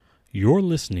You're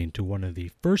listening to one of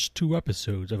the first 2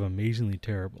 episodes of Amazingly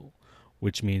Terrible,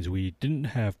 which means we didn't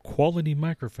have quality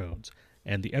microphones,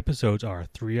 and the episodes are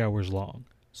 3 hours long,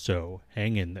 so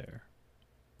hang in there.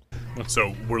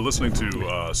 So we're listening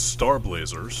to Star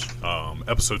Blazers,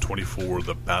 episode 24,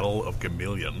 The Battle of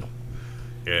Gamillion,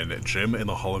 and Jim and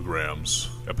the Holograms,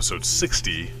 episode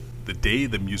 60, The Day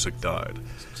the Music Died.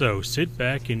 So sit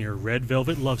back in your red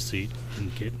velvet love seat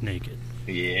and get naked.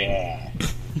 Yeah.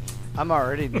 I'm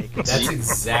already naked. That's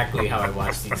exactly how I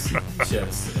watch these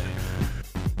shows today.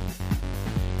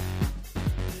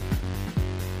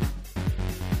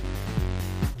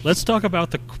 Let's talk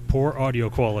about the poor audio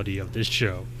quality of this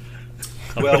show.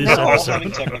 Well, this we're all episode.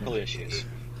 having technical issues.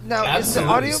 Now, is the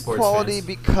Absolutely, audio sports quality fans.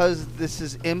 because this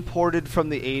is imported from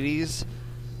the 80s?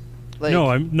 Like,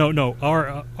 No.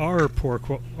 Our poor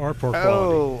quality.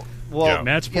 Oh, well, Yeah.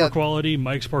 Matt's poor quality,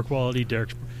 Mike's poor quality,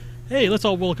 Derek's. Hey, let's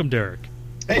all welcome Derek.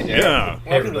 Hey, Derek. Yeah. Hey,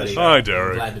 everybody. Hi, I'm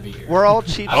Derek. glad to be here. We're all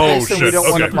cheap Oh, and we shit. don't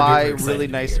want Okay. to buy Super really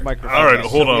excited nice to be here. microphones. All right,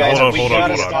 hold on. Guys, we hold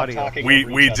gotta on. stop talking We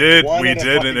over we each other. did One we at a did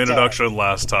an fucking introduction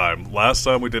last time. Last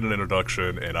time we did an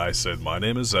introduction, and I said my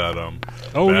name is Adam.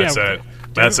 Oh, Matt yeah. said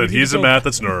Damn Matt it, said we need he's to a go- Matt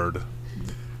that's nerd.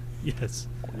 Yes.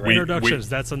 We- Introductions,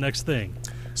 that's the next thing.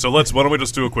 So why don't we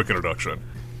just do a quick introduction?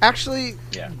 Actually,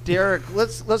 Yeah. Derek,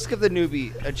 let's give the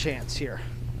newbie a chance here.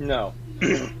 No.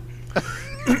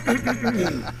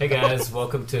 Hey guys,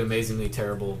 welcome to Amazingly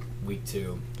Terrible Week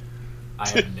 2. I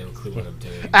have no clue what I'm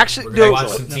doing. Actually, we're gonna no, watch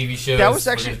some TV shows. that was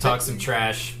we're actually- gonna talk some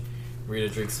trash. We're gonna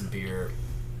drink some beer,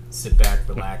 sit back,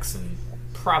 relax, and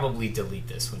probably delete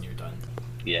this when you're done.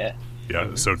 Yeah.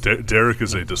 Yeah. So Derek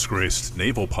is a disgraced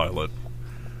naval pilot.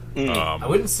 I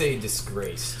wouldn't say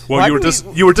disgraced. Well, Why you were do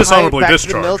we you were tie it dishonorably back to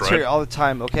discharged, the military right? all the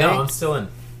time, okay? No, I'm still in.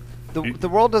 the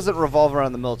world doesn't revolve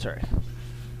around the military.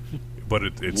 But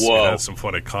it Whoa. has some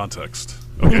funny context.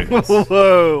 Okay.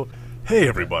 Whoa. Hey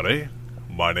everybody,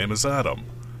 my name is Adam.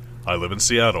 I live in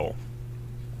Seattle.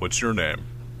 What's your name?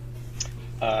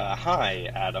 Hi,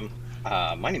 Adam.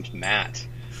 My name's Matt.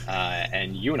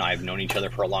 And you and I have known each other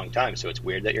for a long time, so it's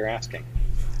weird that you're asking.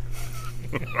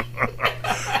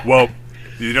 Well,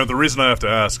 you know the reason I have to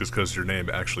ask is because your name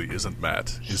actually isn't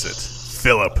Matt, is it?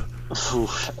 Philip.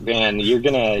 Oof, man, you're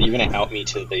gonna out me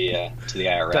to the Dun,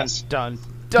 IRS. dun,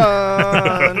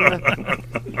 dun.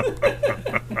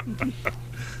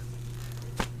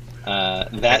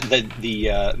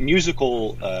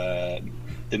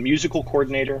 The musical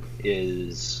coordinator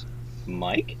is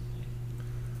Mike.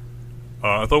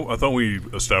 I thought we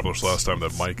established last time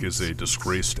that Mike is a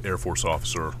disgraced Air Force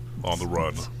officer on the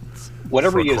run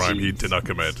Whatever for a he is, crime he did not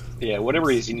commit. yeah, whatever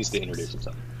he is, he needs to introduce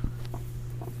himself.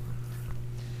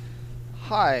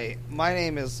 Hi, my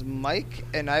name is Mike,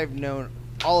 and I've known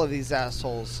all of these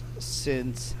assholes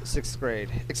since 6th grade,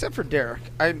 except for Derek.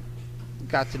 I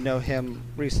got to know him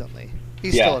recently.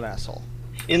 He's Yeah. still an asshole.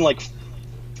 In like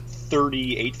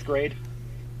 38th grade.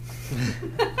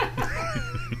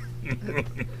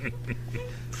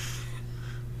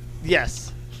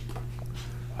 Yes,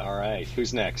 All right,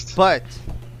 who's next? but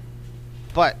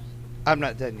I'm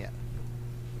not done yet.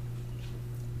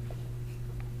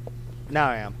 Now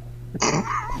I am.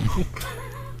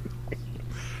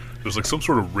 There's like some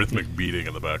sort of rhythmic beating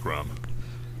in the background.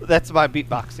 That's my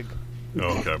beatboxing.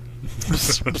 Oh, okay.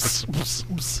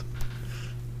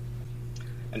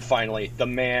 And finally, the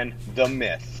man, the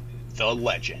myth, the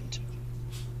legend.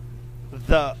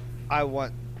 I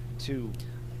want to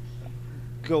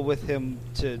go with him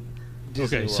to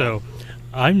Disney Okay, World. so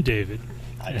I'm David,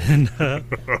 and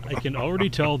I can already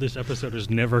tell this episode is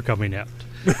never coming out.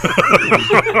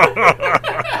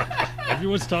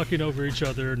 Everyone's talking over each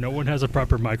other. No one has a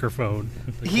proper microphone.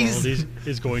 The He's- quality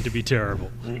is going to be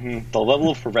terrible. The level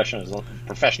of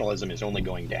professionalism is only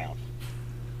going down.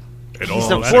 And He's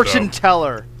all a that, fortune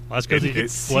teller. That's because It- the it- blood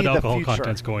See the alcohol future.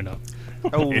 content's going up.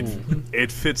 Oh,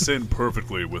 it fits in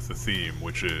perfectly with the theme,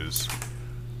 which is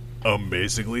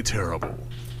amazingly terrible.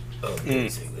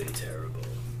 Amazingly terrible.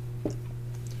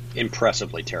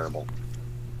 Impressively terrible.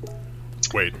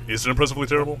 Wait, is it impressively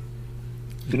terrible?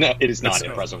 No, it is not It's-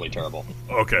 impressively terrible.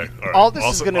 Okay, all right. all this is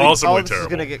Awesome- gonna awesomely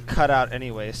terrible. get cut out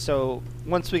anyway. So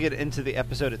once we get into the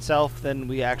episode itself, then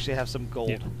we actually have some gold.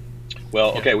 Yeah.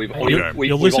 Well, okay, we've Okay. we've You'll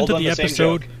we've listen all to done the the same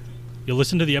episode. joke. You'll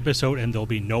listen to the episode, and there'll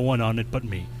be no one on it but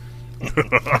me.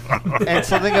 And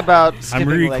something about I'm skipping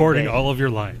leg re-recording day. all of your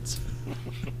lines.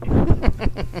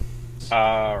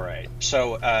 All right.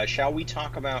 So, shall we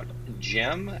talk about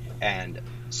Gem and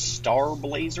Star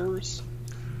Blazers?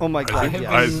 Oh my I god! have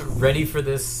Yes. been ready for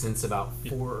this since about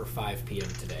 4 or 5 p.m.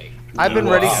 today. I've been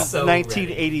Wow. ready since So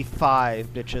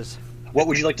 1985, bitches. What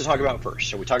would you like to talk about first?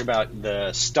 Shall we talk about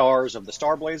the stars of the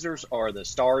Star Blazers or the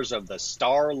stars of the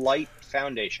Starlight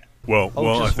Foundation? Well,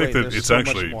 I just think wait, that there's it's so much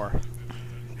actually more.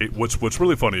 what's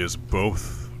really funny is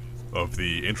both of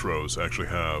the intros actually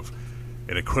have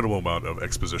an incredible amount of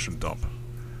exposition dump,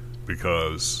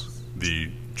 because the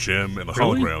Jim and the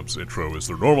Really? Holograms intro is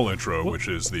their normal intro, which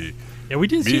is the Yeah, we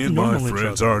didn't see me the and my normal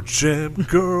friends intro. are Jim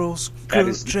girls, That good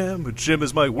is- Jim. But Jim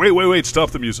is my wait,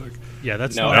 stop the music. Yeah,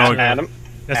 that's No, not Adam.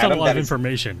 that's Adam, not a lot that of is-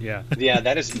 information. Yeah. Yeah,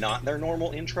 that is not their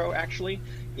normal intro, actually.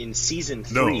 In Season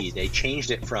 3, they changed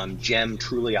it from Gem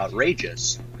Truly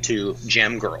Outrageous to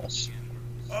Gem Girls.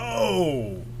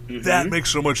 Oh, that makes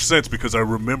so much sense because I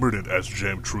remembered it as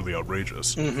Jim Truly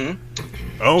Outrageous.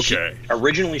 Okay,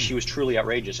 Originally, she was Truly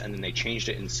Outrageous, and then they changed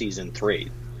it in Season 3.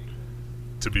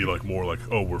 to be like more like,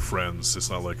 oh, we're friends. It's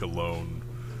not like a lone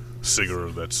singer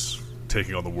that's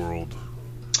taking on the world.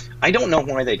 I don't know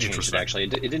why they changed it, Interesting. actually.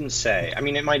 It didn't say. I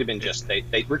mean, it might have been just they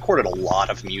recorded a lot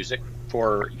of music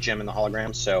for Gem and the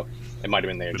Holograms, so it might have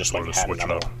been they They just just like wanted to had switch it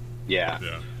another up. one. Yeah.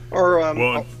 Yeah. Or,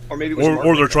 Well, or maybe it was a Or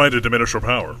marketing they're thing. trying to diminish her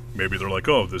power. Maybe they're like,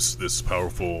 oh, this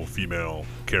powerful female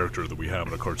character that we have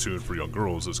in a cartoon for young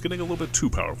girls is getting a little bit too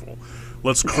powerful.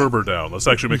 Let's curb her down. Let's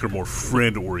actually make her more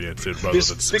friend-oriented rather This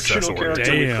than fictional character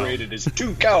success-oriented. we Damn. created is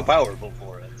too cow powerful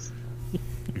for us.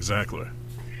 Exactly.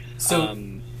 So,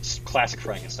 Classic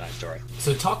Frankenstein story.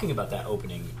 so talking about that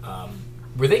opening,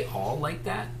 were they all like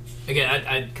that? Again,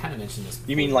 I kind of mentioned this.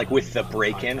 You mean before like with the on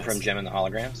break-in podcast. from Gem and the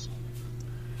Holograms?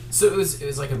 So it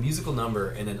was like a musical number,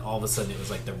 and then all of a sudden it was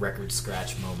like the record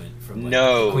scratch moment from like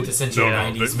No. the quintessential No,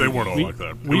 90s they movie. weren't all We- like that.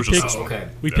 It we was just picked- this one. okay.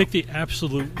 We Yeah. picked the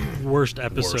absolute worst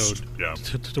episode yeah.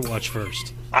 to watch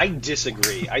first. I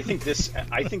disagree. I think this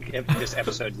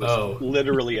episode was Oh.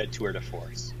 literally a tour de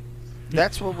force.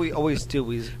 That's what we always do.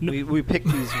 We pick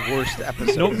these worst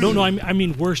episodes. No. I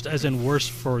mean worst as in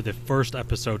worst for the first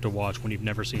episode to watch when you've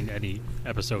never seen any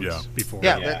episodes Yeah. before.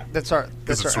 Yeah, Yeah. that's our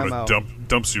Because it sort MO. of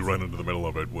dumps you right into the middle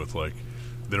of it with like,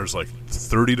 there's like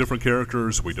 30 different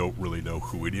characters. We don't really know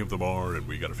who any of them are, and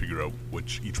we got to figure out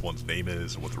which each one's name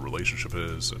is and what the relationship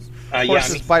is. And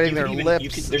Horses biting you their could even- lips you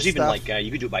could- and there's even stuff. like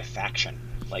you could do it by faction.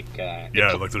 Like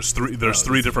yeah, like there's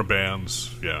three different bands.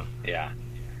 Yeah. yeah.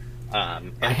 I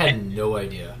And had no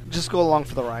idea. Just go along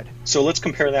for the ride. so let's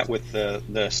compare that with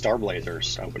the Star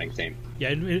Blazers opening theme. Yeah,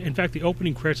 in fact, the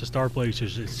opening credits of Star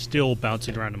Blazers is still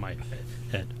bouncing around in my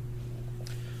head.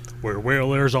 We're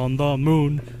whalers on the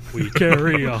moon. We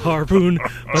carry a harpoon,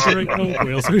 but there ain't no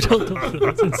whales. We don't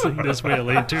and sing this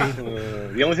whaling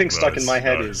tune. The only thing stuck in Nice, my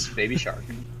head nice. is Baby Shark.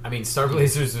 I mean, Star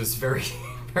Blazers was very,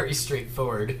 very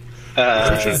straightforward.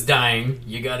 Earth is dying.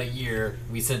 You got a year.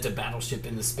 We sent a battleship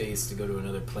into space to go to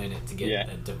another planet to get Yeah.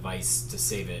 a device to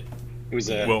save it. It was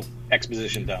a Well-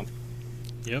 exposition dump.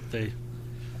 Yep,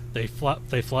 they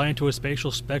fly into a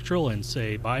spatial spectral and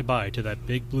say bye bye to that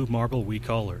big blue marble we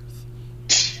call Earth.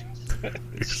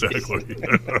 Exactly.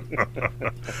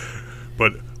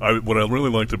 But what I really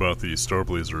liked about the Star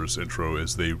Blazers intro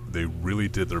is they really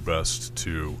did their best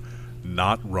to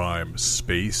not rhyme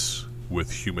space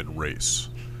with human race,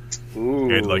 Ooh.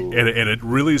 and it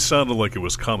really sounded like it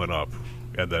was coming up,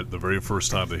 and that the very first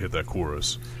time they hit that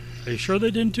chorus. Are you sure they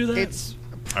didn't do that? It's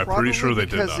I'm probably pretty sure they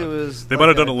did because not. It was They like might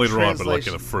have a done it later on, but like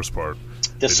in the translation. first part,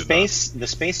 The they did not.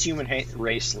 space human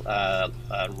race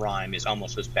rhyme is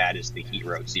almost as bad as the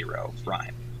Hero Zero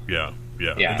rhyme. Yeah.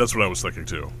 Yeah. And that's what I was thinking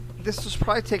too. This was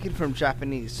probably taken from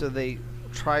Japanese, so they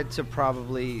tried to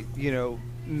probably,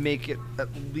 make it at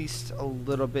least a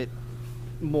little bit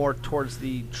more towards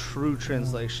the true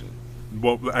translation.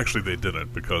 Well, actually, they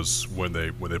didn't, because when they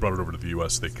brought it over to the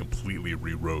U.S., they completely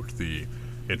rewrote the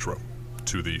intro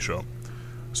to the show.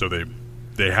 So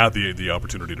they had the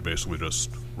opportunity to basically just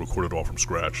record it all from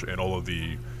scratch, and all of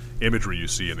the imagery you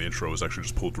see in the intro is actually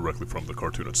just pulled directly from the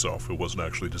cartoon itself. It wasn't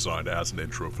actually designed as an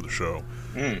intro for the show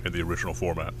in the original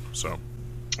format. So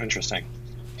Interesting.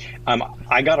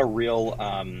 I got a real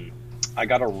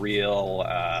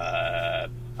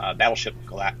battleship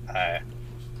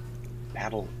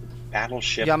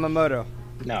battleship. Yamamoto.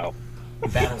 No,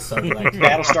 Battlestar Galactica.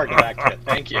 Battlestar Galactica.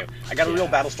 Thank you. I got a real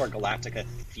Battlestar Galactica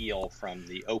feel from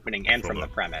the opening and from the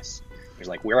premise. It's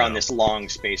like we're on this long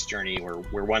space journey.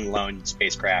 We're one lone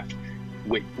spacecraft,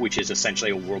 which is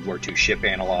essentially a World War II ship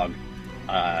analog,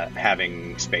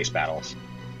 having space battles.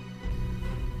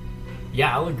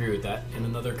 Yeah, I'll agree with that. And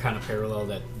another kind of parallel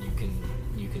that you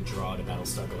can draw to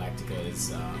Battlestar Galactica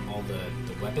is all the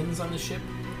weapons on the ship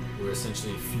were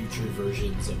essentially future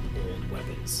versions of old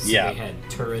weapons. So Yeah. they had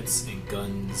turrets and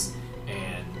guns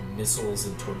and missiles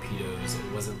and torpedoes.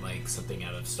 It wasn't like something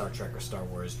out of Star Trek or Star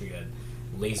Wars where you had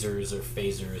lasers or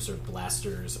phasers or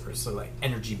blasters or sort of like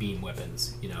energy beam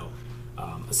weapons,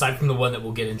 Aside from the one that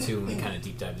we'll get into when we kind of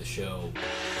deep dive the show.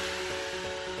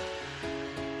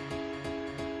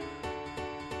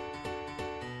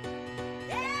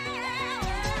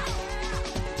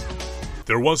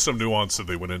 There was some nuance that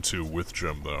they went into with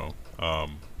Jim, though.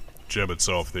 Jim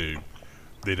itself, they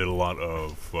did a lot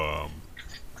of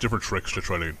different tricks to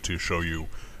try to show you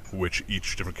which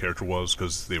each different character was,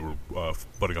 because they were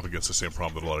butting up against the same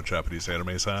problem that a lot of Japanese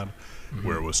animes had,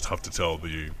 where it was tough to tell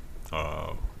the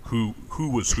who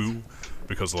was who,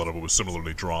 because a lot of it was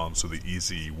similarly drawn. So the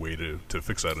easy way to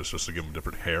fix that is just to give them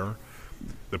different hair.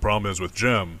 The problem is with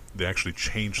Jim, they actually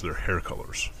changed their hair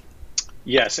colors.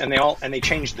 Yes, and they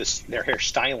changed their hair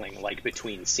styling, like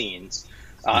between scenes.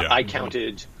 I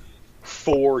counted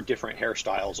 4 different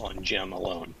hairstyles on Jim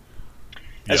alone,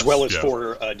 as well as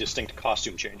 4 distinct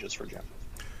costume changes for Jim.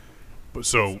 But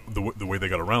so the way they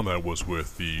got around that was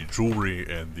with the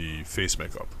jewelry and the face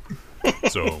makeup.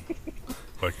 So,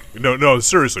 like, no,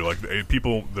 seriously, like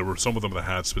people, there were some of them that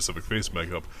had specific face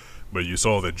makeup, but you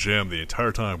saw that Jim the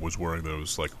entire time was wearing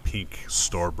those like pink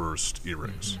starburst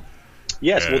earrings.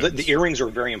 Yes, well, the earrings are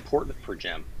very important for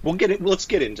Jim. Let's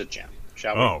get into Jim,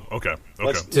 shall we? Oh, okay.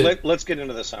 Let's get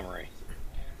into the summary.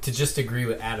 To just agree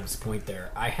with Adam's point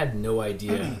there, I had no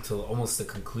idea until almost the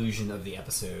conclusion of the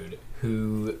episode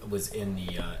who was in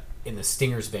the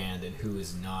Stingers band and who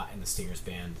is not in the Stingers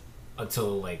band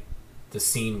until like the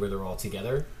scene where they're all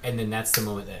together, and then that's the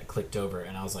moment that it clicked over,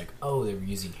 and I was like, oh, they were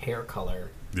using hair color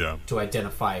to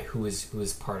identify who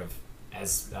is part of,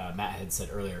 as Matt had said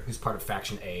earlier, who's part of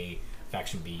Faction A,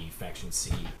 Faction B, Faction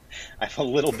C. I have a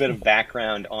little bit of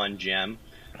background on Jim.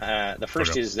 The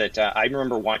first is that I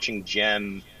remember watching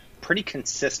Jim pretty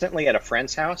consistently at a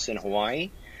friend's house in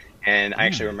Hawaii, and I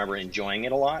actually remember enjoying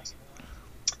it a lot.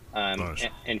 Nice.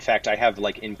 In fact, I have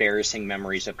like embarrassing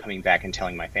memories of coming back and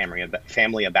telling my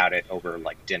family about it over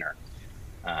like dinner.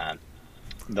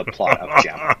 The plot of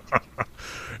Jim.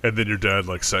 And then your dad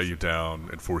like sat you down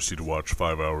and forced you to watch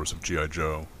 5 hours of G.I.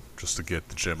 Joe just to get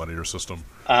the Jim out of your system.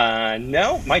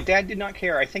 No, my dad did not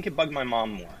care. I think it bugged my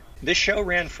mom more. This show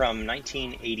ran from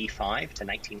 1985 to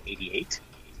 1988.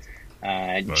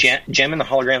 Nice. Gem and the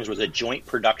Holograms was a joint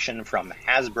production from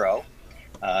Hasbro,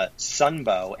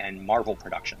 Sunbow, and Marvel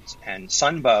Productions. And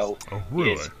Sunbow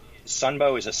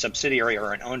is a subsidiary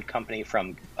or an owned company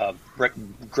from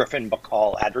Griffin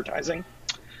Bacall Advertising.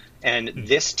 And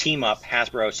this team up,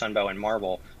 Hasbro, Sunbow, and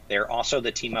Marvel, they're also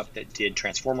the team up that did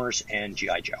Transformers and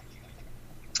G.I. Joe.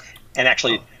 And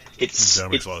actually, that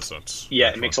makes a lot of sense.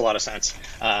 Yeah, it makes a lot of sense.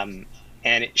 And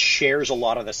it shares a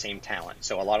lot of the same talent.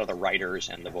 So a lot of the writers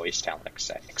and the voice talent, et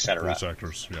cetera. Voice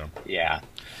actors, yeah. Yeah.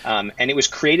 And it was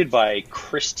created by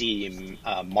Christy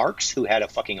Marks, who had a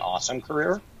fucking awesome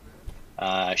career.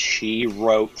 She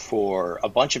wrote for a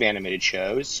bunch of animated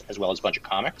shows, as well as a bunch of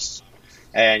comics.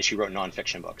 And she wrote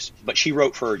nonfiction books. But she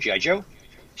wrote for G.I. Joe.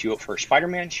 She wrote for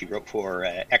Spider-Man. She wrote for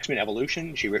X-Men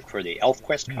Evolution. She wrote for the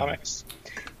ElfQuest comics.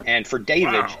 And for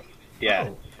David,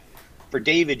 for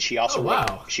David, she also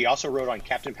wrote on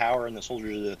Captain Power and the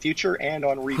Soldiers of the Future and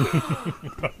on Reboot.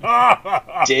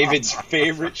 David's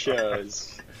favorite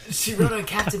shows. She wrote on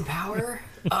Captain Power?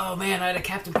 Oh man, I had a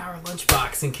Captain Power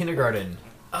lunchbox in kindergarten.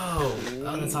 Oh,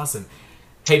 that's awesome.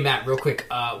 Hey Matt, real quick,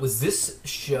 was this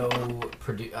show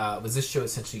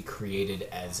essentially created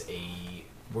as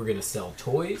we're gonna sell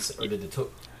toys, or did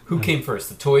who came first,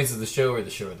 the toys of the show or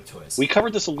the show of the toys? We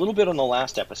covered this a little bit on the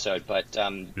last episode, but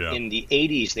in the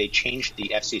 80s they changed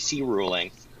the FCC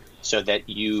ruling so that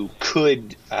you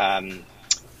could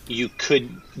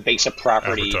base a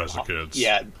property,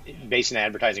 base an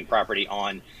advertising property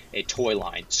on a toy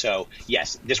line. So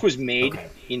yes, this was made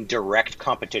in direct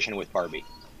competition with Barbie.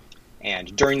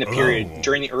 And during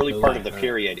the early part of the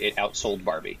period, it outsold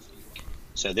Barbie.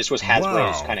 So this was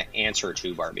Hasbro's kind of answer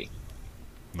to Barbie.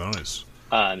 Nice.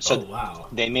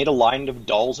 They made a line of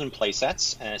dolls and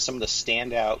playsets. Some of the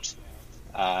standout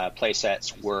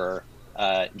playsets were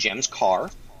Jim's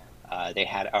car. They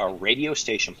had a radio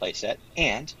station playset,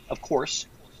 and of course,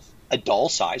 a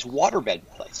doll-size waterbed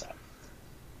playset.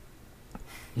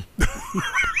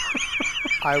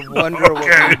 I wonder what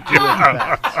we do with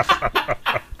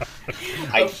that.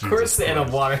 Of course they had a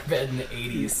waterbed in the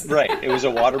 80s. Right, it was a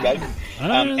waterbed.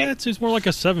 It's more like a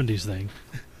 70s thing.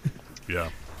 Yeah.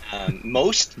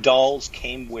 Most dolls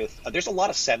came with... there's a lot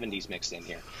of 70s mixed in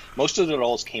here. Most of the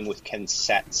dolls came with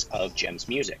cassettes of Jim's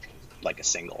music, like a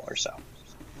single or so.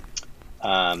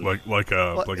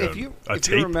 If you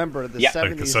remember, the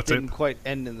 70s didn't quite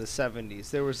end in the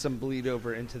 70s. There was some bleed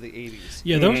over into the 80s.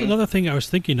 Yeah, there was another thing I was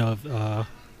thinking of.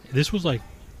 This was like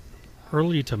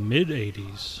early to mid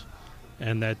 80s,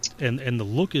 and the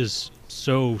look is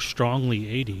so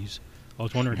strongly 80s. I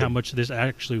was wondering how much of this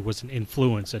actually was an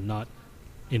influence and not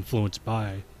influenced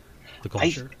by the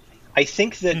culture. I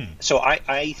think that so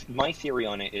I my theory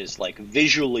on it is like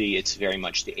visually it's very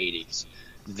much the 80s.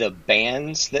 The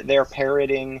bands that they're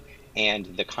parroting and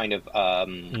the kind of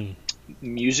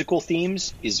musical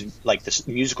themes is like the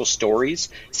musical stories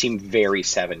seem very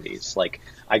 70s. Like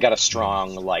I got a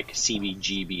strong like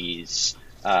CBGB's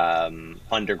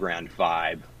underground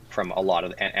vibe from a lot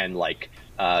of and like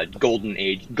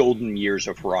golden years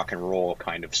of rock and roll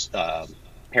kind of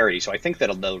parody. So I think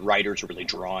that the writers are really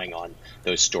drawing on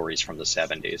those stories from the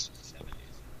 70s.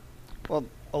 Well,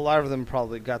 a lot of them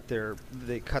probably cut their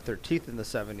teeth in the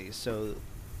 70s, so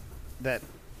that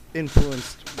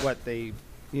influenced what they,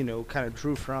 kind of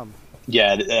drew from.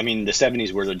 Yeah, I mean, the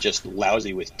 70s were just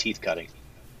lousy with teeth cutting.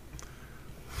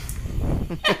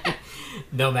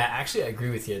 No, Matt, actually I agree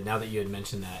with you. Now that you had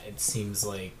mentioned that, it seems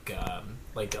like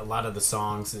a lot of the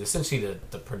songs, essentially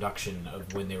the production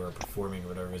of when they were performing or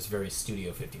whatever, was very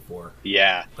Studio 54.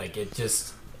 Yeah. Like it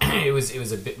just, it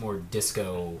was a bit more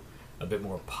disco, a bit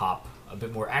more pop, a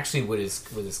bit more actually what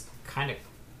is kind of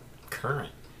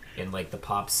current in like the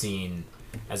pop scene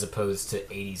as opposed to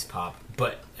 80s pop.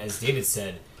 But as David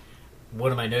said,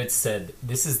 one of my notes said,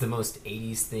 this is the most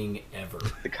 80s thing ever.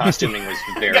 The costuming was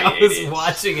very I was 80s.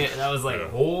 watching it and I was like,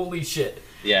 holy shit.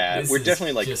 Yeah, This we're is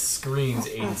definitely like just screams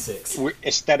 86.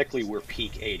 aesthetically we're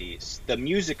peak 80s. The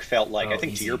music felt like I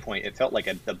think easy. to your point, it felt like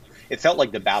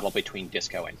the battle between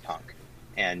disco and punk,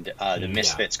 and the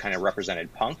Misfits kind of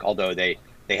represented punk, although they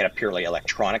had a purely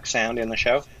electronic sound in the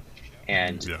show,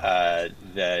 and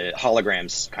the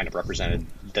Holograms kind of represented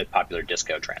the popular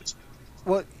disco trends.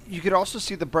 Well, you could also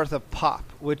see the birth of pop,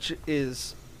 which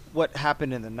is what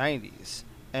happened in the 90s.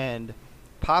 And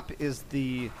pop is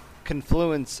the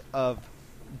confluence of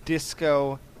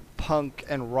disco, punk,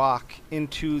 and rock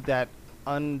into that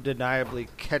undeniably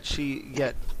catchy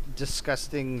yet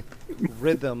disgusting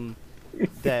rhythm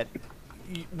that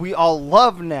we all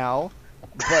love now,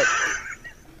 but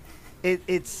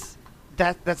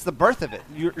that's the birth of it.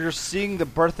 You're seeing the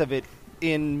birth of it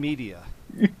in media.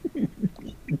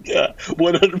 Yeah,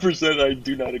 100%. I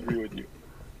do not agree with you.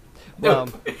 No,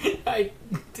 I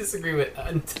disagree with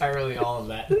entirely all of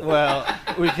that. Well,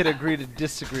 we could agree to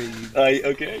disagree,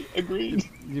 Okay, agreed.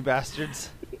 you bastards.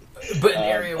 But an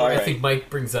area where I alright. think Mike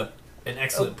brings up an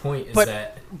excellent point is But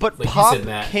that, but like pop you said,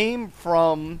 Matt, came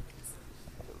from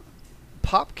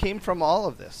all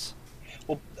of this.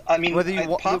 Well, I mean, Whether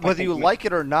you pop, I whether you think, like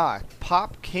it or not,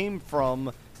 pop came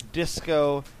from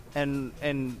disco and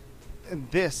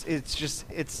this.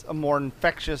 It's a more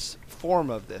infectious form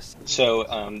of this.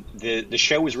 So the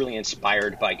show was really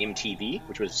inspired by MTV,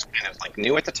 which was kind of like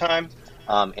new at the time,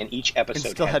 and each episode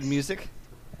It still had music.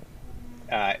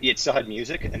 It still had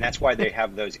music, and that's why they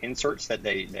have those inserts that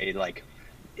they like.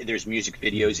 There's music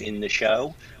videos in the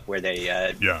show where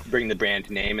they bring the brand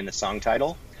name and the song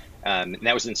title. And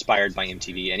that was inspired by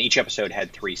MTV, and each episode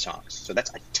had 3 songs. So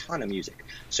that's a ton of music.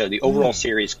 So the overall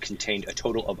series contained a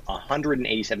total of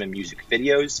 187 music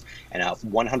videos and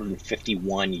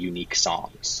 151 unique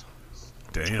songs.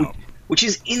 Damn. Which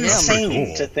is insane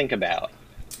cool. to think about.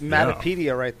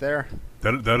 Matapedia right there.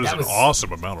 That is That an was-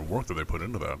 awesome amount of work that they put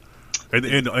into that. And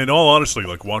in all honesty,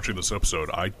 like watching this episode,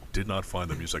 I did not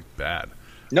find the music bad.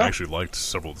 No. I actually liked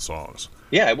several of the songs.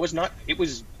 Yeah, it was not. It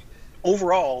was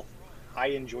overall. I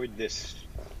enjoyed this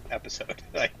episode.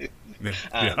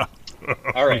 Yeah.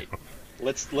 All right,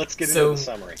 let's get into the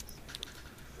summary.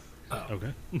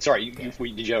 Okay. Sorry,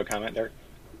 did you have a comment there?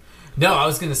 No, I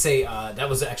was going to say that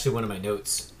was actually one of my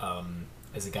notes.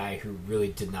 As a guy who really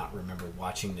did not remember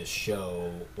watching this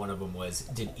show, one of them was,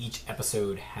 did each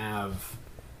episode have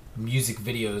music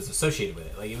videos associated with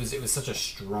it? Like it was such a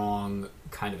strong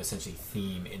kind of essentially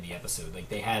theme in the episode. Like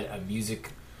they had a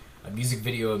music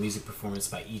video, a music performance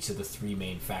by each of the 3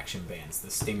 main faction bands,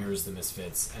 the Stingers, the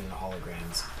Misfits, and the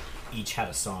Holograms. Each had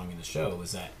a song in the show.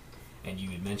 Was that, and you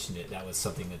had mentioned it, that was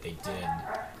something that they did.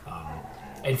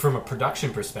 And from a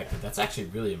production perspective, that's actually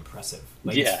really impressive.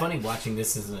 Like it's funny watching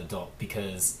this as an adult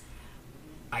because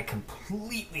I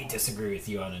completely disagree with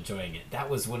you on enjoying it. That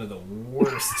was one of the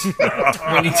worst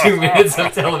 22 minutes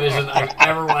of television I've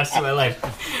ever watched in my life.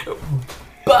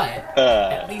 But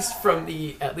at least from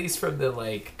the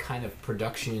like kind of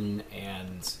production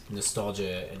and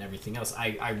nostalgia and everything else,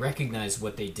 I recognize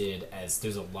what they did as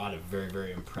there's a lot of very,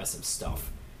 very impressive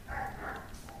stuff.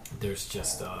 There's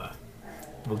just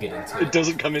we'll get into it. It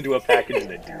doesn't come into a package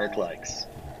that Derek likes.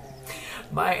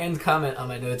 My end comment on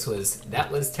my notes was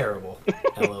that was terrible.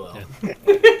 LOL.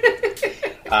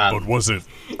 But was it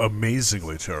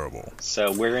amazingly terrible?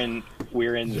 So we're in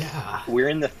we're in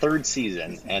the third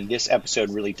season, and this episode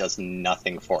really does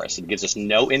nothing for us. It gives us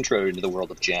no intro into the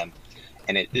world of Jem,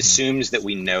 and it assumes that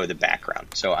we know the background.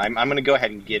 So I'm going to go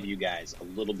ahead and give you guys a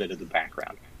little bit of the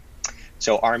background.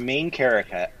 So our main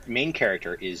character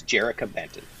is Jerrica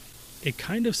Benton. It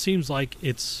kind of seems like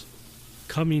it's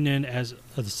coming in as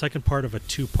the second part of a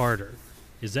two-parter.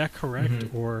 Is that correct,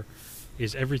 or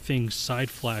is everything side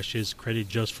flashes credited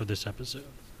just for this episode?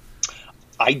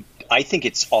 I think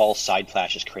it's all side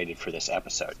flashes created for this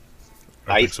episode.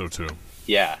 I think so too.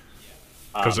 Yeah.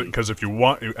 Because if you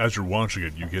want, as you're watching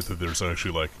it, you get that there's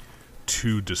actually like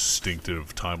two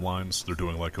distinctive timelines. They're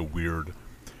doing like a weird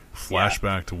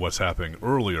flashback to what's happening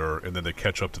earlier, and then they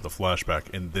catch up to the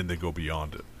flashback, and then they go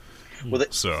beyond it. Well,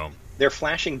 they're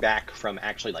flashing back from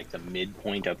actually like the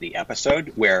midpoint of the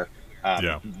episode where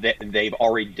they've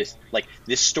already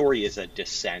this story is a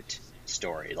descent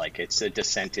story. Like it's a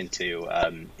descent into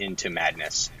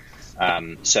madness.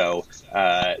 So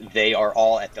they are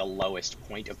all at the lowest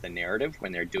point of the narrative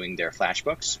when they're doing their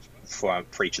flashbooks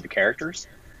for each of the characters.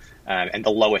 And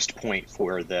the lowest point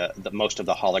for the most of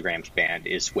the Holograms band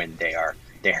is when they're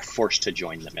forced to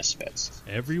join the Misfits.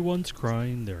 Everyone's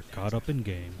crying. They're caught up in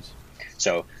games.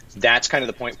 So that's kind of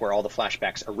the point where all the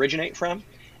flashbacks originate from.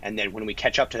 And then when we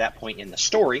catch up to that point in the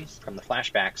story from the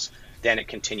flashbacks, then it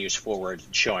continues forward,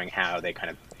 showing how they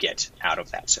kind of get out of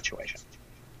that situation.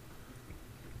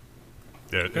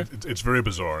 Yeah, it's very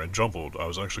bizarre and jumbled. I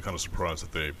was actually kind of surprised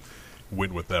that they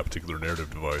went with that particular narrative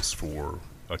device for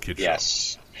a kid show.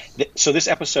 Yes. So this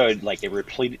episode, like, it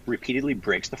repeatedly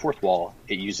breaks the fourth wall.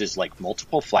 It uses, like,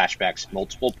 multiple flashbacks,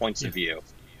 multiple points of view,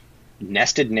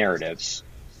 nested narratives,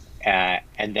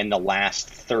 and then the last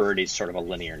third is sort of a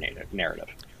linear narrative.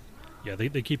 Yeah,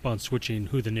 they keep on switching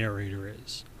who the narrator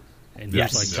is. And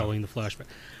Yes. he's, like, telling the flashback.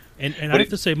 And I have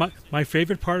to say, my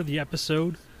favorite part of the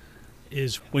episode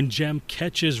is when Jem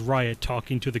catches Riot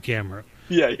talking to the camera.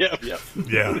 Yeah. Yeah.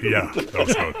 That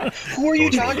was good. Who are you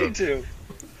talking to?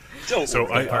 So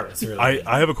really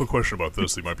I have a quick question about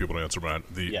this that you might be able to answer, Matt.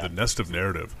 The nest of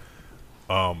narrative.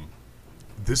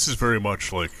 This is very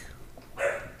much like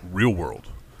real world.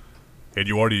 And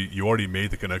you already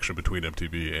made the connection between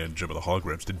MTV and Jem and the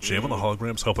Holograms. Did Jem and the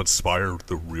Holograms help inspire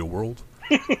the real world?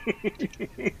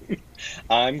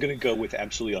 I'm going to go with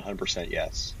absolutely 100%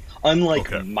 yes.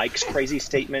 Unlike Mike's crazy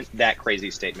statement, that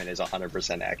crazy statement is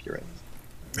 100% accurate.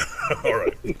 All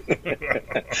right.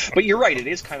 But you're right. It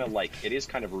is kind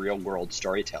of real world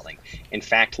storytelling. In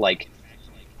fact, like,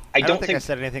 I don't think I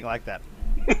said anything like that.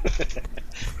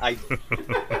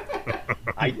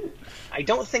 I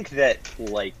don't think that,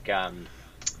 like, I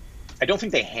don't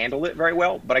think they handled it very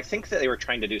well, but I think that they were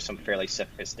trying to do some fairly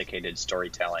sophisticated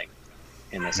storytelling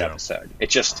in this episode. It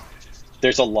just,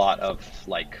 there's a lot of,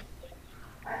 like,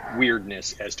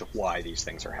 weirdness as to why these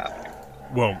things are happening.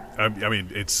 Well, I mean,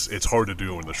 it's hard to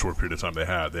do in the short period of time they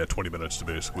had. They had 20 minutes to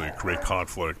basically create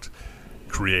conflict,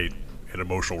 create an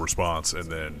emotional response,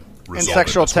 and then resolve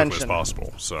sexual it as quickly as tension.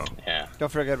 possible. So Yeah.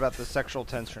 Don't forget about the sexual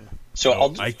tension.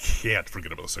 So I can't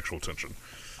forget about the sexual tension.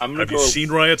 I'm gonna Have go you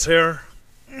seen Riot's hair?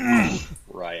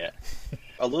 Riot.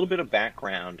 A little bit of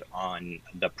background on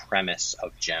the premise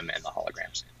of Jem and the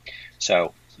Holograms.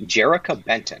 So Jerrica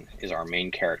Benton is our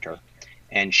main character,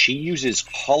 and she uses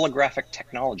holographic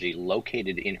technology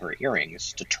located in her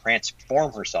earrings to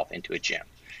transform herself into a Jem.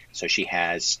 So she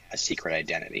has a secret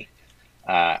identity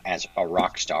as a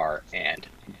rock star and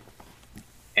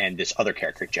this other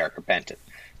character, Jerrica Benton.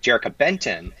 Jerrica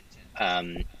Benton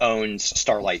owns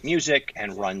Starlight Music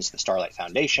and runs the Starlight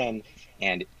Foundation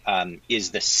and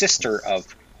is the sister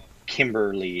of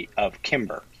Kimber,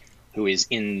 who is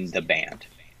in the band.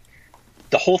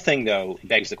 The whole thing, though,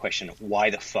 begs the question: why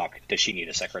the fuck does she need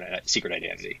a secret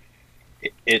identity?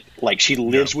 Like, she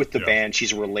lives with the band.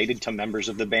 She's related to members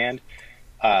of the band.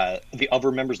 The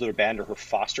other members of the band are her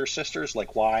foster sisters.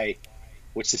 Like, why?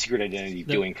 What's the secret identity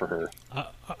doing for her?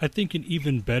 I think an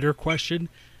even better question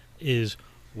is,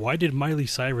 why did Miley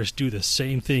Cyrus do the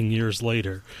same thing years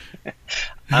later?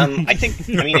 Why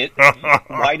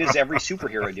does every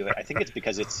superhero do it? I think it's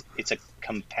because it's a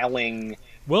compelling.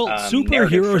 Well,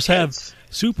 superheroes have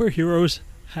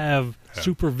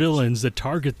supervillains that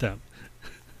target them.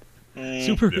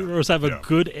 Superheroes have a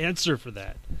good answer for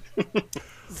that.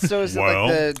 So is it Well,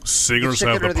 like the singers the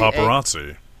have the chicken or the egg?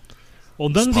 paparazzi. Well,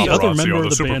 none of the other Paparazzi members are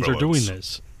of the the bands are doing supervillains.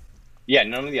 this. Yeah,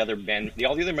 none of the other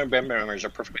all the other band members are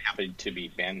perfectly happy to be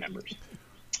band members.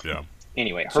 Yeah.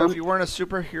 Anyway, So if you weren't a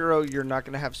superhero, you're not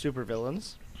going to have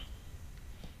supervillains?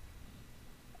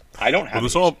 I don't have.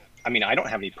 Well, I don't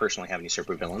have any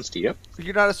supervillains. Do you?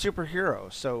 You're not a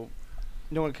superhero, so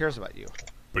no one cares about you.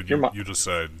 But Your you just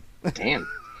said. Damn.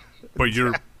 But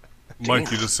you're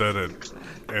Mike, you just said it,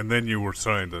 and then you were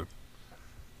trying to.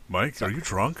 Mike, are you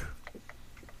drunk?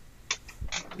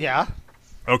 Yeah.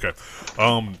 Okay,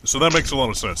 so that makes a lot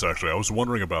of sense. Actually, I was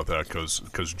wondering about that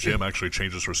because Jim actually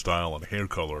changes her style and hair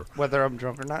color Whether I'm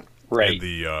drunk or not. Right.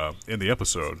 in the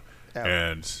episode,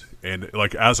 Yeah. and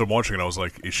like as I'm watching it, I was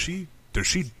like, does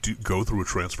she go through a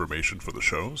transformation for the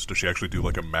shows? Does she actually do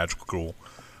like a magical?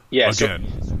 Yeah.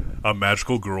 A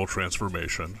magical girl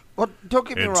transformation. Well, don't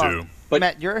get me into- wrong. But-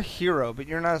 Matt, you're a hero, but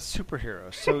you're not a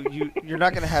superhero. So you're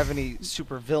not going to have any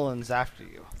super villains after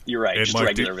you. You're right. And Just Mike,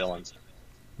 regular villains.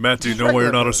 Matt, do you Just know why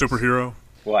you're not a regular superhero?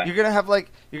 Why? You're gonna have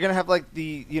like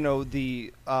the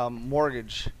the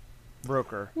mortgage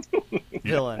broker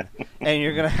villain, and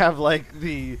you're gonna have like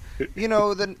the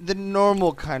the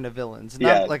normal kind of villains, not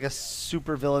Yeah. like a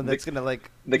super villain that's gonna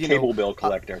like The cable bill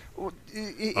collector.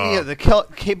 Yeah, the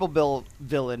cable bill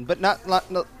villain, but not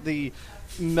the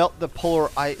melt the polar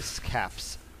ice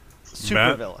caps super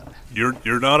Matt, villain.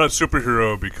 You're not a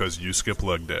superhero because you skip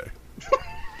leg day.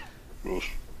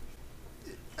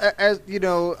 As you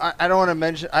know, I don't want to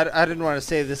mention. I didn't want to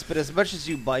say this, but as much as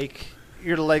you bike,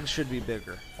 your legs should be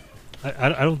bigger. I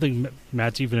don't think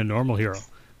Matt's even a normal hero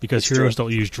because It's heroes true.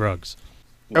 don't use drugs.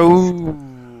 Oh,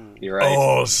 You're right.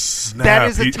 Oh snap! that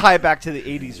is a tie back to the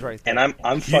 '80s, right there. And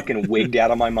I'm fucking wigged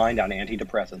out of my mind on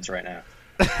antidepressants right now.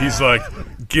 He's like,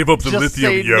 give up the Just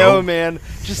lithium, say yo. no, man.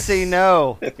 Just say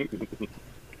no.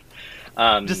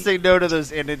 Um, Just say no to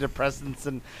those antidepressants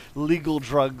and legal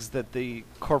drugs that the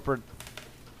corporate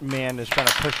man is trying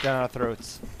to push down our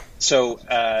throats. So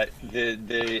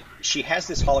she has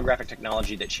this holographic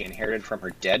technology that she inherited from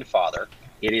her dead father.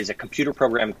 It is a computer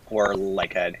program, or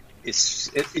like it's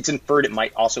inferred it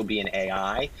might also be an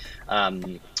AI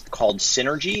called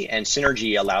Synergy, and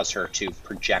Synergy allows her to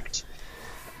project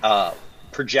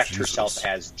herself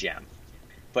as Jem.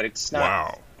 But it's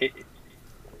not. Wow.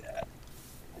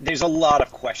 There's a lot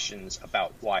of questions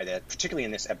about why that, particularly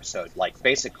in this episode. Like,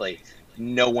 basically,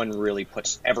 no one really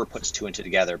ever puts two and two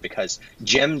together, because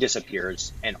Jem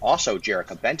disappears and also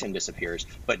Jerrica Benton disappears,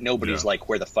 but nobody's Yeah. like,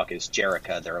 where the fuck is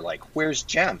Jerrica? They're like, where's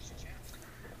Jem?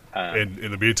 And in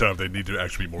the meantime, they need to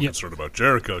actually be more Yeah. concerned about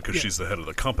Jerrica because Yeah. she's the head of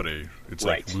the company. It's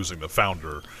Right. like losing the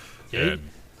founder. Yeah. And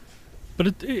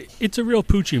But it's a real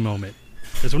Poochie moment.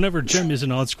 Because whenever Jem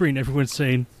isn't on screen, everyone's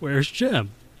saying, "Where's Jem?"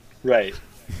 Right.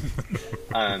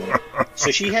 So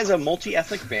she has a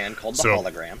multi-ethnic band called the So-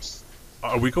 Holograms.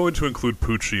 are we going to include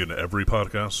Poochie in every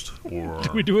podcast? Or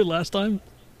Did we do it last time?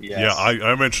 Yes. yeah,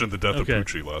 I mentioned the death Okay. of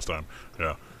Poochie last time.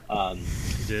 Yeah. We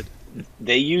did.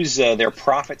 They use their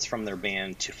profits from their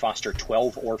band to foster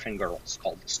 12 orphan girls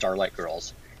called Starlight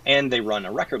Girls, and they run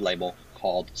a record label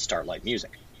called Starlight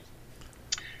Music.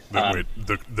 Wait,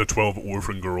 the 12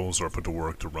 orphan girls are put to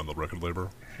work to run the record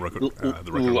label. The record Ooh,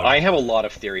 label. I have a lot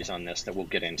of theories on this that we'll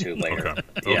get into later.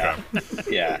 Okay. Yeah.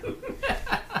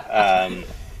 Yeah.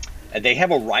 They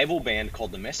have a rival band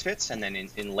called the Misfits, and then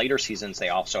in later seasons they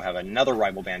also have another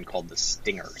rival band called the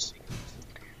Stingers.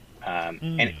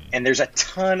 And there's a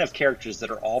ton of characters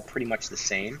that are all pretty much the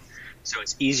same, so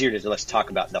it's easier to just talk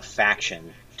about the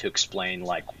faction to explain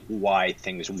like why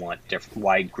things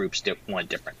why groups want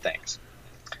different things.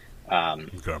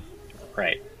 Okay.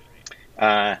 Right.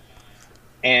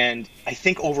 And I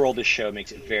think overall this show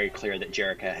makes it very clear that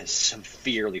Jerrica has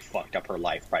severely fucked up her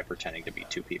life by pretending to be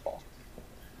two people.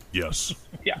 Yes.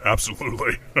 Yeah.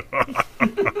 Absolutely.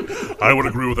 I would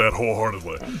agree with that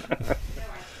wholeheartedly.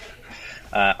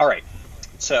 All right.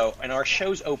 So, in our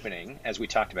show's opening, as we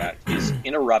talked about, is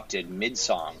interrupted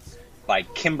mid-song by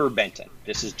Kimber Benton.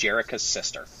 This is Jerrica's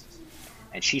sister,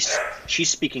 and she's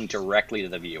speaking directly to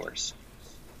the viewers.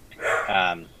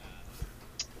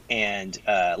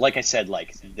 Like I said,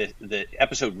 like the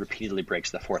episode repeatedly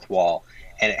breaks the fourth wall,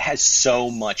 and it has so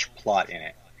much plot in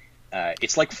it.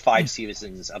 It's like 5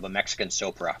 seasons of a Mexican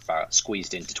soap opera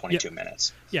squeezed into 22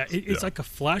 minutes. Yeah, it's Yeah. like a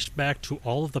flashback to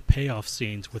all of the payoff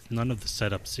scenes with none of the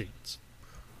setup scenes.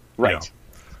 Right. Yeah.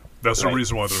 That's Right. the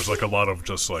reason why there's like a lot of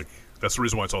just like that's the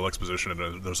reason why it's all exposition,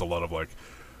 and there's a lot of like,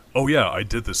 oh yeah, I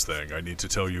did this thing. I need to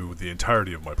tell you the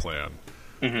entirety of my plan.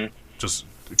 Mm-hmm. Just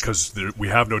because we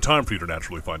have no time for you to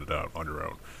naturally find it out on your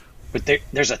own. But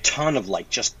there's a ton of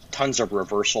just tons of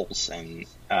reversals and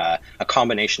a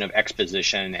combination of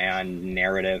exposition and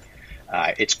narrative.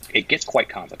 It gets quite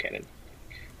complicated.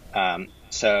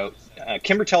 So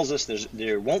Kimber tells us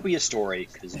there won't be a story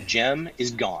because Jem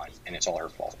is gone and it's all her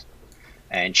fault.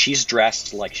 And she's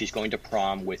dressed like she's going to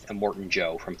prom with Immortan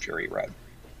Joe from Fury Road.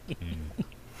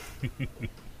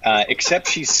 Except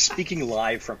she's speaking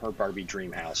live from her Barbie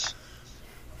dream house.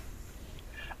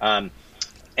 And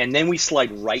then we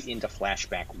slide right into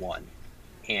flashback 1.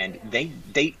 and they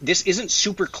this isn't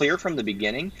super clear from the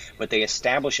beginning, but they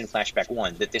establish in Flashback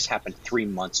 1 that this happened 3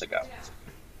 months ago.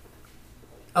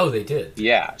 Oh, they did.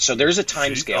 Yeah, so there's a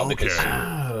time scale because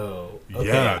Oh, okay.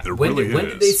 Yeah, there when really when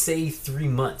is. did they say 3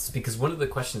 months? Because one of the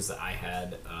questions that I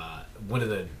had, one of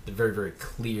the very, very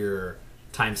clear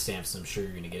timestamps, I'm sure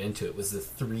you're going to get into it, was the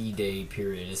 3-day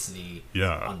periodicity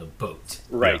on the boat.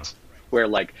 right, Yeah. where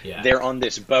like Yeah. they're on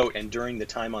this boat, and during the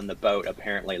time on the boat,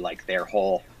 apparently like their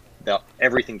whole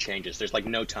everything changes. There's like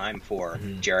no time for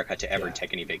Jerrica to ever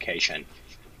take any vacation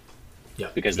Yeah.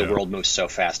 because the world moves so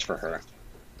fast for her.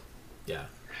 Yeah.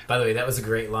 By the way, that was a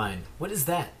great line. What is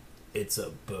that? It's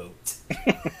a boat.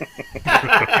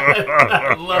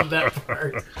 I love that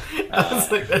part. I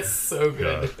was like, that's so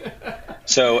good.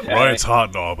 So Ryan's hot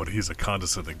and all, but he's a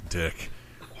condescending dick.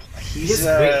 He has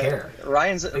great hair.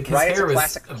 Ryan's Like, his Ryan's hair a was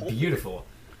classic cult. beautiful.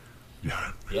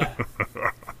 Yeah. Yeah.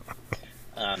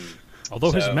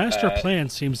 Although his So, master plan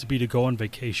seems to be to go on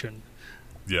vacation.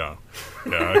 Yeah.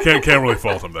 Yeah, I can't really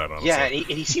fault him that, honestly. Yeah, and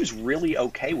he seems really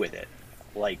okay with it.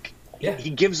 Like, Yeah. he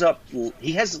gives up.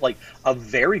 He has like a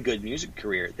very good music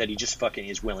career that he just fucking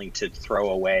is willing to throw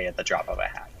away at the drop of a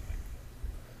hat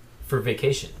For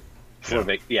vacation. for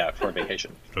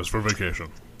vacation. Just for vacation.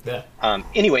 Yeah.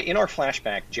 Anyway, in our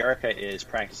flashback, Jerrica is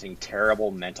practicing terrible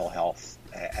mental health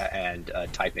and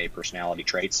type A personality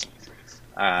traits.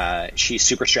 She's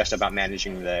super stressed about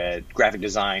managing the graphic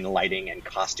design, lighting, and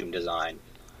costume design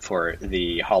for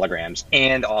the holograms,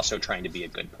 and also trying to be a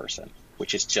good person,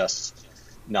 which is just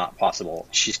not possible.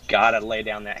 She's got to lay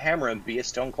down that hammer and be a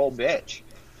stone cold bitch.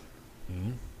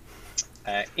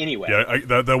 Anyway.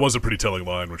 Yeah, that was a pretty telling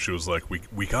line when she was like,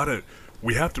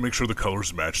 we have to make sure the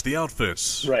colors match the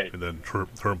outfits. Right. And then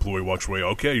her employee walks away,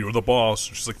 okay, you're the boss.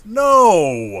 And she's like,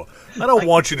 no, I don't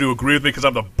want you to agree with me because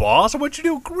I'm the boss. I want you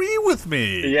to agree with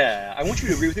me. Yeah, I want you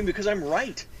to agree with me because I'm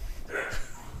right.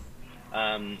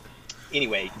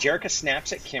 Anyway, Jerrica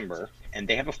snaps at Kimber, and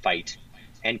they have a fight.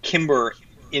 And Kimber,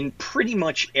 in pretty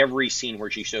much every scene where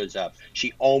she shows up,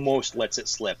 she almost lets it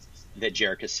slip that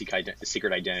Jerrica's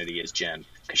secret identity is Jen,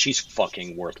 because she's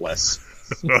fucking worthless.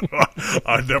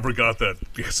 I never got that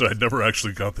because I never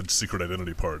actually got the secret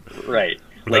identity part. Right.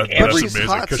 But Like that's every she's amazing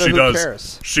hot, because so she who does.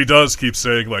 cares? She does keep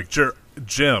saying like Jim,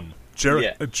 Jim.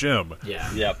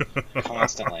 Yeah. Yep,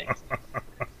 constantly.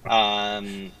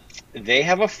 They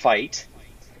have a fight,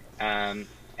 and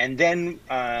then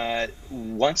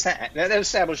once that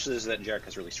establishes that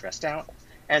Jerrica's really stressed out,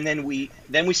 and then we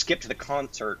skip to the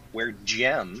concert where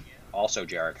Jem, also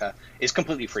Jerrica, is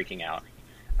completely freaking out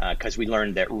because we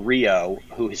learned that Rio,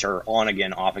 who is her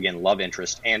on-again, off-again love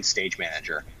interest and stage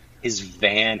manager, his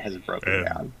van has broken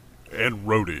down. And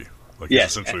roadie, like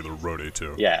Yes. he's essentially the roadie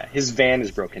too. Yeah, his van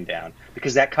is broken down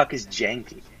because that cuck is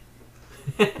janky.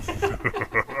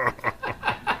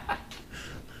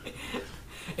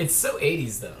 It's so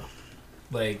 80s, though.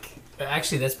 Like,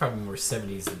 actually, that's probably more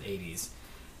 70s than 80s.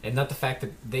 And not the fact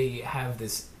that they have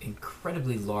this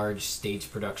incredibly large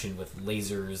stage production with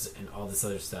lasers and all this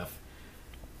other stuff,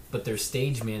 but their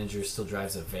stage manager still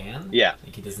drives a van. Yeah.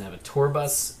 Like, he doesn't have a tour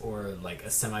bus or, like, a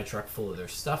semi-truck full of their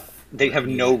stuff. They have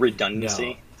no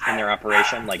redundancy in their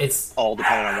operation. Like, It's- all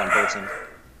dependent on one person.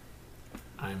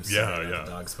 I'm sorry Yeah. about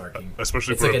the dogs barking.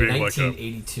 Especially It's for like it a being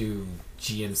 1982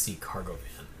 GMC cargo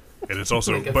van. And it's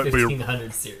also, Like a but you're,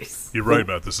 1500 series. you're right,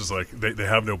 Matt. This is like they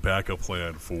have no backup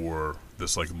plan for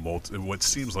this like what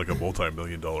seems like a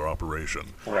multi-million-dollar operation,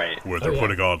 Right. where they're yeah.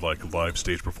 putting on like live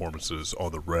stage performances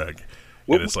on the reg,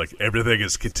 Well, and it's like everything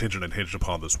is contingent and hinged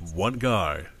upon this one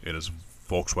guy in his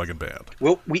Volkswagen band.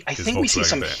 Well, I His think we see Volkswagen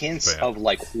some van. hints of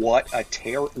like what a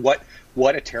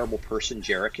terrible person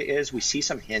Jerrica is. We see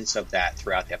some hints of that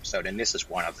throughout the episode, and this is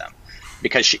one of them,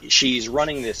 because she's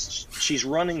running this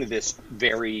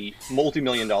very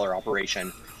multi-million-dollar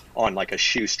operation on like a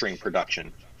shoestring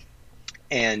production,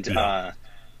 and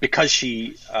because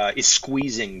she is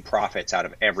squeezing profits out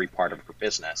of every part of her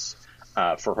business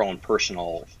for her own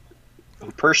personal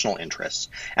interests.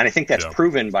 And I think that's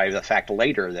proven by the fact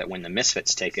later that when the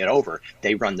Misfits take it over,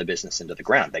 they run the business into the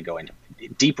ground. They go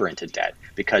deeper into debt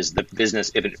because the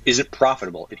business isn't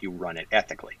profitable if you run it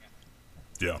ethically.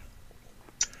 Yeah.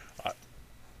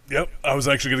 Yep, I was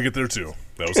actually going to get there too.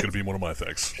 That was going to be one of my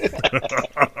things.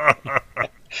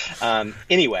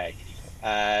 Anyway,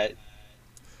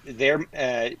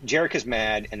 Jerrica's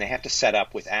mad, and they have to set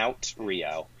up without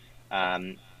Rio.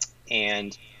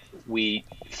 And we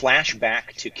flash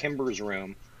back to Kimber's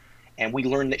room, and we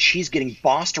learn that she's getting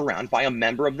bossed around by a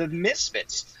member of the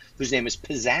Misfits, whose name is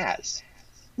Pizzazz.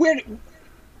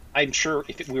 I'm sure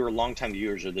if we were longtime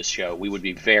viewers of this show, we would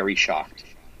be very shocked.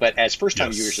 But as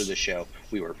first-time viewers of this show,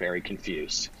 we were very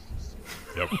confused.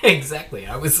 Yep. Exactly.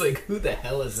 I was like, who the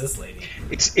hell is this lady?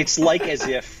 It's like as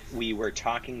if we were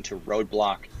talking to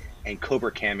Roadblock and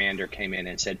Cobra Commander came in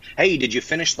and said, "Hey, did you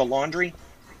finish the laundry?"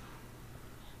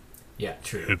 Yeah,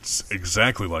 true. It's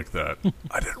exactly like that.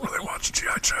 I didn't really watch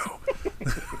G.I. Joe.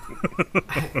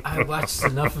 I watched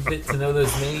enough of it to know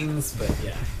those names, but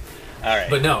yeah. All right.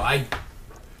 But no,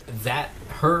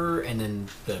 her and then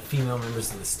the female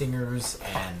members of the Stingers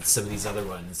and some of these other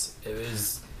ones, it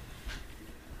was,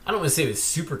 I don't want to say it was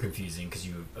super confusing because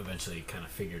you eventually kind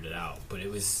of figured it out, but it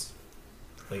was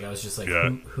like, I was just like,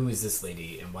 who is this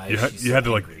lady and why is she so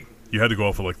angry? You had to go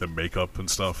off of like the makeup and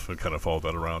stuff and kind of follow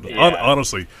that around. Yeah.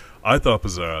 Honestly, I thought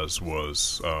Pizzazz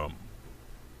was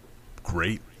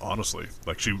great. Honestly,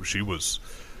 like she was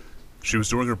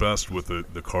doing her best with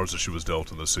the cards that she was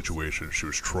dealt in this situation. She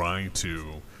was trying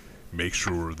to make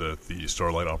sure that the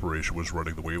Starlight operation was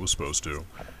running the way it was supposed to,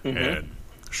 and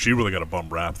she really got a bum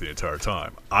rap the entire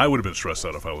time. I would have been stressed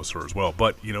out if I was her as well.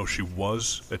 But she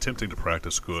was attempting to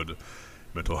practice good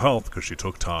mental health because she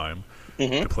took time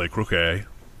to play croquet,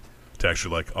 to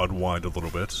actually like unwind a little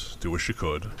bit, do what she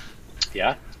could.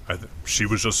 Yeah. She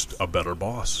was just a better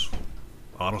boss,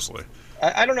 honestly.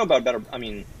 I don't know about better. I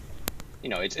mean,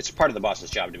 it's part of the boss's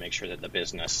job to make sure that the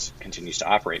business continues to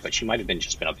operate, but she might have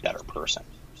just been a better person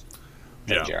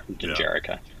than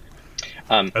Jerrica.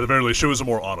 At the very least, she was a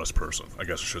more honest person, I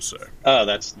guess I should say. Oh,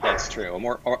 that's true.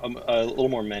 A little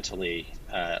more mentally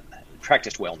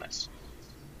practiced wellness.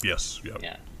 Yes. Yep.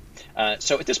 Yeah.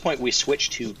 So at this point, we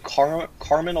switch to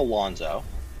Carmen Alonso,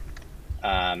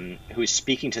 who's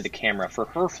speaking to the camera for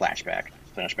her flashback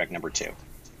number 2.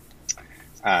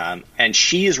 And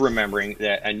she is remembering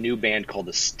that a new band called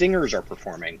the Stingers are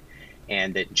performing,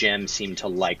 and that Jem seemed to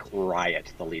like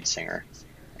Riot, the lead singer.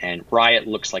 And Riot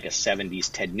looks like a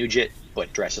 70s Ted Nugent,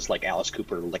 but dresses like Alice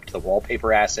Cooper licked the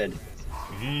wallpaper acid.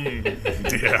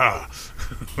 Yeah.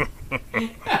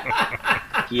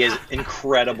 He has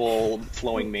incredible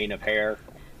flowing mane of hair.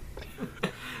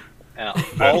 Yeah.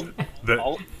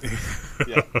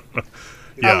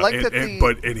 I like that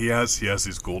and he has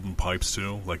these golden pipes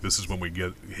too. Like, this is when we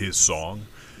get his song.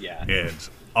 Yeah. And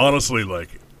honestly,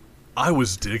 like, I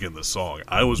was digging the song.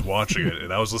 I was watching it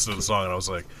and I was listening to the song and I was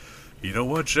like, you know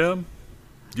what, Jem?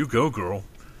 You go, girl.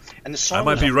 And the song I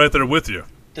might be right there with you.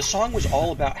 The song was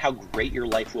all about how great your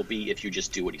life will be if you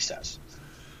just do what he says.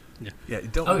 Yeah.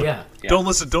 Don't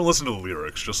listen to the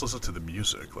lyrics. Just listen to the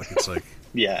music. Like, it's like,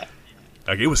 yeah.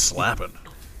 Like, it was slapping.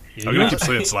 Yeah, I'm gonna keep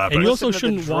saying slapping. And you also Listen to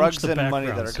shouldn't the watch drugs the and background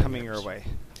money that are coming your way.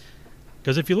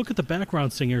 Because if you look at the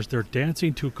background singers, they're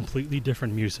dancing to completely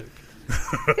different music.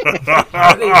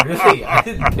 Are they really? I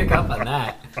didn't pick up on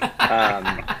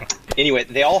that. Anyway,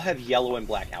 they all have yellow and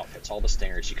black outfits. All the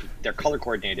Stingers, they're color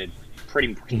coordinated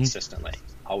pretty consistently.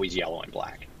 Always yellow and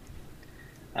black.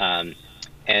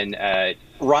 And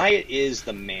Riot is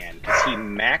the man because he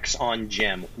macks on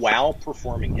Jem while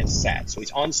performing his set. So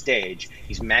he's on stage,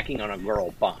 he's macking on a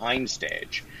girl behind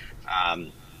stage,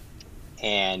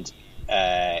 and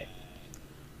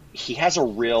he has a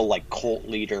real like cult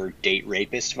leader, date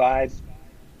rapist vibe.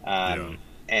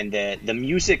 And the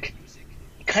music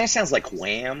kind of sounds like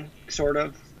Wham, sort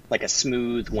of like a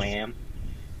smooth Wham.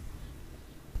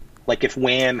 Like if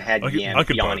Wham had Yanni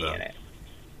in it.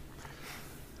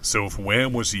 So if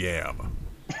Wham was Yam,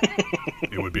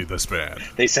 it would be this band.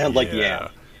 They sound like Yam.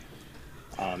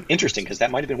 Interesting, because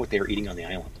that might have been what they were eating on the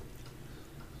island.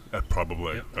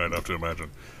 Probably, I'd have to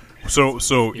imagine.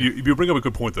 So you bring up a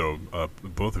good point, though,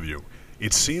 both of you.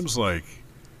 It seems like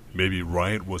maybe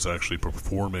Riot was actually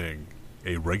performing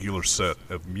a regular set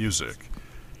of music,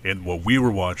 and what we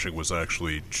were watching was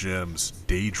actually Jem's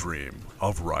daydream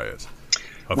of Riot,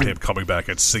 of him coming back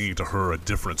and singing to her a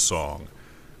different song,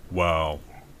 while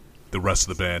the rest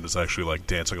of the band is actually like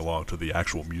dancing along to the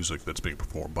actual music that's being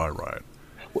performed by Riot.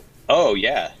 Oh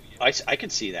yeah, I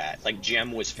could see that. Like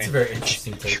Jem was fantastic. Very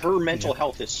interesting take. Her mental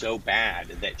health is so bad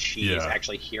that she is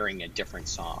actually hearing a different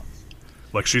song.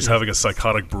 Like she's having a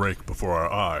psychotic break before our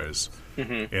eyes,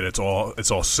 and it's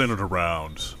all centered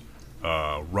around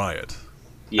Riot.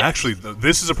 Yes. Actually,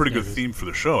 this is a pretty good theme for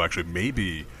the show. Actually,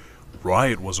 maybe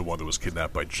Riot was the one that was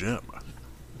kidnapped by Jem.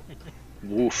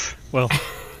 Woof. Well.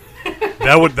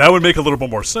 That would make a little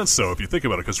bit more sense, though, if you think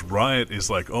about it, because Riot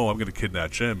is like, oh, I'm going to kidnap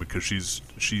Jem because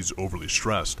she's overly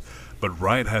stressed. But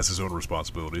Riot has his own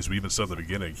responsibilities. We even said in the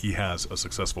beginning he has a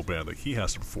successful band that he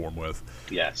has to perform with.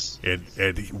 Yes. And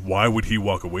why would he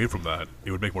walk away from that?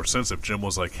 It would make more sense if Jem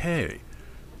was like, hey,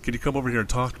 can you come over here and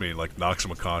talk to me? And like knocks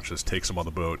him unconscious, takes him on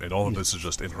the boat, and all of this is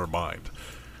just in her mind.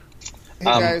 Hey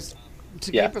guys,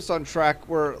 To Yeah. keep us on track,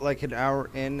 we're like an hour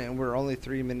in, and we're only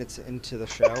 3 minutes into the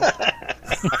show.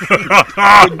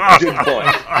 Good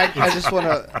point. I just want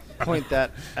to point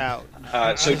that out.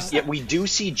 So yeah, we do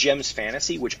see Jem's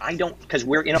fantasy, which I don't, because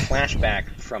we're in a flashback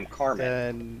from Carmen.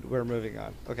 And we're moving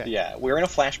on. Okay. Yeah, we're in a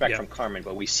flashback Yeah. from Carmen,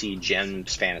 but we see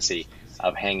Jem's fantasy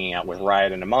of hanging out with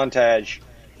Riot in a montage,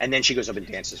 and then she goes up and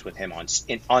dances with him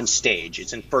on stage.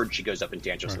 It's inferred she goes up and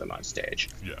dances with him on stage.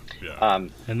 Yeah.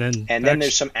 And then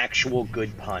There's some actual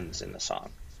good puns in the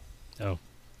song. Oh,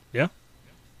 yeah.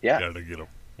 Yeah. Yeah, to get him.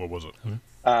 What was it?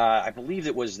 I believe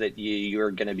it was that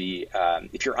you're going to be,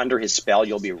 if you're under his spell,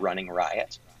 you'll be running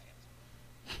Riot.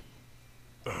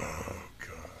 Oh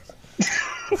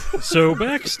God. So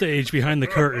backstage behind the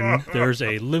curtain, there's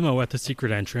a limo at the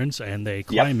secret entrance, and they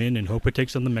climb in and hope it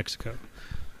takes them to Mexico.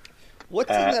 What's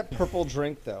in that purple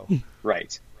drink, though?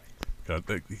 Right. God,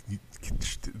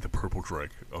 the purple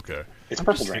drink. Okay. It's I'm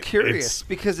purple just drink. curious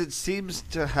because it seems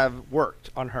to have worked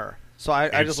on her. So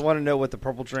I just want to know what the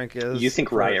purple drink is. You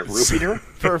think Riot roofied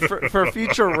her? For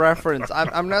future reference?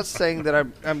 I'm not saying that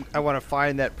I want to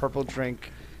find that purple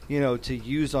drink, to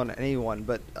use on anyone.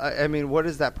 But I mean, what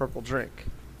is that purple drink?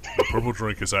 The purple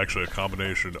drink is actually a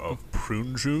combination of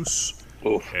prune juice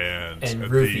Oof. and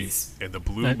roofies. the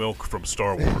blue milk from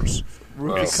Star Wars.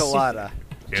 Roofie colada.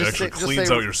 It actually cleans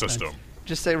out your system.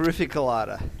 Just say roofie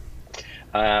colada.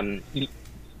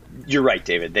 You're right,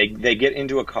 David. They get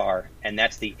into a car, and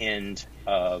that's the end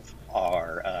of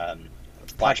our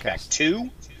flashback Podcast. 2.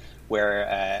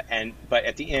 Where but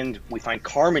at the end we find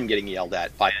Carmen getting yelled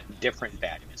at by a different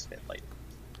bad misfit lady.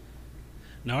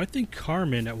 Now, I think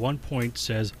Carmen at one point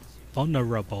says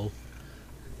vulnerable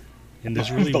in this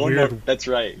really weird. That's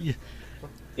right. Yeah.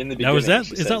 In the beginning, Now, is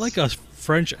she that says- like a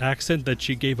French accent that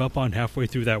she gave up on halfway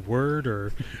through that word,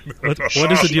 or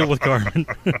what is the deal with Carmen?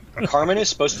 Carmen is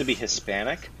supposed to be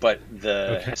Hispanic, but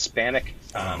the Okay. Hispanic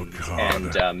Oh,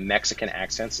 God. and Mexican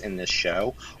accents in this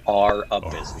show are Oh,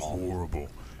 abysmal. horrible.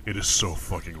 It is so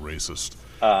fucking racist.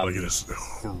 It is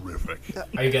horrific.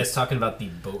 Are you guys talking about the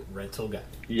boat rental guy?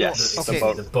 Yes, Okay.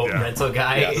 The boat Yeah. rental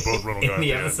guy Yeah, the boat rental guy in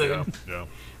the at end, episode Yeah.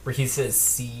 where he says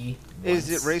 "C." Is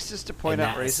it once, racist to point and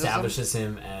out that racism? establishes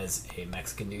him as a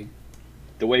Mexican dude.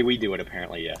 the way we do it,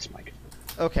 apparently, yes, Mike.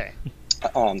 Okay.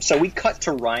 So we cut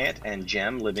to Riot and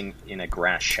Jem living in a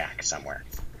grass shack somewhere.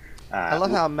 I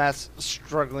love how Matt's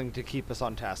struggling to keep us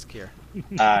on task here.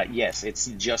 Yes, it's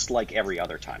just like every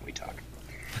other time we talk.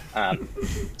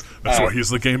 That's why he's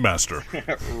the game master.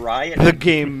 Riot. The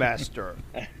game master.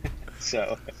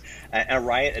 So,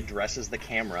 Riot addresses the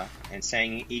camera and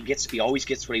saying he always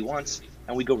gets what he wants,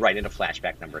 and we go right into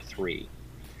flashback number 3,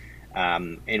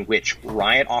 in which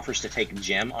Riot offers to take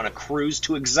Jem on a cruise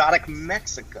to exotic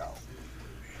Mexico.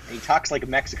 And he talks like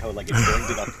Mexico, like it's going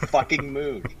to the fucking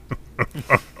moon.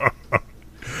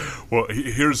 Well,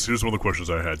 here's one of the questions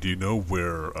I had. Do you know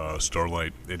where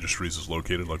Starlight Industries is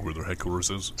located, like where their headquarters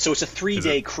is? So it's a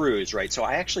 3-day it- cruise, right? So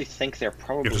I actually think they're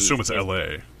probably. You have to assume it's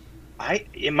L.A.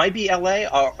 It might be L.A.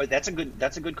 That's a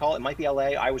good call. It might be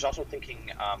L.A. I was also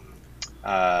thinking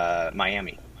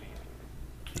Miami.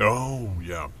 Oh,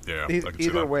 yeah. I can see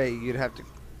Either that. way, you'd have to,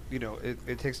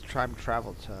 it takes time to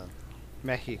travel to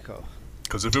Mexico.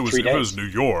 Because if it was 3 days. New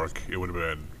York, it would have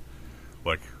been,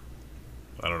 like,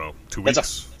 I don't know, 2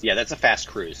 weeks? That's a fast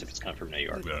cruise if it's coming from New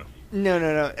York. Yeah.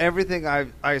 No. Everything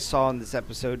I saw in this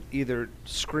episode either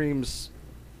screams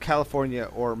California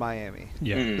or Miami.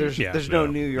 Yeah, There's no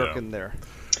Yeah, New York yeah. in there.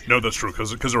 No, that's true,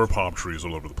 because there were palm trees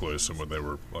all over the place, and when they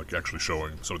were like actually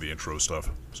showing some of the intro stuff.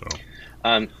 So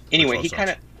Anyway, Makes a lot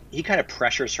of he kind of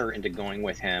pressures her into going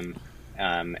with him,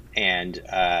 and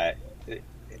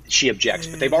she objects,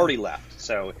 but they've already left.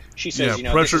 So she says,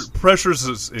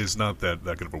 pressures is not that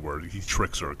good of a word. He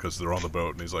tricks her because they're on the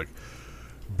boat, and he's like,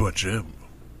 "But Jim,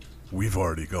 we've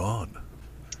already gone."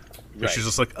 And she's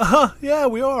just like, yeah,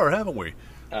 we are, haven't we?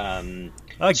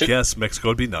 I guess Mexico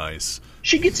would be nice.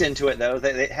 She gets into it, though.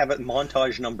 They have a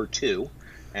montage number 2,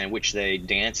 in which they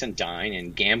dance and dine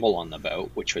and gamble on the boat,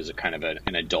 which was a kind of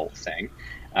an adult thing.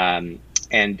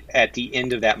 And at the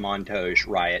end of that montage,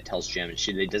 Riot tells Jem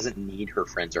she doesn't need her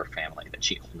friends or family, that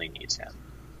she only needs him.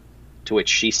 To which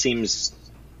she seems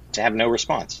to have no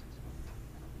response.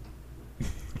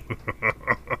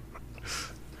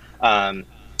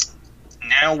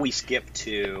 Now we skip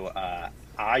to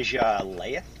Aja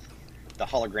Laeth, the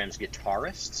hologram's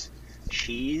guitarist.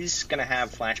 She's going to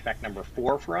have flashback number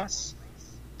 4 for us.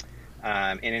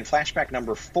 And in flashback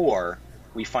number 4,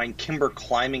 we find Kimber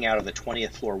climbing out of the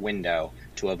 20th floor window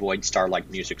to avoid Starlight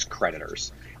Music's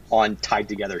creditors on tied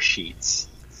together sheets.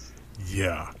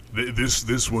 Yeah,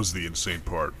 this was the insane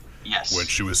part. Yes. When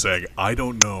she was saying, I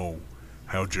don't know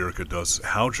how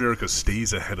Jerrica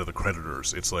stays ahead of the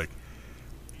creditors. It's like,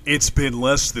 it's been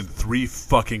less than 3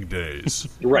 fucking days.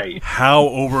 Right. How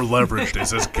over leveraged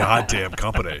is this goddamn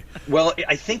company? Well,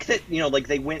 I think that like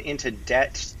they went into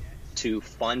debt to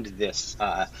fund this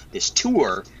this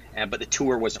tour, but the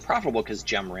tour wasn't profitable because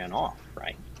Jem ran off.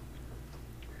 Right.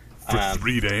 For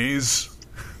 3 days.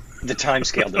 The time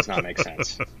scale does not make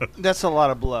sense. That's a lot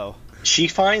of blow. She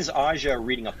finds Aja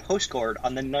reading a postcard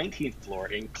on the 19th floor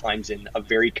and climbs in a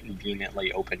very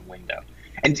conveniently open window.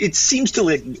 And it seems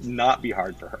to not be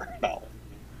hard for her at all.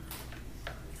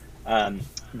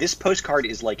 This postcard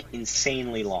is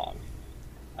insanely long.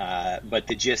 But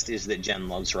the gist is that Jen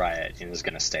loves Riot and is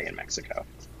going to stay in Mexico.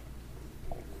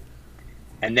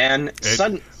 And then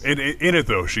in it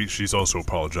though, she's also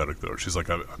apologetic though. She's like,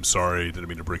 I'm sorry, didn't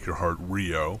mean to break your heart,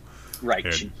 Rio. Right.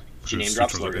 And she name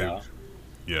drops Rio.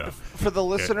 Yeah. For the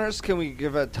listeners, can we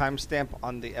give a timestamp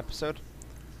on the episode?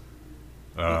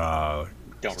 Don't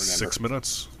remember. 6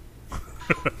 minutes.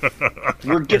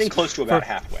 We're getting close to about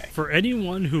halfway. For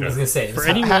anyone who, I was gonna say, for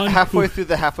anyone halfway who, through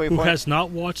the halfway who point. has not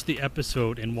watched the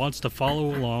episode and wants to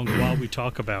follow along while we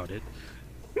talk about it,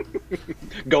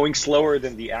 Going slower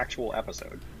than the actual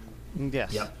episode.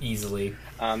 Yes. Yep, easily.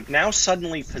 Now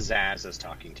suddenly Pizzazz is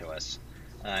talking to us,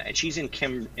 and she's in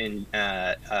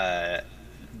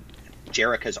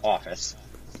Jerrica's office,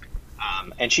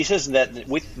 and she says that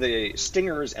with the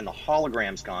Stingers and the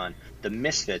Holograms gone, the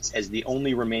Misfits, as the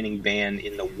only remaining band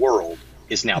in the world,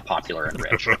 is now popular and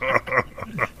rich.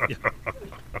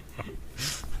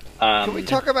 Can we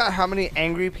talk about how many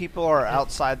angry people are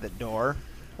outside the door?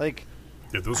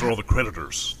 Yeah, those are all the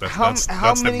creditors. How That's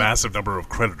many- the massive number of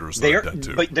creditors that are dead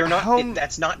to. But they're not. How-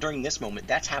 That's not during this moment.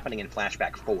 That's happening in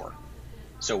Flashback 4.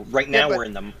 So right now but- we're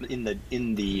in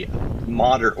the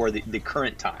modern or the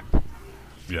current time.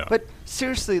 Yeah. But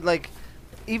seriously,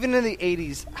 even in the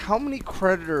 80s, how many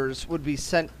creditors would be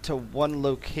sent to one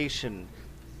location?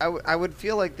 I would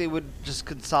feel like they would just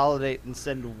consolidate and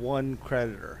send one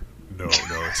creditor. No.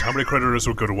 It's how many creditors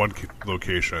would go to one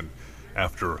location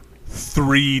after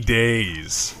 3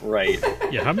 days. Right.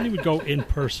 yeah, how many would go in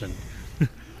person?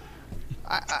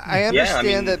 I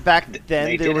understand that back then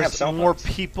they there did have was cell more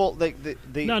phones. people. No, it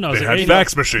They was the had 80s.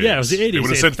 fax machines. Yeah, it was the 80s. They would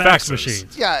have They sent had fax faxes.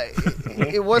 machines. Yeah,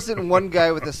 it wasn't one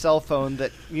guy with a cell phone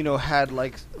that had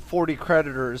 40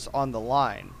 creditors on the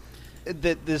line.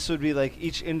 That this would be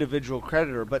each individual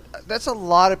creditor, but that's a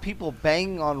lot of people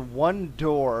banging on one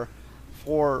door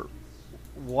for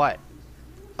what?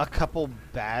 A couple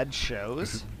bad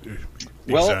shows?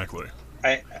 Well, Exactly.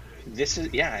 This is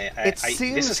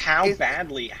this is how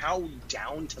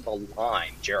down to the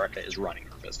line Jerrica is running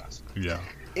her business. Yeah.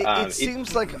 It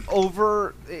seems like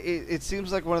It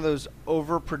seems like one of those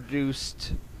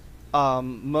overproduced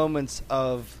moments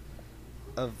of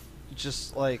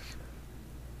just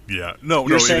Yeah. No,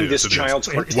 You're it saying is, this it is. child's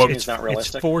What- cartoon is not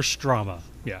realistic? It's forced drama.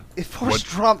 Yeah. it forced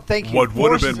drama. Thank you. What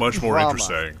would have Forced been much more drama.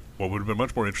 interesting? What would have been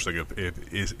much more interesting if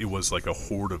it was like a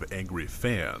horde of angry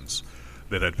fans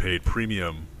that had paid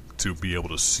premium to be able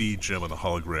to see Jim and the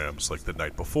Holograms the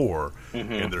night before,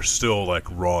 and they're still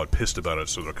raw and pissed about it,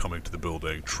 so they're coming to the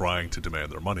building trying to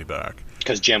demand their money back.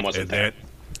 Because Jem wasn't there.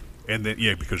 And then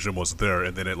because Jim wasn't there,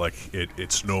 and then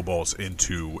it snowballs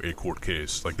into a court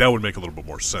case. That would make a little bit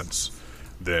more sense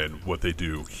than what they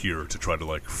do here to try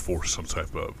to force some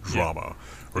type of drama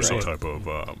or some type of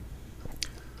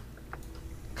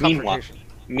Confrontation.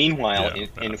 Meanwhile, Yeah,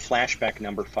 in flashback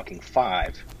number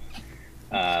 5,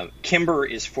 Kimber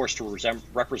is forced to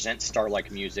represent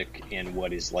Starlight Music in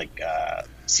what is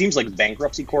seems like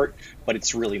bankruptcy court, but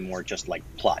it's really more just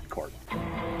plot court.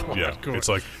 yeah. court. It's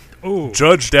Ooh,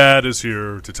 Judge Dad is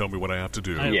here to tell me what I have to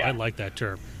do. Yeah. I like that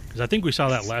term because I think we saw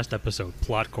that last episode,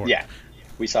 plot court. Yeah,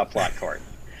 we saw plot court.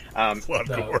 Plot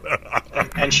No. court.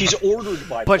 And she's ordered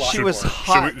by But plot she was court.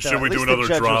 hot. Should we though. At do least the another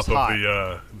judge drop was hot.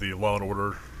 of the Law and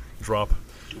Order drop?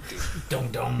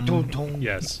 Dum dum. Dun, dun.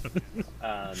 Yes.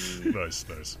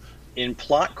 Nice. In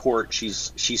plot court,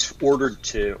 she's ordered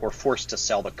to or forced to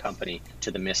sell the company to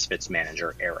the Misfits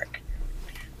manager, Eric.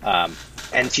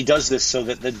 And she does this so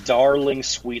that the darling,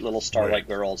 sweet little Starlight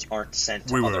girls aren't sent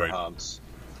to other Wait. homes.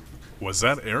 Was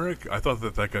that Eric? I thought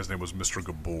that guy's name was Mr.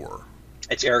 Gabor.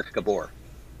 It's Eric Gabor.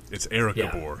 It's Eric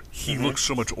Yeah. Gabor. He looks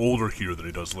so much older here than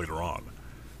he does later on.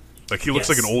 He looks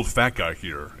like an old fat guy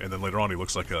here, and then later on he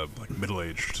looks like a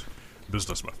middle-aged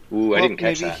businessman. Ooh, I Well, didn't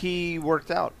catch maybe that. he worked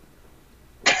out.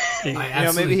 I Maybe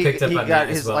absolutely he picked up on got that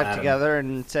his as well, life Adam. together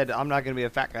and said, "I'm not going to be a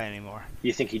fat guy anymore."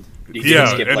 You think he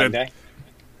Yeah, skip and leg then- day?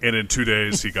 And in 2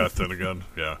 days he got thin again.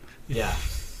 Yeah. Yeah.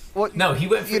 Well, No, he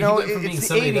went from- You know, he went from being it's the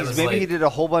somebody that '80s. was Maybe he like- did a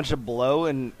whole bunch of blow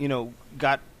and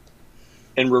got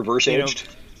And reverse You know, aged?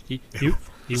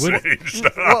 He would. Changed.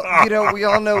 Well, we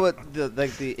all know what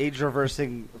the age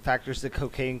reversing factors that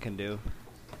cocaine can do.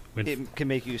 It can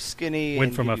make you skinny. Went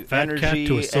and from a give you fat cat energy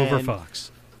to a silver and,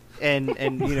 fox. and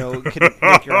can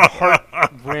make your heart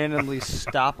randomly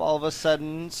stop all of a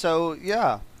sudden. So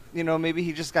yeah, maybe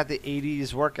he just got the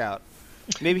 '80s workout.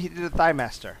 Maybe he did a Thigh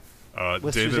Master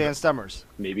with David, Suzanne Stummers.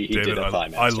 Maybe he David, did a I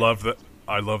climax. love that.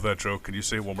 I love that joke. Can you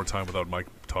say it one more time without Mike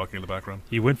talking in the background?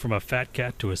 He went from a fat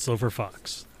cat to a silver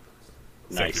fox.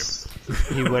 Nice.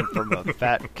 He went from a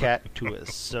fat cat to a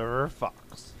silver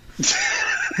fox.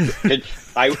 He went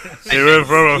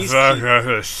from a fat cat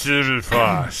to a silver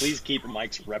fox. Please keep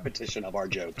Mike's repetition of our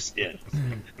jokes in.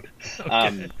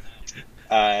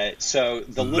 So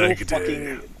the little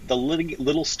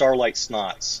Starlight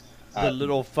Snots. The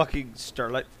little fucking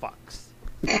Starlight Fox.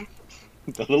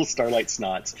 The little Starlight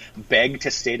Snots beg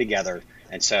to stay together,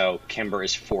 and so Kimber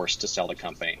is forced to sell the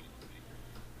company.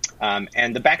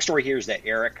 And the backstory here is that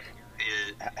Eric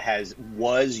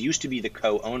used to be the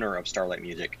co-owner of Starlight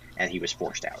Music, and he was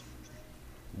forced out.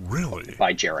 Really?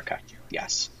 By Jerica.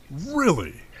 Yes.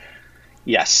 Really?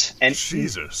 Yes. And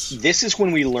Jesus. This is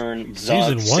when we learn the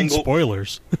Season 1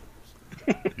 spoilers.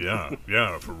 Yeah,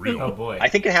 for real. Oh boy. I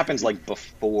think it happens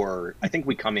before. I think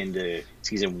we come into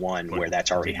season 1 where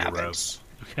that's already happened.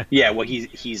 Yeah, well,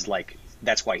 he's like,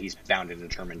 that's why he's bound and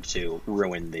determined to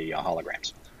ruin the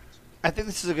holograms. I think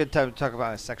this is a good time to talk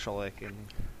about his sexual awakening.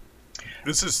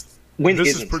 This is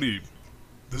isn't? pretty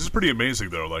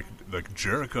amazing though. Like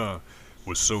Jerica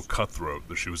was so cutthroat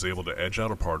that she was able to edge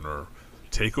out a partner,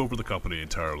 take over the company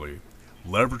entirely,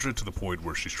 leverage it to the point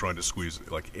where she's trying to squeeze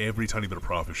like every tiny bit of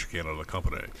profit she can out of the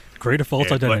company. Create a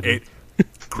false identity.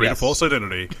 Create a false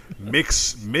identity,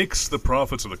 mix the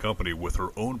profits of the company with her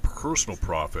own personal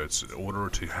profits in order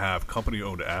to have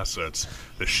company-owned assets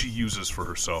that she uses for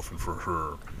herself and for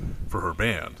her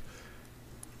band.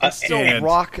 Still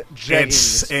rock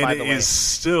jeggings, by the way. Is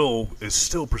still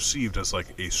perceived as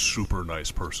like a super nice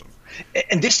person.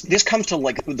 And this comes to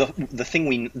like the thing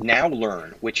we now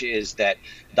learn, which is that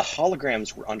the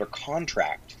holograms were under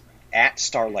contract at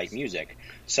Starlight Music.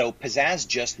 So Pizzazz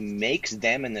just makes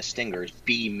them and the Stingers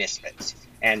be misfits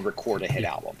and record a hit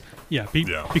album. Yeah,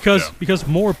 because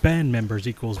more band members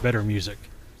equals better music.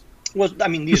 Well, I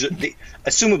mean,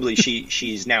 assumably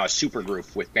she's now a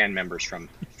supergroup with band members from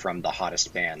the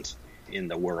hottest band in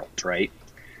the world, right?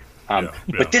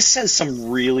 But this says some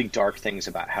really dark things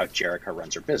about how Jerica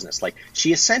runs her business. Like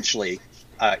she essentially,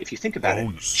 if you think about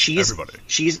it,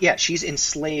 she's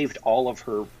enslaved all of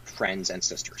her friends and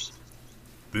sisters.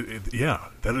 Yeah,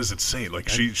 that is insane. Like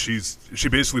she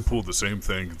basically pulled the same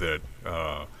thing that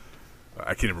I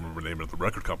can't even remember the name of the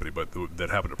record company, but that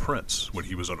happened to Prince when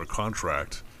he was under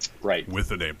contract, right, with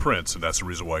the name Prince, and that's the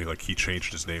reason why he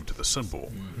changed his name to the symbol.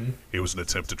 Mm-hmm. It was an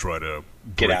attempt to try to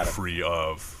get out free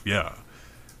of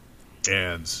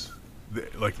and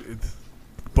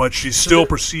but she's still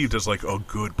perceived as like a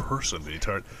good person. The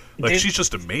entire she's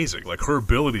just amazing. Like her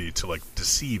ability to like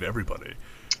deceive everybody.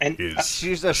 And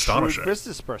she's a shrewd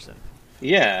business person.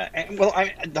 Yeah, and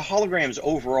the holograms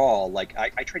overall, like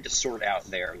I tried to sort out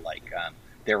their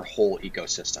whole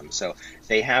ecosystem. So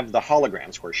they have the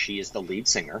holograms where she is the lead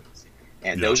singer,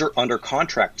 and those are under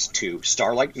contracts to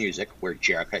Starlight Music, where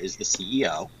Jerica is the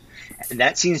CEO, and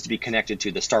that seems to be connected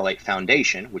to the Starlight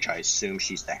Foundation, which I assume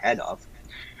she's the head of,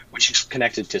 which is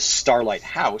connected to Starlight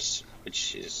House,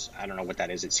 which is, I don't know what that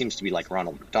is. It seems to be like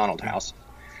Ronald McDonald House.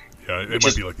 Yeah, it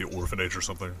might be like the orphanage or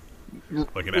something.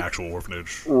 Like an actual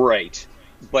orphanage. Right.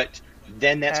 But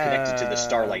then that's connected to the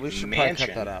Starlight we should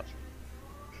Mansion. Cut that out.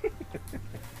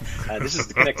 This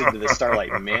is connected to the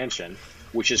Starlight Mansion,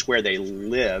 which is where they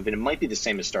live, and it might be the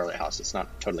same as Starlight House. It's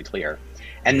not totally clear.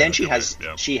 And then she has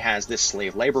this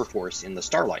slave labor force in the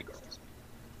Starlight Girls.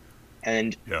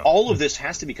 And all of this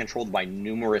has to be controlled by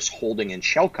numerous holding and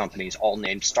shell companies, all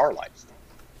named Starlight.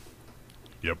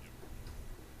 Yep.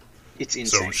 It's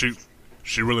insane. So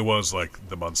she really was like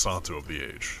the Monsanto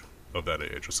of that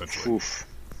age, essentially. Oof.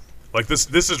 Like this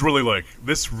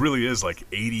really is like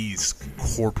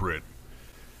 80s corporate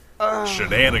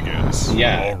shenanigans,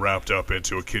 all wrapped up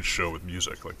into a kids show with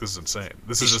music. Like this is insane.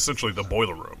 This is essentially the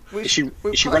Boiler Room. Is she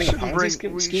running a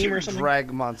Ponzi scheme or something?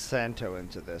 Drag Monsanto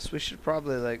into this. We should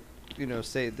probably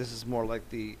say this is more like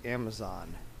the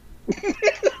Amazon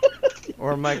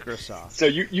or Microsoft. So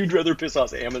you'd rather piss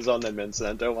off Amazon than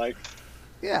Monsanto, Mike?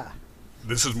 Yeah.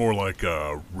 This is more like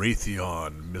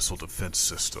Raytheon missile defense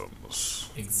systems.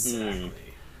 Exactly.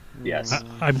 Yes.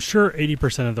 I'm sure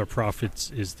 80% of their profits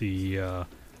is the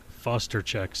foster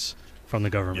checks from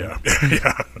the government.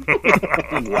 Yeah.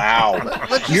 Wow.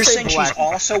 Let's You're say saying she's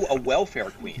also a welfare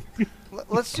queen.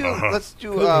 let's do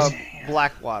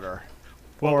Blackwater.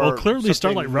 Well, clearly something,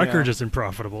 Starlight Records isn't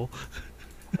profitable.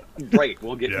 Right,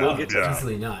 we'll get to Yeah. that.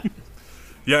 Easily not.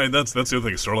 Yeah, and that's the other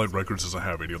thing. Starlight Records doesn't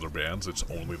have any other bands. It's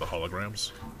only the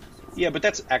Holograms. Yeah, but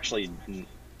that's actually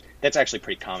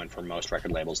pretty common for most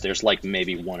record labels. There's like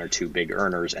maybe one or two big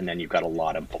earners, and then you've got a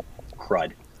lot of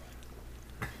crud.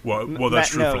 Well,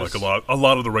 that's Matt true knows. for like a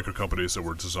lot of the record companies that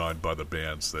were designed by the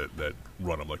bands that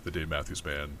run them, like the Dave Matthews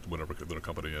Band, whatever the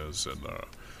company is, and I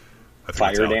think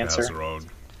Fire Metallica Dancer? has their own.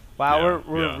 Wow, Yeah,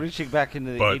 we're yeah. reaching back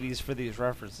into the But- 80s for these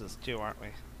references too, aren't we?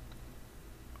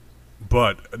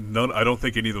 But none. I don't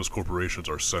think any of those corporations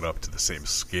are set up to the same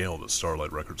scale that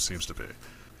Starlight Records seems to be.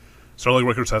 Starlight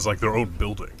Records has like their own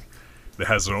building. It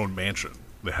has their own mansion.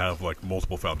 They have like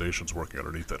multiple foundations working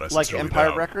underneath it. I Like sincerely Empire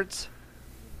doubt. Records?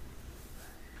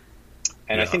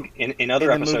 And Yeah. I think in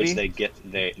other In the episodes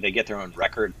movie? they get their own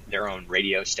record, their own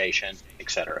radio station,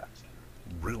 etc.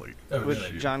 Really, Oh, With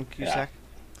really? John Cusack?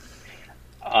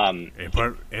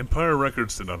 Empire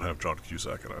Records did not have John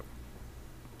Cusack in it.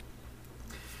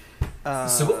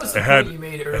 So what was the It had point you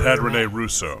made it earlier? had Rene Matt?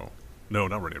 Russo. No,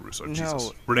 not Rene Russo. Jesus,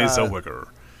 No, Renee Zellweger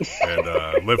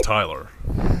and Liv Tyler.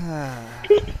 I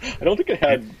don't think it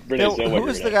had Renee No, Zellweger. who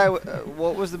was in the it. guy?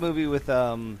 What was the movie with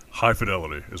High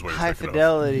Fidelity is what you're High thinking of.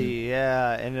 Fidelity?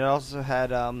 Yeah, and it also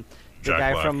had the Jack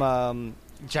guy Black. from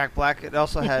Jack Black. It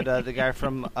also had the guy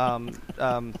from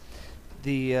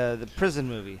the prison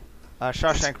movie,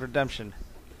 Shawshank Redemption.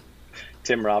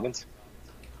 Tim Robbins?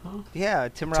 Yeah,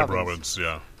 Tim Tim Robbins. Robbins,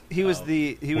 yeah, He was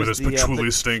the with his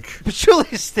patchouli stink.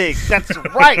 patchouli steak. That's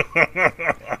right.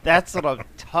 That's what I'm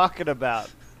talking about.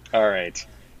 All right.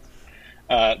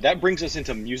 That brings us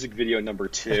into music video number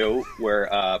 2, where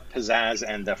Pizzazz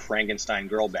and the Frankenstein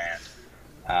Girl Band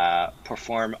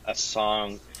perform a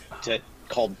song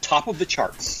called "Top of the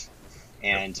Charts,"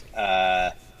 and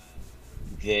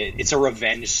it's a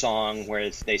revenge song where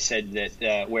they said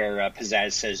that where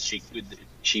Pizzazz says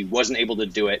she wasn't able to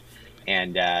do it,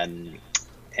 and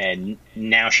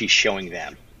now she's showing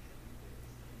them,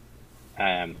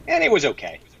 and it was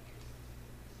okay.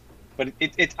 But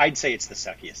I'd say it's the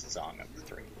suckiest song of the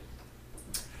 3.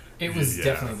 It was Yeah.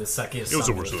 definitely the suckiest It was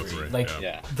song the worst of of the three, Like,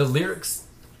 yeah. the lyrics,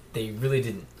 they really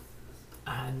didn't...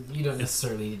 you don't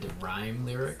necessarily need to rhyme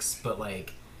lyrics, but,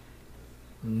 like,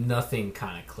 nothing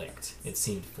kind of clicked. It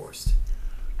seemed forced.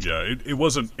 Yeah, it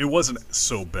wasn't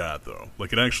so bad though.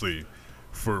 Like it actually,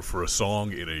 for a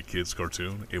song in a kids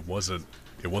cartoon, it wasn't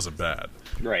bad.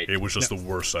 Right. It was just the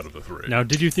worst out of the 3. Now,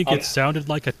 did you think Oh, it yeah. sounded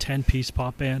like a 10-piece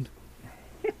pop band?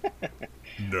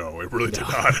 No, it really did No.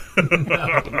 not.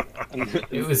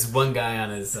 It was one guy on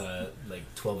his,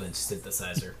 12-inch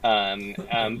synthesizer.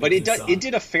 But it song.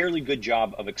 did a fairly good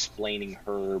job of explaining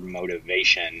her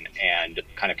motivation and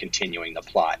kind of continuing the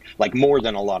plot, like more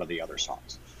than a lot of the other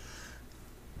songs.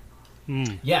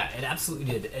 Yeah, it absolutely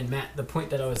did. And Matt, the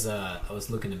point that I was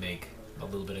looking to make a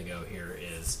little bit ago here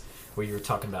is where you were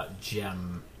talking about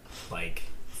Jem, like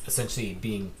essentially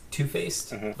being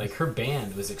two-faced. Like her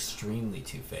band was extremely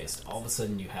two-faced. All of a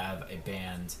sudden, you have a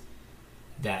band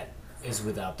that is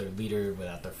without their leader,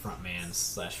 without their front man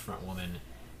 / front woman,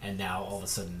 and now all of a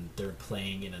sudden they're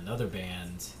playing in another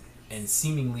band and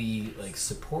seemingly like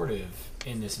supportive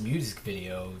in this music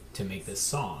video to make this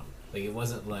song. Like it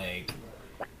wasn't like,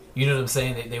 you know what I'm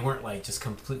saying? They weren't like just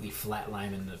completely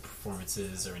flatlining the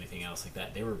performances or anything else like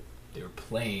that. They were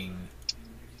playing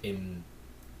in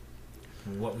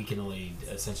what we can only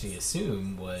essentially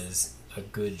assume was a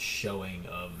good showing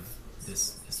of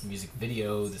this music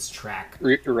video, this track,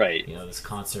 Right. you know, this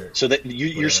concert. So that you're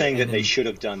whatever. saying that And they then- should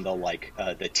have done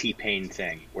the T-Pain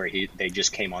thing, where they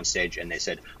just came on stage and they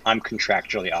said, "I'm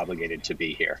contractually obligated to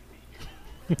be here."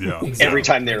 Yeah, Exactly. Every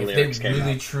time their Like, lyrics if they came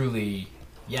really out. truly,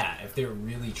 if they were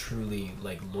really truly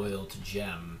like loyal to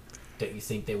Jem, don't you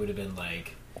think they would have been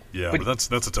like, yeah, but that's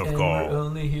a tough and call. we're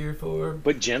only here for?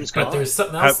 But Jim's But gone. there's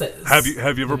something else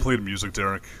Have you ever played music,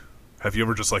 Derek? Have you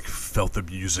ever just like felt the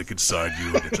music inside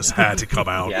you and it just had to come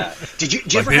out? Yeah. Did you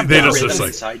Like, ever have they that just- rhythm like-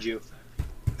 inside you?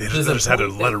 They There's just a had to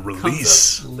point let it that comes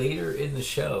release. up later in the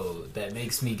show that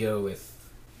makes me go with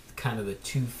kind of the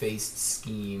two-faced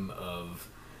scheme of,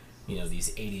 you know, these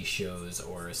 80s shows,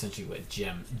 or essentially what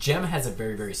Jem has a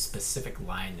very, very specific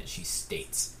line that she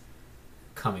states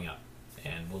coming up,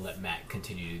 and we'll let Matt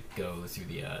continue to go through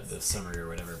the summary or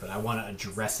whatever, but I want to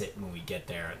address it when we get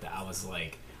there. I was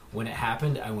like, when it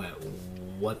happened, I went,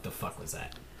 what the fuck was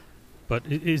that? But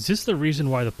is this the reason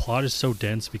why the plot is so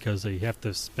dense? Because they have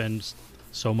to spend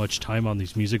so much time on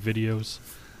these music videos?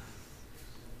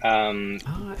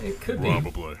 It could be.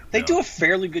 Probably. They do a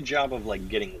fairly good job of like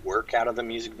getting work out of the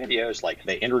music videos. Like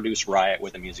they introduce Riot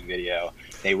with a music video.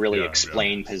 They really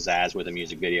explain Pizzazz with a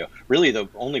music video. Really, the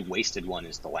only wasted one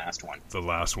is the last one. The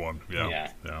last one,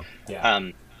 yeah.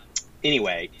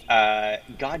 Anyway,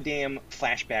 goddamn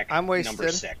flashback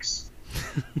number 6.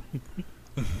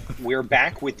 We're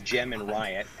back with Jem and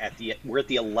Riot we're at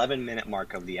the 11-minute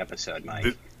mark of the episode,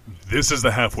 Mike. This is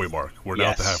the halfway mark. We're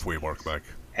now at the halfway mark, Mike.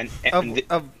 And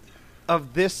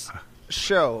of this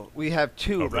show, we have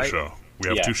two, of right? the show. We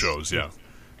have 2 shows, yeah.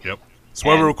 Yep. That's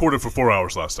why we recorded for 4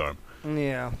 hours last time.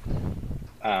 Yeah.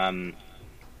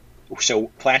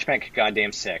 So, flashback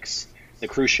goddamn 6. The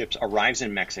cruise ship arrives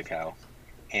in Mexico,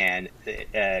 and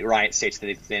Riot states that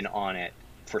they've been on it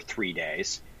for 3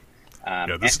 days.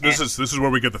 This is where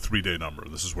we get the 3-day number.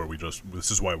 This is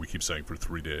why we keep saying for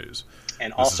 3 days.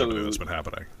 And this also, is everything that's been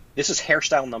happening. This is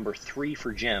hairstyle number 3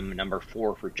 for Jem, number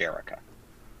 4 for Jerica.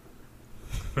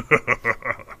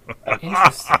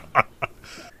 Interesting.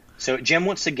 So Jem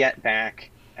wants to get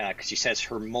back because she says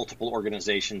her multiple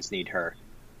organizations need her,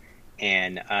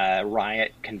 and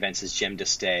Riot convinces Jem to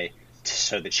stay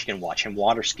so that she can watch him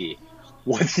water ski.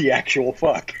 What the actual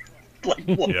fuck? Like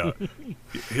what? Yeah,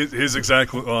 his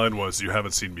exact line was, "You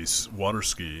haven't seen me water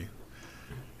ski,"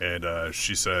 and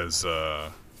she says,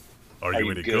 "Are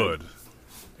you any good?"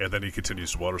 And then he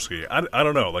continues to water ski. I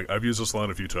don't know. Like I've used this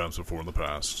line a few times before in the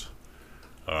past.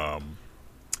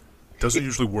 Doesn't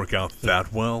usually work out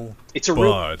that well. It's a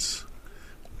real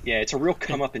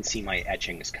come up and see my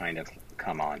etchings kind of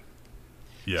come on.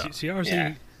 Yeah. See,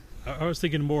 I was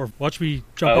thinking more of watch me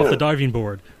jump off the diving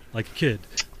board like a kid.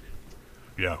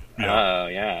 Yeah. Oh,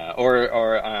 yeah.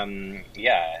 Or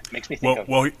it makes me think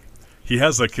Well, he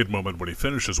has that kid moment when he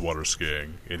finishes water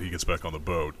skiing and he gets back on the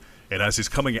boat. And as he's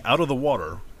coming out of the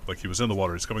water, like he was in the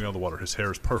water, he's coming out of the water, his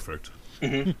hair is perfect.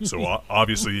 Mm-hmm. So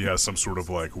obviously he has some sort of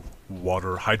like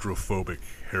water hydrophobic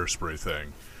hairspray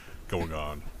thing going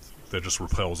on that just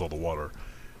repels all the water.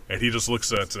 And he just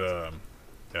looks at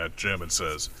Jem and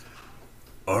says,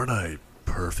 "Aren't I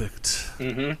perfect?"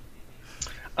 Mm-hmm.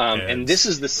 And this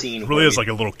is the scene. It really is like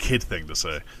a little kid thing to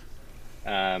say.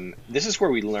 This is where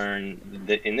we learn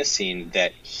that in this scene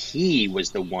that he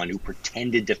was the one who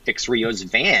pretended to fix Rio's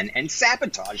van and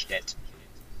sabotaged it.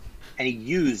 And he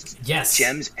used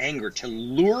Jem's anger to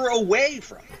lure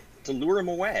him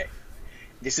away.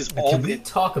 This is all. Can we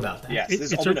talk about that? Yes, this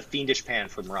has all been a fiendish plan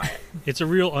from Riot. It's a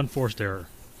real unforced error.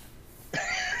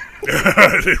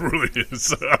 It really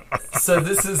is. So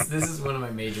this is one of my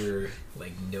major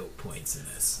note points in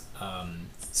this.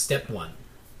 Step 1.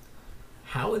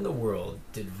 How in the world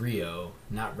did Rio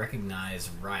not recognize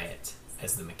Riot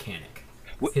as the mechanic?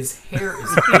 His hair is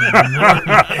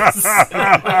enormous.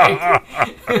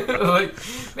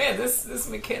 Man, this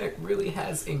mechanic really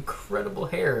has incredible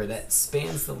hair that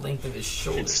spans the length of his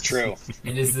shoulders. It's true.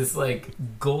 And is this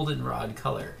goldenrod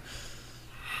color.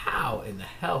 How in the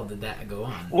hell did that go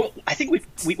on? Well, I think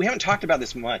we haven't talked about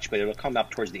this much, but it'll come up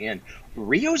towards the end.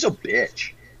 Rio's a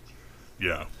bitch.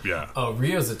 Yeah. Oh,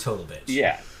 Rio's a total bitch.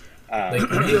 Yeah.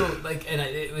 Rio, and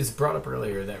it was brought up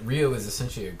earlier that Rio is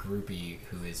essentially a groupie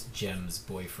who is Jem's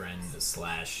boyfriend /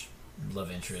 love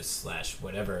interest /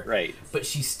 whatever. Right. But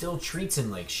she still treats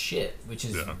him like shit, which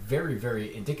is very,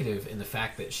 very indicative in the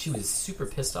fact that she was super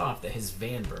pissed off that his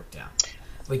van broke down.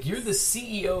 You're the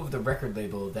CEO of the record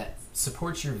label that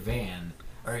supports your van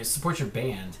or supports your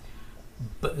band,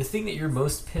 but the thing that you're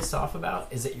most pissed off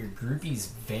about is that your groupie's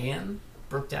van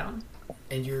broke down.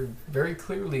 And you're very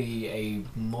clearly a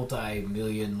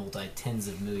multi-million, multi-tens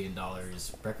of $million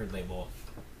record label.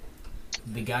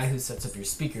 The guy who sets up your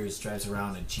speakers drives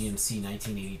around a GMC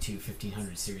 1982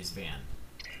 1500 series van.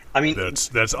 I mean,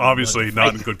 that's obviously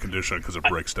not in good condition because it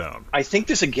breaks down. I think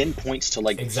this again points to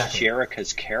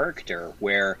Jerica's character,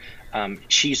 where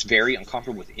she's very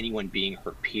uncomfortable with anyone being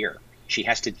her peer. She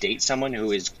has to date someone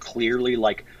who is clearly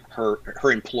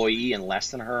her employee and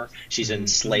less than her. She's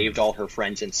enslaved all her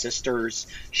friends and sisters.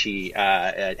 She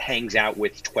hangs out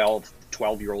with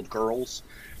 12-year-old girls.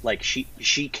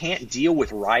 She can't deal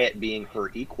with Riot being her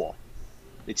equal.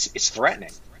 It's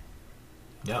threatening.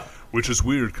 Yeah. Which is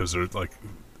weird because they're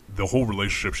the whole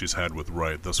relationship she's had with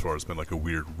Riot thus far has been a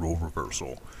weird role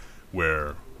reversal,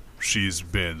 where she's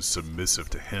been submissive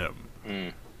to him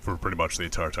for pretty much the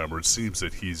entire time, where it seems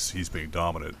that he's being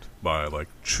dominant by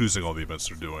choosing all the events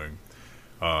they're doing,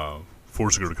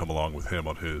 forcing her to come along with him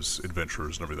on his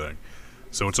adventures and everything.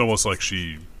 So it's almost like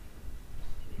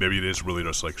maybe it is really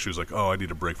just she was oh, I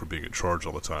need a break from being in charge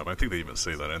all the time. I think they even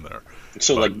say that in there.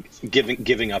 So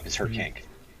giving up is her kink.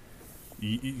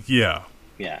 Yeah.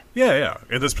 Yeah.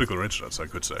 In this particular instance, I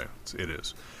could say it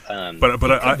is. But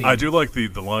could I be. do like the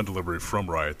line delivery from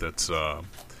Riot that's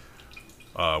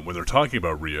when they're talking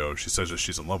about Rio, she says that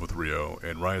she's in love with Rio,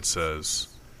 and Riot says,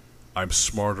 "I'm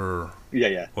smarter."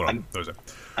 Yeah. Hold on. There's it.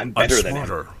 I'm better I'm than him.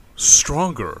 smarter,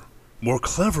 stronger, more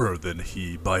clever than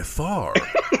he by far.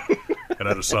 And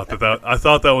I just thought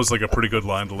that was like a pretty good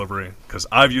line delivery, because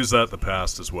I've used that in the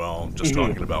past as well, just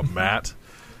talking about Matt.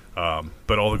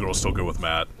 But all the girls still go with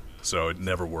Matt, so it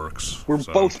never works. We're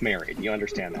So- both married. You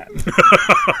understand that?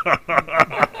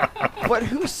 But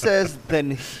who says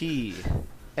than he,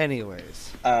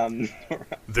 anyways? Than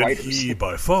writers. he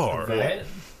by far. Right?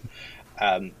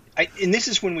 And this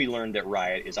is when we learned that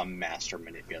Riot is a master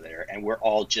manipulator, and we're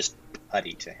all just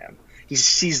putty to him. He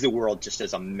sees the world just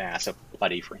as a mass of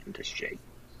putty for him to shake.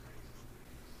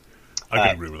 I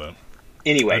can agree with that.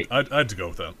 Anyway, I'd have to go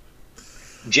with that.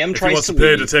 Jem If he tries wants to to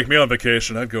pay leave. to take me on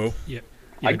vacation, I'd go. Yeah,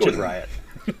 I'd go with Jem, Riot.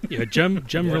 yeah, Jem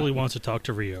really wants to talk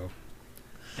to Rio,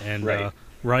 and Right.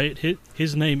 Riot,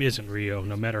 his name isn't Rio,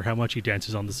 no matter how much he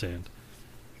dances on the sand.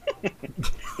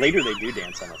 Later, they do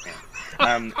dance on the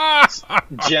sand.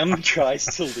 Jem tries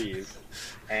to leave,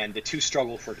 and the two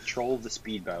struggle for control of the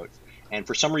speedboat. And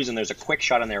for some reason, there's a quick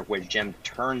shot on there where Jem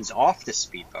turns off the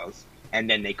speedboat, and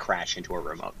then they crash into a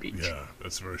remote beach. Yeah,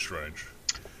 that's very strange.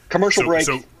 Commercial break.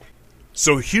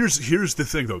 So here's the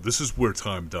thing, though. This is where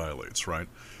time dilates, right?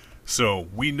 So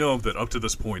we know that up to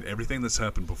this point, everything that's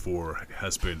happened before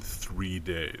has been 3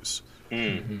 days.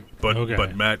 But Okay.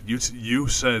 but Matt, you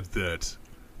said that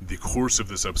the course of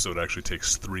this episode actually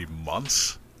takes 3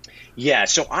 months. Yeah,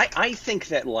 so I think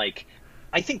that,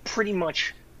 I think pretty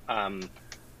much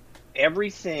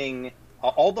everything,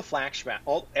 all the flashback,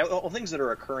 all things that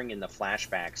are occurring in the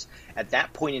flashbacks at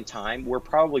that point in time, we're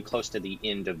probably close to the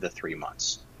end of the 3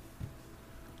 months,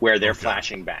 where they're Okay.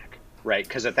 flashing back, right?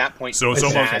 Because at that point, So it's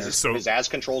almost- Pizzazz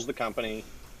controls the company.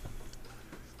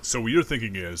 So what you're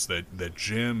thinking is that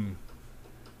Jim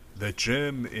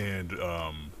and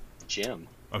Jim.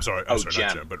 I'm sorry, Oh, not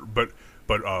Jem. Jim,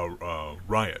 but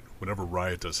Riot. Whenever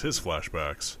Riot does his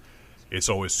flashbacks, it's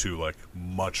always to like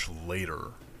much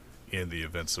later in the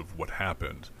events of what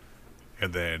happened,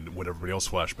 and then when everybody else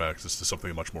flashbacks, it's to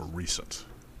something much more recent.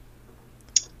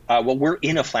 Well, we're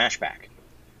in a flashback.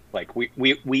 Like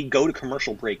we go to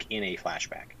commercial break in a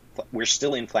flashback. We're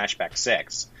still in flashback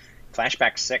 6.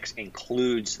 Flashback 6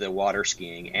 includes the water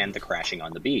skiing and the crashing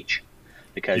on the beach,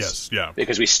 because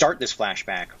we start this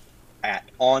flashback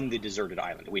on the deserted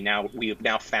island. We have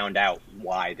now found out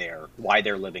why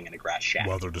they're living in a grass shack.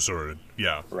 While they're deserted,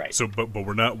 yeah. Right. So, but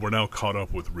we're now caught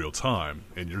up with real time,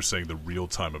 and you're saying the real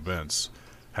time events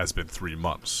has been 3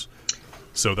 months.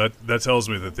 So that tells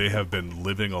me that they have been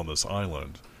living on this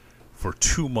island for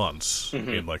 2 months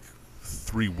in like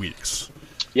 3 weeks.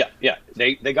 Yeah.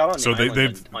 They got on the So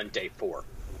island on day 4.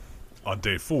 On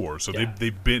day 4, so Yeah.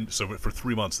 they've been for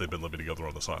 3 months they've been living together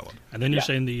on this island. And then you're Yeah.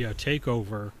 saying the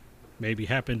takeover maybe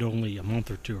happened only a month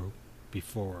or two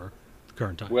before the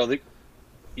current time. Well,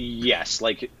 yes,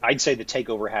 I'd say the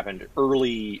takeover happened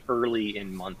early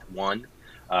in month 1.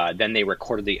 Then they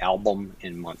recorded the album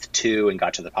in month 2 and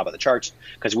got to the top of the charts,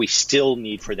 because we still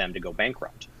need for them to go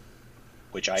bankrupt,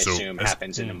 which I So assume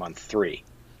happens in month 3.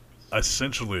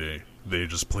 Essentially, they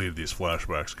just played these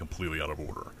flashbacks completely out of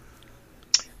order.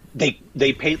 They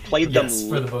played them Yes,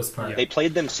 for the most part. They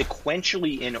played them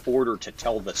sequentially in order to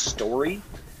tell the story,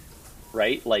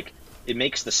 right? Like, it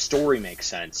makes the story make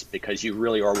sense because you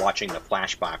really are watching the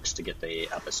flashbacks to get the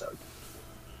episode.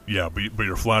 Yeah, but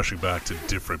you're flashing back to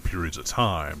different periods of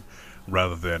time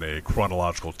rather than a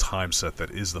chronological time set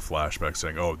that is the flashback,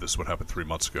 saying, "Oh, this is what happened 3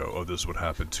 months ago. Oh, this is what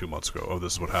happened 2 months ago. Oh,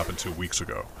 this is what happened 2 weeks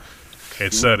ago."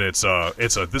 Instead, it's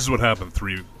this is what happened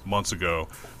 3 months ago.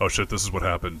 Oh shit, this is what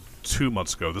happened 2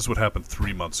 months ago. This is what happened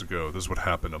 3 months ago. This is what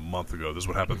happened a month ago. This is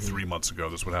what happened 3 months ago.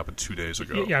 This is what happened 2 days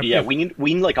ago. Yeah, we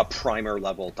need like a primer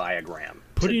level diagram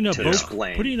putting to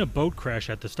explain. Putting a boat crash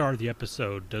at the start of the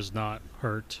episode does not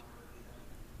hurt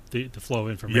the flow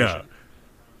of information. Yeah,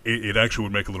 it actually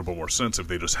would make a little bit more sense if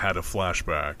they just had a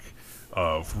flashback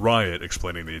of Riot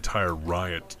explaining the entire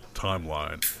Riot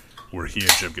timeline, where he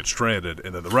and Jim get stranded,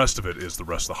 and then the rest of it is the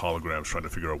rest of the holograms trying to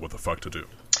figure out what the fuck to do.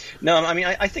 No, I mean,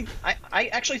 I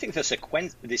actually think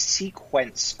the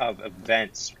sequence of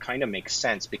events kind of makes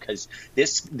sense, because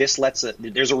this lets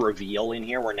there's a reveal in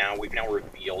here where we've now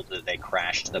revealed that they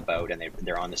crashed the boat and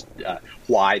they're on this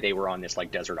why they were on this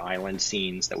like desert island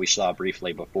scenes that we saw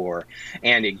briefly before,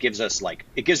 and it gives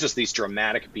us these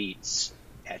dramatic beats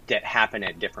that happen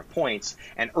at different points.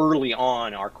 And early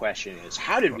on, our question is,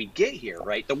 how did we get here,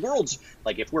 right? The world's,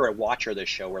 like, if we're a watcher of this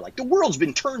show, we're like, the world's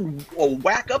been turned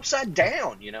whack upside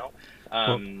down, you know?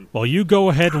 Well, you go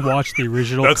ahead and watch the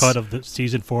original That's- cut of the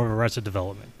season 4 of Arrested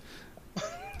Development.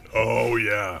 Oh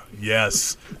yeah,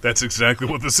 yes, that's exactly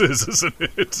what this is, isn't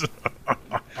it?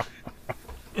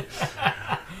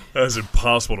 That's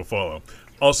impossible to follow.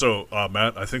 Also,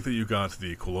 Matt, I think that you got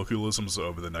the colloquialisms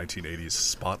of the 1980s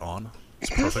spot on. It's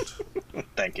perfect.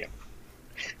 Thank you.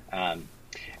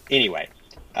 Anyway,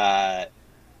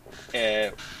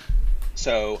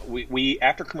 so we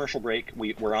after commercial break,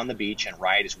 we're on the beach, and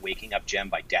Riot is waking up Jem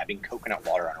by dabbing coconut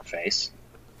water on her face.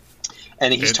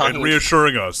 And he's talking and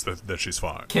reassuring us that she's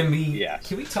fine. Can we Yes.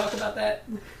 can we talk about that?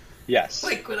 Yes.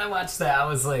 Like, when I watched that, I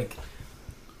was like,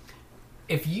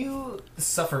 if you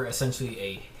suffer essentially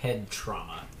a head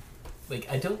trauma,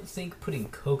 like, I don't think putting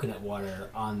coconut water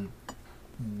on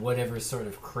whatever sort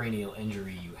of cranial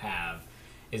injury you have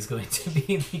is going to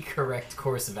be the correct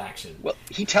course of action. Well,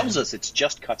 he tells us it's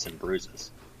just cuts and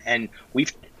bruises, and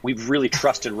we've really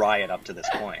trusted Riot up to this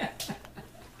point.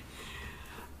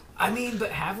 I mean,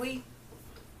 but have we?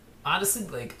 Honestly,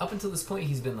 like, up until this point,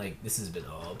 he's been like, this has been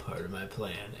all part of my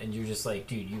plan. And you're just like,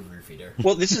 dude, you roofied her.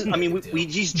 Well, this is, I mean,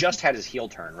 he's just had his heel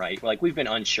turn, right? Like, we've been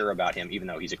unsure about him, even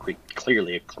though he's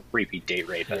clearly a creepy date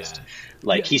rapist. Yeah.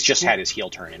 Like, he's just had his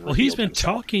heel turn. And Well, he's revealed been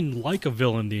himself. talking like a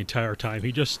villain the entire time.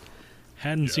 He just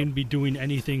hadn't seemed to be doing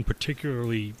anything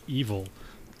particularly evil.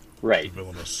 Right.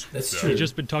 Villainous. That's Yeah. true. He's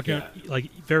just been talking Yeah.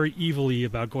 like very evilly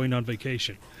about going on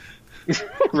vacation.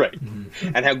 Right.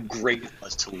 And how great it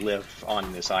was to live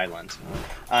on this island.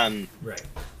 Right.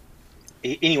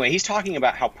 Anyway, he's talking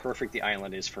about how perfect the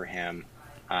island is for him.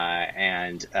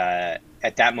 And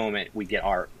at that moment, we get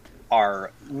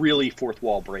our really fourth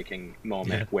wall breaking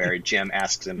moment where Jem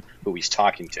asks him who he's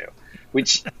talking to,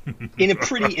 which in a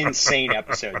pretty insane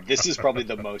episode, this is probably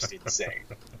the most insane.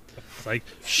 It's like,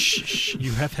 shh,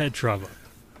 you have head trauma.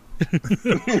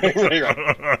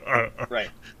 Right.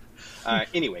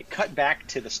 Anyway, cut back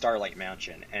to the Starlight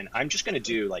Mansion, and I'm just going to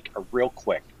do like a real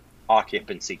quick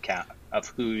occupancy count of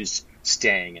who's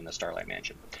staying in the Starlight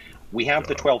Mansion. We have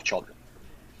the 12 children.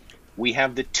 We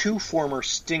have the 2 former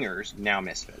Stingers, now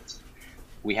Misfits.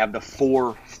 We have the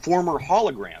 4 former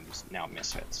Holograms, now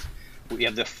Misfits. We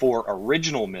have the 4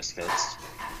 original Misfits,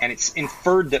 and it's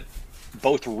inferred that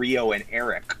both Rio and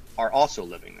Eric are also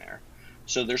living there.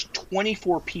 So there's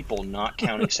 24 people, not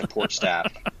counting support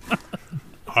staff.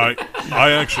 I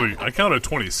counted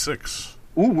 26.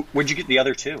 Ooh, where'd you get the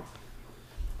other 2?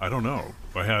 I don't know.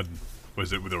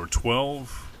 There were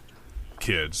 12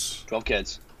 kids, 12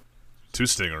 kids, 2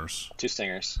 stingers, 2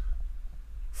 Stingers,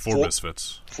 4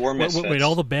 misfits. 4 Wait, Misfits. wait,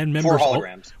 all the band members. 4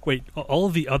 holograms. All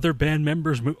of the other band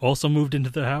members also moved into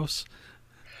the house.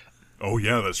 Oh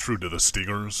yeah, that's true. Did the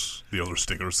stingers, the other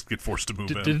stingers, get forced to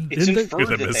move in? It's Didn't inferred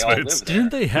Get the that they all Misfits. live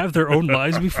there. they have their own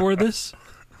lives before this?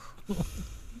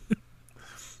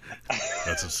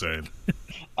 That's insane.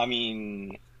 I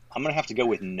mean, I'm gonna have to go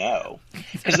with no,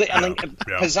 because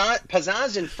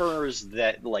Pizzazz infers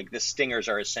that like the Stingers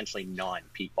are essentially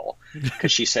non-people,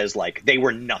 because she says like they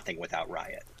were nothing without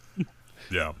Riot.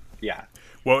 Yeah. Yeah,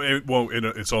 Well,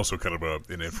 it's also kind of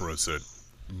an inference that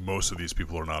most of these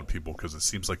people are not people because it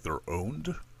seems like they're owned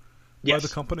by yes, the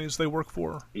companies they work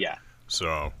for. yeah.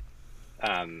 So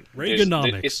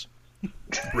Reaganomics.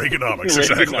 Reaganomics,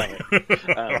 exactly.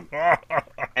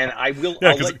 And I will. Yeah,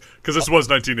 I'll let- because this was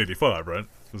 1985, right?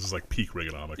 This is like peak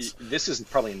Reaganomics. This is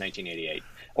probably in 1988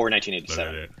 or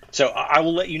 1987. 1988. So I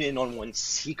will let you in on one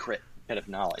secret bit of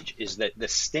knowledge: is that the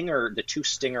 2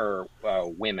 Stinger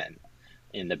women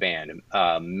in the band,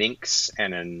 Minx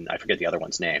and I forget the other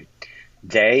one's name.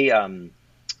 They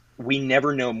we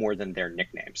never know more than their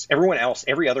nicknames. Everyone else,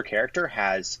 every other character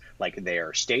has like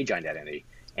their stage identity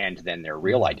and then their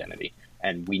real identity,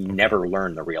 and we never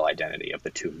learn the real identity of the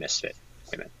 2 Misfit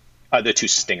women, the 2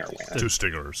 Stinger women. 2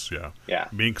 stingers, yeah. Yeah.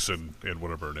 Minx and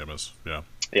whatever her name is, yeah.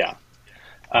 Yeah.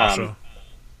 Masha.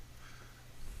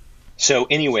 So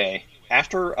anyway,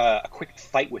 after a quick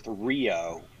fight with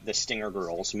Rio, the Stinger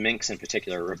girls, Minx in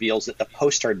particular, reveals that the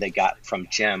postcard they got from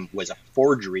Jem was a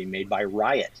forgery made by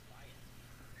Riot.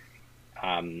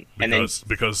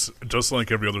 Because just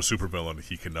like every other supervillain,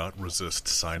 he cannot resist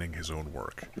signing his own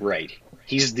work. Right,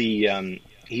 he's the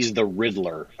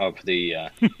Riddler of the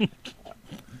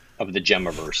of the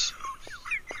Gemiverse.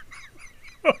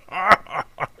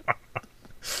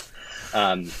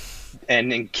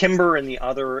 And then Kimber and the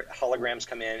other holograms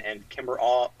come in, and Kimber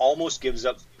almost gives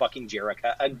up fucking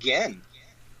Jerica again.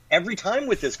 Every time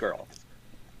with this girl.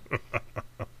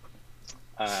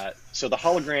 So the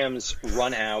holograms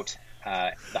run out.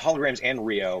 The holograms and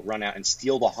Rio run out and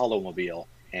steal the Holomobile,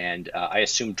 and I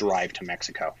assume drive to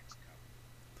Mexico.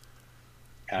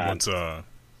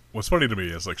 What's funny to me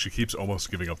is like she keeps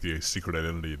almost giving up the secret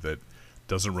identity that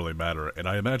doesn't really matter. And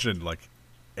I imagine, like,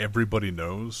 everybody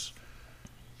knows,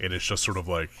 and it's just sort of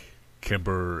like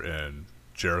Kimber and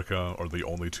Jerica are the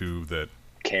only two that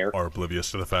Care. are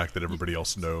oblivious to the fact that everybody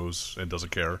else knows and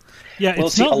doesn't care. Yeah, Well,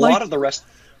 it's see, not a like lot of the rest.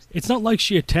 it's not like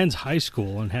she attends high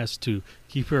school and has to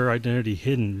keep her identity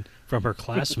hidden from her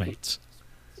classmates.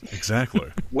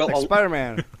 Exactly. Well, Like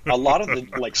Spider-Man. a lot of the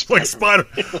like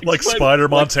Spider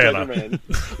Montana.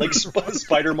 Like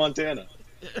Spider Montana.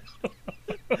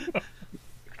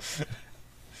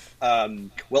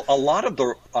 Well, a lot of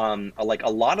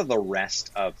the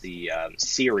rest of the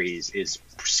series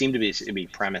seem to be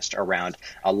premised around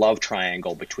a love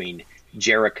triangle between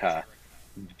Jerica,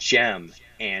 Jem,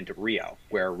 and Rio,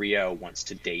 where Rio wants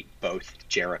to date both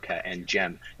Jerica and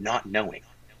Jem, not knowing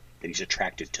that he's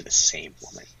attracted to the same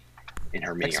woman in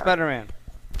her Like mini arc. Spider-Man.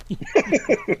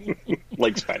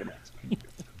 Like Spider-Man.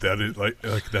 That is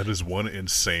like that is one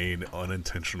insane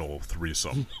unintentional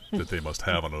threesome that they must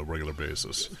have on a regular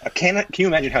basis. Can you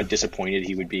imagine how disappointed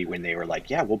he would be when they were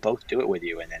like, "Yeah, we'll both do it with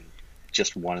you," and then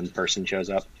just one person shows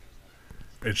up?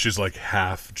 And she's like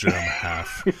half Jem,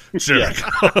 half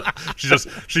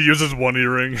Jerica. she uses one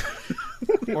earring.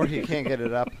 Or he can't get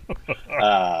it up.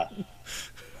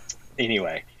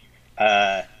 Anyway,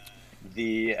 the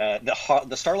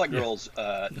Starlight Girls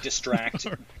distract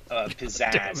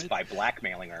Pizzazz by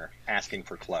blackmailing her, asking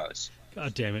for clothes.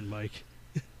 God damn it, Mike.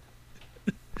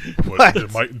 What?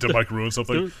 Did Mike ruin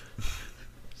something?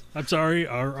 I'm sorry,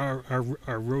 our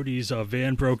roadie's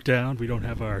van broke down. We don't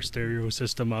have our stereo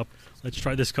system up. Let's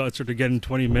try this concert again in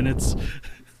 20 minutes.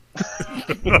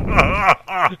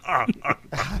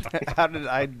 How did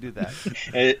I do that?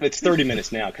 It's 30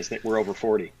 minutes now because we're over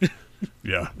 40.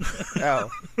 Yeah. Oh.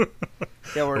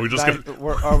 Yeah, Are we just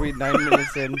are we 9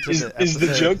 minutes into the episode? Is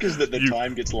the joke is that the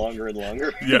time gets longer and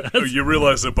longer? Yeah, you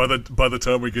realize that by the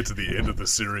time we get to the end of the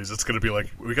series, it's going to be like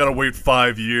we got to wait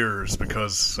 5 years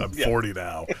because I'm 40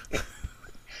 now.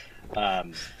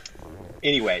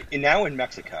 Anyway, and now in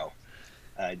Mexico,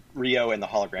 Rio and the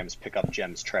holograms pick up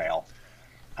Jem's trail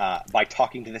by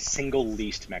talking to the single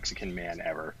least Mexican man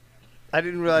ever. I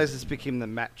didn't realize this became the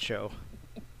Matt show.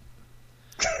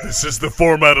 This is the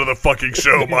format of the fucking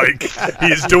show, Mike.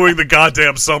 He's doing the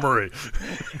goddamn summary.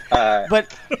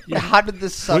 But how did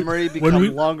this summary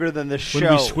become longer than the show?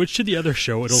 When we switch to the other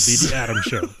show, it'll be the Adam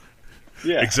show.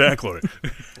 Yeah, Exactly.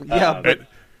 Yeah, but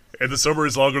And the summary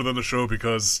is longer than the show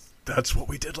because that's what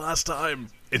we did last time.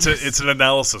 It's an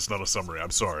analysis, not a summary.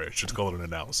 I'm sorry. I should call it an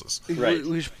analysis. Right.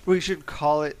 we should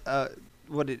call it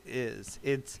what it is.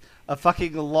 It's a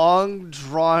fucking long,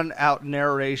 drawn-out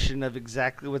narration of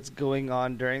exactly what's going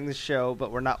on during the show,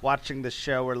 but we're not watching the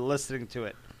show, we're listening to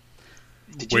it.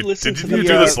 Did you Wait, listen did to you the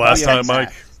do this last time, podcast?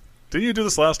 Mike? Didn't you do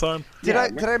this last time? Did Yeah,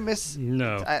 I miss...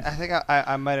 No. I think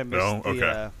I might have missed No? the...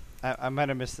 Okay. I might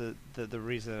have missed the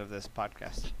reason of this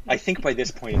podcast. I think by this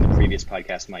point in the previous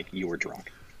podcast, Mike, you were drunk.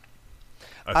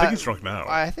 I think he's drunk now.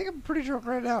 I think I'm pretty drunk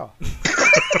right now.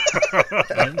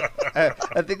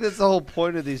 I think that's the whole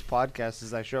point of these podcasts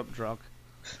is I show up drunk.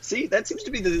 See, that seems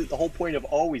to be the whole point of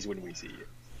always when we see you.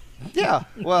 Yeah,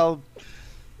 well,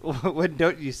 when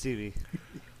don't you see me?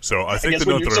 So I think guess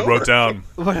the when note that you're I wrote sober. down.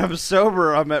 When I'm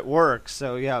sober, I'm at work,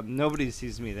 so yeah, nobody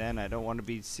sees me then. I don't want to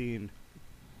be seen.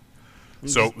 I'm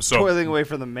just toiling away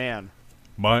from the man.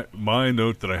 My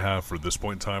note that I have for this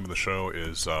point in time in the show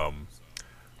is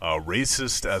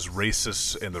racist as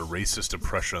racists and their racist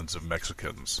impressions of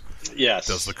Mexicans. Yes.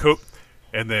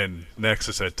 And then next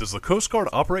I said, does the Coast Guard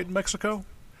operate in Mexico?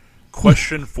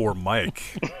 Question for Mike.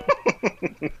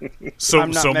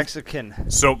 I'm not Mexican.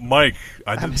 So Mike,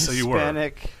 I I'm didn't say you were.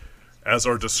 Hispanic. As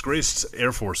our disgraced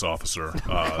Air Force officer,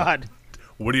 God.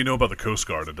 what do you know about the Coast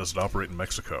Guard and does it operate in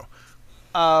Mexico?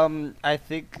 I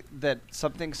think that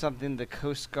something the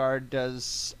Coast Guard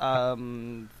does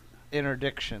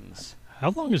interdictions. How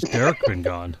long has Derek been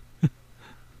gone?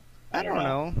 I don't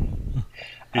know.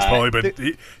 He's probably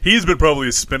been he's been probably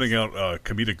spinning out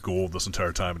comedic gold this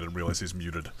entire time and didn't realize he's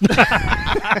muted. God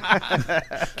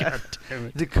damn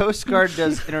it. The Coast Guard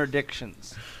does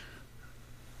interdictions.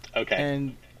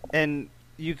 Okay. And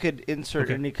you could insert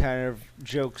Okay. any kind of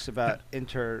jokes about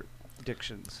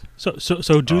interdictions.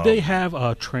 So do they have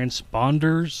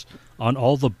transponders on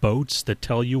all the boats that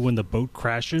tell you when the boat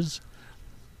crashes?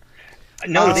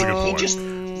 No, That's a good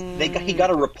point. he got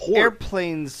a report.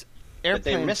 Airplanes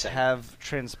they're missing. have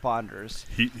transponders.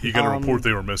 He got a report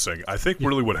they were missing. I think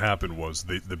really what happened was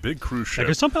the big cruise ship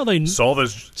Because somehow they saw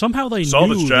this knew this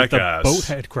that the jackass. boat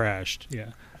had crashed.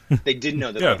 Yeah. They didn't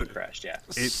know that Yeah, the boat crashed. Yeah.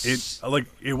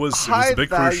 It was the big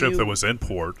cruise ship that was in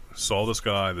port. Saw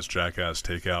this jackass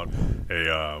take out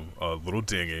a little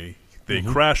dinghy. They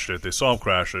crashed it. They saw him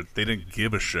crash it. They didn't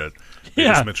give a shit. They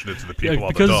just mentioned it to the people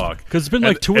on the dock. Because it's been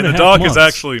like two and and a the half dock months. is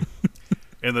actually,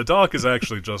 and the dock is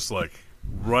actually just like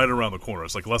right around the corner.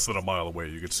 It's like less than a mile away.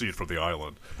 You can see it from the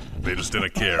island. They just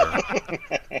didn't care.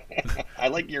 I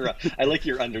like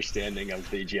your understanding of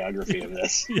the geography of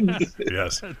this.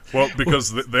 Yes. Well,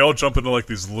 because they all jump into like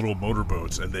these little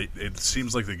motorboats, and it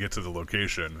seems like they get to the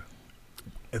location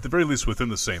at the very least within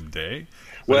the same day.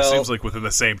 But it seems like within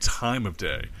the same time of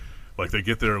day. Like they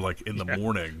get there like in the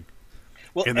morning,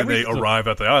 and then they arrive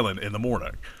at the island in the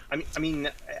morning. I mean,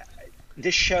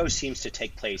 this show seems to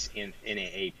take place in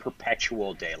a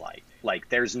perpetual daylight. Like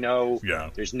there's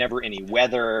never any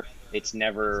weather. It's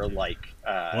never like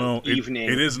evening.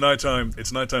 It is nighttime.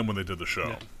 It's nighttime when they did the show.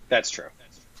 Yeah. That's true.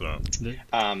 So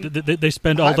they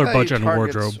spend all their budget on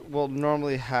targets wardrobe. Will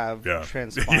normally have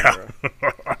transponder.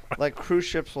 Like cruise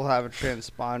ships will have a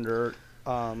transponder.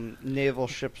 Naval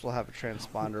ships will have a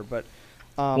transponder, but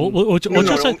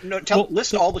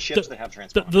list all the ships that have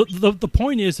transponders. The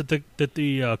point is that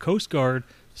the Coast Guard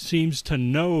seems to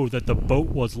know that the boat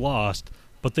was lost,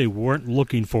 but they weren't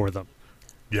looking for them.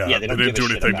 Yeah, they didn't do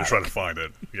anything to try to find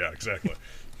it. Yeah, exactly.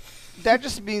 That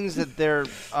just means that they're,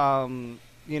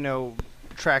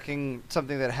 tracking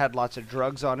something that had lots of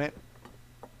drugs on it.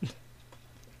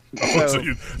 So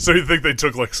you think they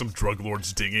took like some drug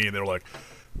lord's dinghy and they were like,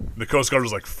 the Coast Guard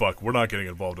was like, "Fuck, we're not getting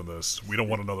involved in this. We don't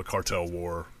want another cartel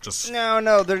war.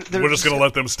 No. We're just gonna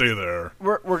let them stay there.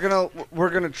 We're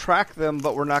gonna track them,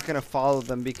 but we're not gonna follow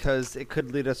them because it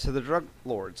could lead us to the drug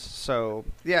lords. So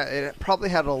yeah, it probably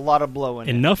had a lot of blow in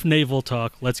it. Enough naval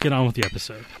talk. Let's get on with the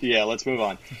episode. Yeah, let's move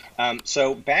on.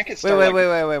 So back at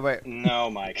wait.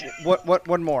 No, Mike. What?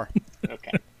 One more.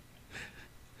 Okay.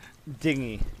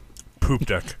 Dinghy. Poop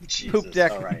deck. Jesus, Poop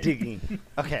deck. right. Dinghy.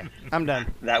 Okay, I'm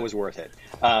done. That was worth it.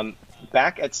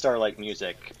 Back at Starlight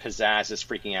Music, Pizzazz is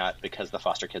freaking out because the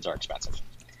foster kids are expensive.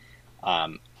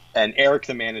 And Eric,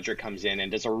 the manager, comes in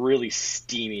and does a really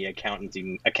steamy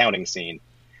accounting scene,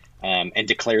 and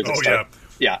declares that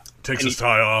takes his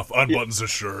tie off, unbuttons his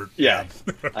shirt. Yeah,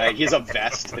 he has a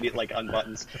vest that he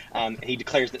unbuttons. He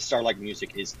declares that Starlight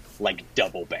Music is like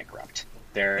double bankrupt.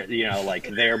 They're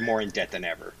they're more in debt than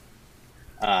ever.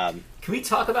 Can we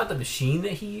talk about the machine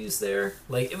that he used there?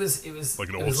 Like it was like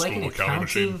an old school accounting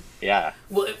machine. Yeah.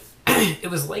 Well, it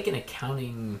was like an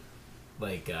accounting,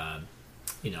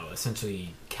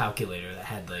 essentially calculator that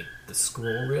had like the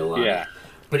scroll reel on it.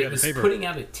 But it was putting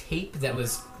out a tape that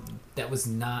was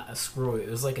not a scroll. It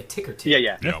was like a ticker tape.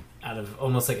 Yeah. Out of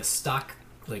almost like a stock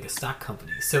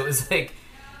company. So it was like,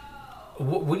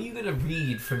 what are you gonna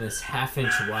read from this 1/2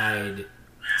 inch wide,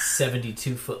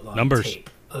 72-foot long numbers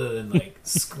tape? Other than like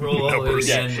scroll all the way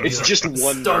again. It's like, just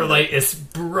one Starlight is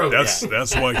broke.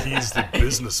 That's why he's the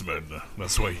businessman.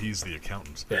 That's why he's the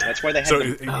accountant. Yeah, that's why they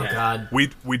have God.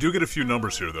 We do get a few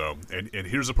numbers here though, and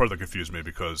here's the part that confused me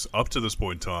because up to this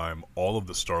point in time, all of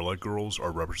the Starlight girls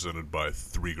are represented by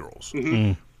 3 girls.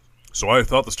 Mm-hmm. So I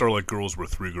thought the Starlight girls were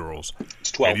 3 girls.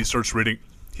 It's 12. And he starts reading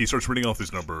off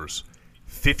these numbers: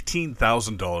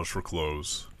 $15,000 for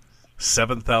clothes,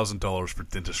 $7,000 for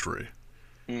dentistry.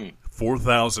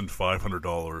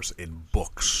 $4,500 in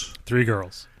books. 3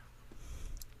 girls.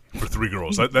 For 3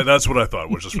 girls. That's what I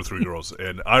thought, was just for 3 girls.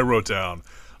 And I wrote down,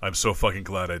 I'm so fucking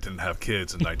glad I didn't have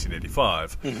kids in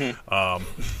 1985. Mm-hmm.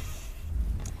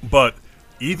 But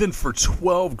even for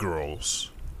 12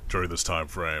 girls during this time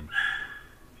frame,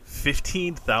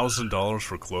 $15,000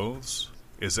 for clothes?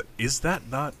 Is that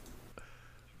not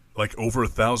like over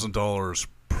 $1,000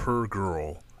 per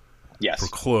girl for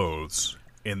clothes?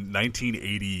 In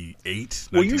 1988,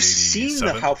 well, you've seen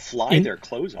how fly their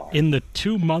clothes are. In the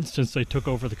 2 months since they took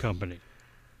over the company.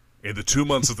 In the 2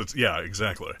 months of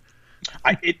exactly.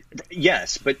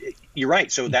 Yes, but you're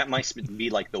right. So that might be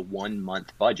like the 1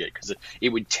 month budget because it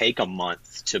would take a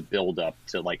month to build up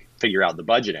to like figure out the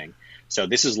budgeting. So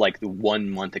this is like the 1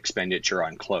 month expenditure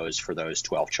on clothes for those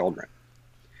 12 children.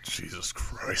 Jesus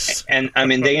Christ! And I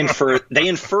mean, they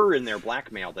infer in their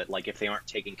blackmail that like if they aren't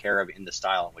taken care of in the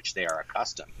style in which they are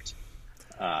accustomed,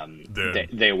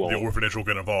 they will. The orphanage will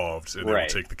get involved and they will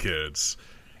take the kids.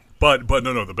 But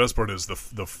no. The best part is the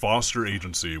foster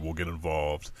agency will get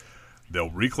involved.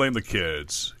 They'll reclaim the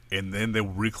kids, and then they'll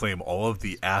reclaim all of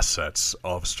the assets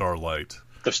of Starlight.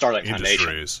 The Starlight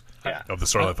Industries. Foundation. Of the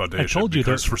Starlight Foundation. I told you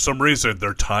because for some reason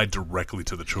they're tied directly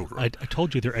to the children. I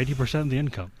told you they're 80% of the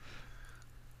income.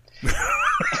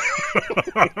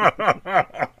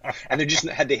 And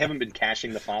they haven't been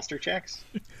cashing the foster checks.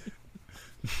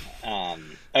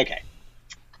 Okay.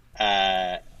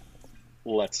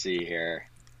 Let's see here.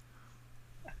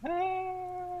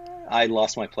 I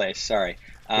lost my place. Sorry.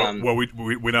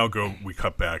 We now we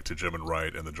cut back to Jim and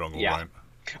Riot in the jungle, Yeah. right?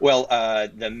 Well,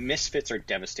 the Misfits are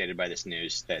devastated by this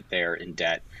news that they're in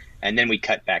debt. And then we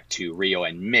cut back to Rio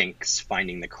and Minx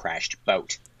finding the crashed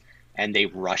boat. And they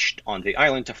rushed onto the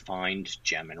island to find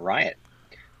Jem and Riot.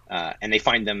 And they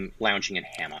find them lounging in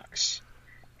hammocks.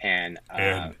 And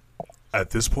at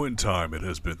this point in time, it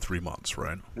has been 3 months,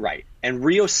 right? Right. And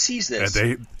Rio sees this.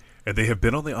 And they have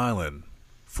been on the island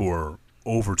for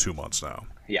over 2 months now.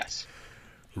 Yes.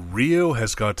 Rio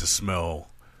has got to smell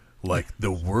like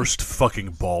the worst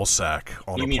fucking ball sack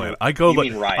on the planet.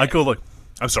 Mean Riot.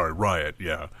 I'm sorry, Riot,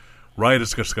 yeah. Riot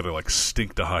is just gonna like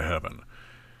stink to high heaven.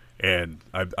 And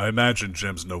I imagine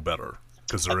Jim's no better.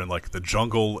 Because they're in like the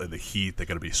jungle and the heat, they're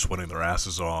gonna be sweating their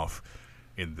asses off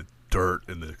in the dirt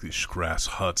in these grass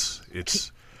huts.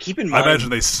 Keep in mind, I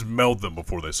imagine they smelled them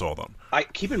before they saw them.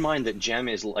 Keep in mind that Jem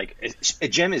is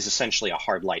essentially a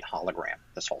hard light hologram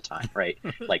this whole time, right?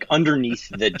 Like underneath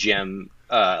the Jem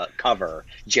cover,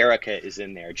 Jerica is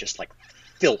in there just like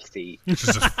filthy.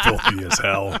 She's just filthy as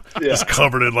hell. Yeah. Just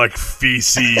covered in like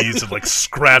feces and like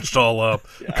scratched all up,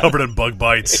 covered in bug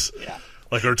bites. Yeah.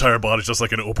 Like her entire body's just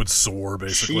like an open sore,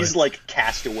 basically. She's like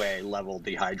castaway level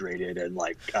dehydrated and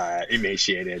like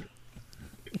emaciated.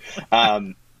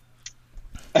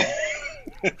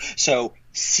 So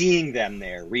seeing them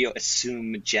there, Rio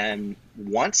assumes Jem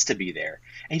wants to be there,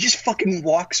 and he just fucking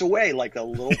walks away like a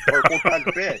little purple cuck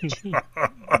bitch.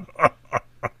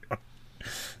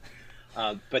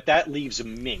 But that leaves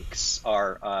Minx,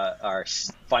 our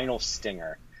final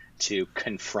stinger, to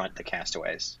confront the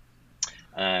castaways.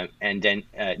 And then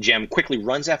Jem quickly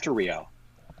runs after Rio,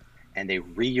 and they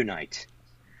reunite.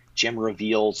 Jem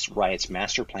reveals Riot's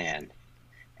master plan,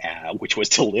 which was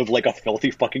to live like a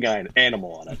filthy fucking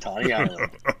animal on a tiny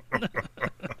island.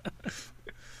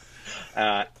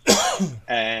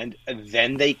 And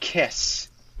then they kiss.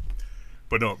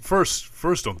 But no, first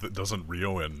doesn't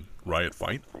Rio and Riot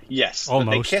fight? Yes,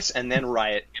 almost. They kiss, and then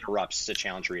Riot interrupts to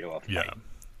challenge Rio to a fight. Yeah.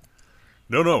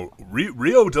 No,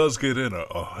 Rio does get in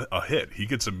a hit. He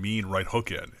gets a mean right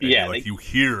hook in. And you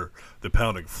hear the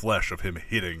pounding flesh of him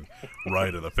hitting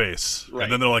Riot in the face. Right.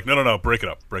 And then they're like, no, break it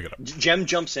up. Jem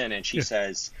jumps in and she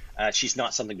says she's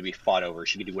not something to be fought over.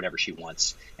 She can do whatever she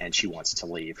wants, and she wants to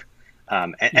leave.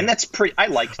 And that's pretty. I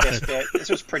liked this bit. This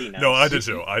was pretty nice. No, I did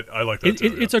too. I like that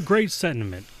too. It's a great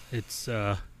sentiment. It's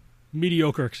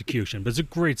mediocre execution, but it's a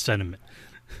great sentiment.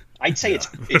 I'd say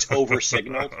it's over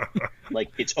signaled. Like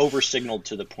it's over signaled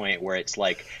to the point where it's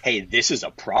like, hey, this is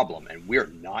a problem and we're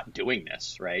not doing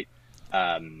this, right?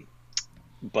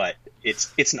 But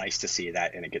it's nice to see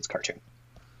that in a kid's cartoon.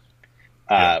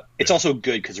 It's also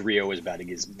good because Rio is about to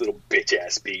get his little bitch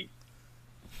ass beat.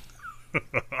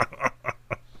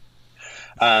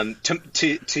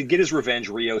 To get his revenge,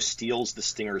 Rio steals the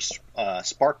Stinger's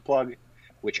spark plug,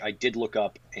 which I did look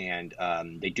up, and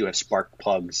they do have spark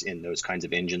plugs in those kinds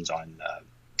of engines on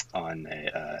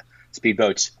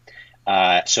speedboats.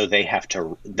 So they have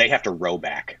to row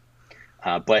back.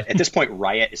 But at this point,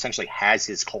 Riot essentially has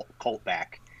his cult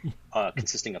back,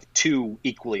 consisting of two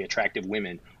equally attractive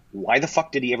women. Why the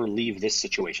fuck did he ever leave this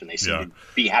situation? They seem to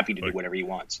be happy to do whatever he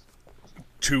wants.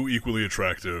 Two equally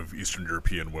attractive Eastern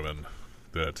European women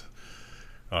that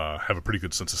have a pretty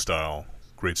good sense of style,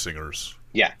 great singers.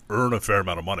 Yeah, earn a fair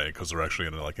amount of money because they're actually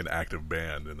in like an active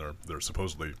band, and they're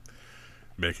supposedly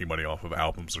making money off of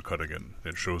albums they're cutting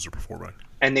and shows they're performing.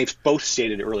 And they've both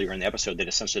stated earlier in the episode that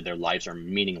essentially their lives are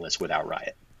meaningless without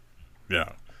Riot.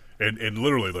 Yeah, and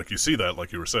literally, like you see that,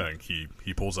 like you were saying,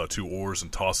 he pulls out two oars and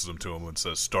tosses them to him and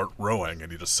says, "Start rowing,"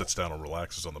 and he just sits down and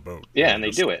relaxes on the boat. Yeah, and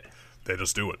they do it. They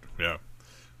just do it. Yeah.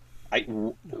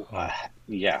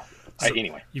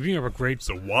 Anyway, You bring up a great.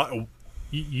 So why?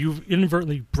 You've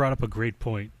inadvertently brought up a great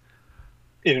point.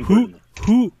 Inadvertently.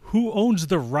 Who owns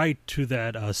the right to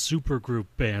that supergroup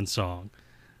band song?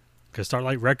 Because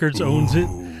Starlight Records owns it.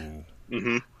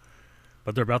 Mm-hmm.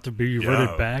 But they're about to be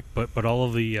reverted back. But all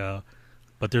of the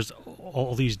but there's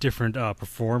all these different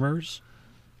performers.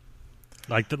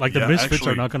 Like the Misfits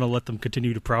are not going to let them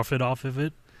continue to profit off of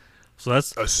it. So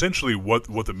that's essentially what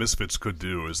the Misfits could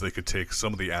do is they could take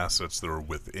some of the assets that are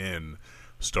within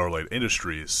Starlight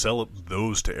Industries, sell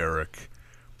those to Eric,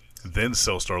 then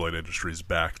sell Starlight Industries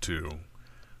back to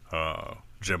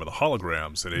Jem and the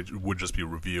Holograms, and it would just be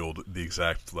revealed the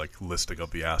exact like listing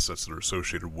of the assets that are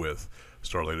associated with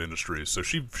Starlight Industries. So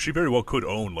she very well could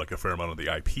own like a fair amount of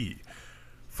the IP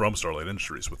from Starlight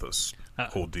Industries with this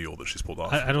whole deal that she's pulled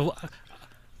off.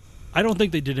 I don't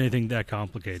think they did anything that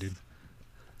complicated.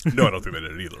 No, I don't think they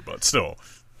did it either, but still.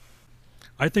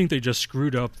 I think they just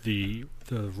screwed up the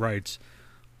rights.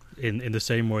 in the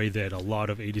same way that a lot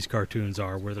of 80s cartoons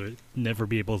are, where they'll never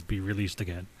be able to be released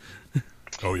again.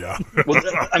 Oh, yeah. Well,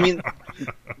 I mean,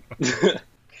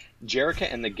 Jerrica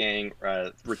and the gang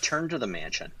return to the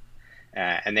mansion,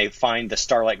 and they find the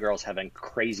Starlight Girls having a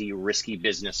crazy, risky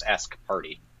business-esque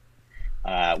party,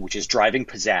 which is driving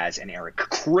Pizzazz and Eric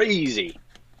crazy.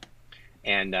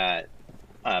 And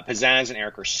Pizzazz and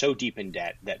Eric are so deep in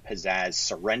debt that Pizzazz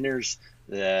surrenders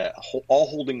all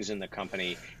holdings in the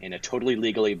company in a totally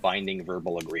legally binding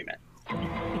verbal agreement.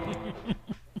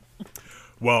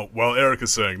 Well, while Eric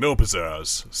is saying, no,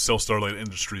 Pizzazz, sell Starlight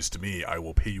Industries to me, I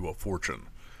will pay you a fortune.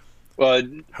 Well,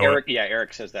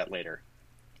 Eric says that later.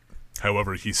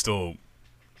 However, he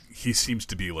seems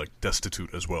to be, like,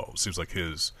 destitute as well. It seems like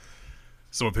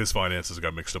some of his finances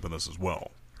got mixed up in this as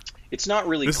well. It's not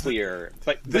really clear,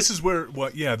 but this is where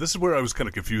I was kind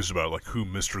of confused about, like, who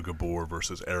Mr. Gabor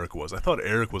versus Eric was. I thought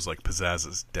Eric was, like,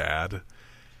 Pizzazz's dad,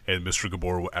 and Mr.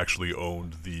 Gabor actually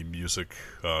owned the music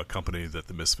company that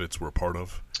the Misfits were a part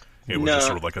of. It was just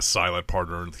sort of like a silent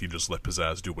partner, and he just let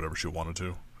Pizzazz do whatever she wanted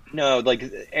to. No, like,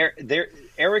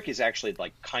 Eric is actually,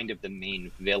 like, kind of the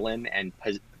main villain, and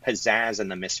Pizzazz and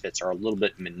the Misfits are a little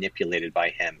bit manipulated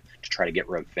by him to try to get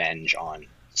revenge on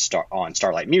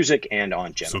Starlight Music and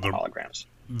on Jim and the Holograms.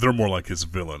 They're more like his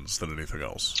villains than anything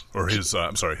else, or his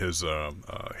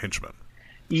henchmen.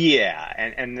 Yeah,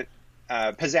 and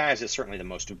Pizzazz is certainly the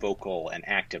most vocal and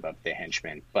active of the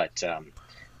henchmen, but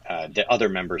the other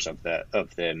members of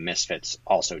the Misfits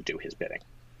also do his bidding.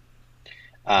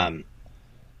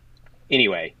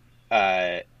 Anyway,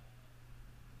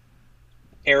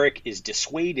 Eric is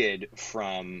dissuaded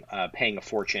from paying a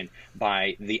fortune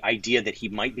by the idea that he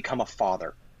might become a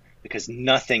father, because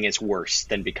nothing is worse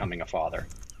than becoming a father.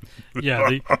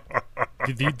 Yeah,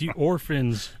 the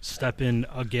orphans step in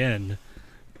again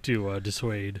to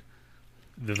dissuade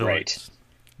the villains.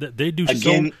 Right. They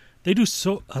do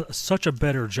such a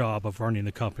better job of running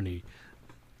the company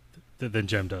than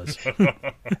Jem does.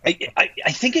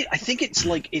 I think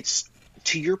it's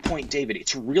to your point, David,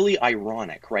 it's really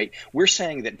ironic, right? We're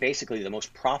saying that basically the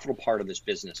most profitable part of this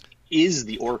business is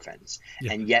the orphans,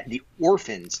 and yet the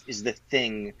orphans is the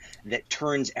thing that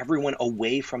turns everyone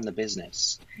away from the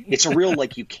business. It's a real,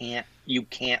 like, you can't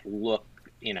look,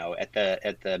 at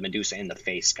the Medusa in the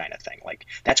face kind of thing. Like,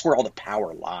 that's where all the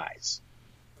power lies.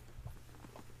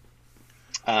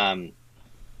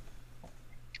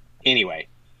 Anyway,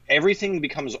 everything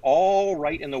becomes all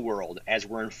right in the world as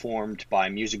we're informed by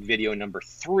music video number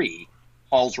 3,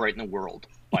 All's Right in the World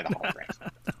by the Holograms.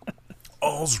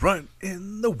 All's right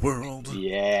in the world.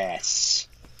 Yes.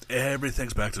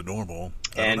 Everything's back to normal.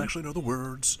 I don't actually know the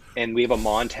words. And we have a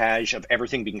montage of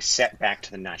everything being set back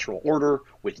to the natural order,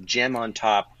 with Jem on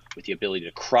top, with the ability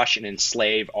to crush and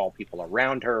enslave all people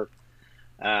around her.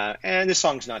 And this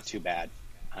song's not too bad.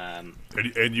 And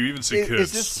you even see kids.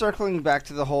 Is this circling back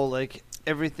to the whole, like,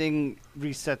 everything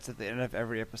resets at the end of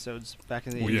every episode's back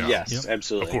in the 80s? Yeah. Yes,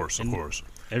 absolutely. Of course.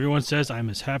 Everyone says I'm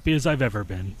as happy as I've ever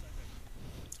been.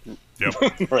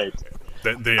 Yep. Right.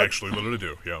 They actually literally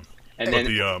do, yeah. And but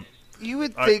then you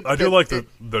would think I do like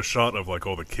the shot of, like,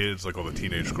 all the kids, like all the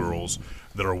teenage girls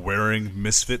that are wearing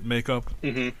Misfit makeup,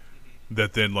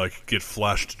 that then, like, get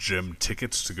flashed Jem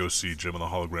tickets to go see Jem and the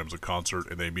Holograms at concert,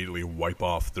 and they immediately wipe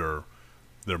off their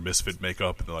Misfit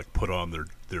makeup and, like, put on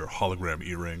their hologram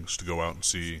earrings to go out and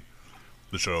see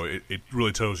the show. It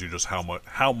really tells you just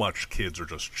how much kids are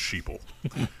just sheeple.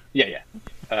 Yeah.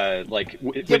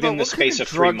 Within the space of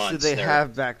 3 months. What did they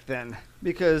have back then?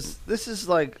 Because this is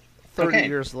like 30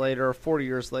 years later or 40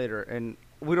 years later, and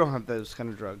we don't have those kind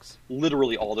of drugs.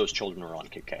 Literally all those children are on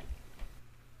cocaine.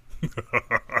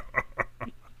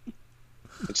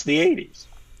 It's the 80s.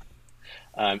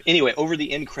 Anyway, over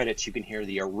the end credits, you can hear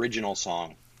the original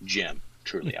song, Jem,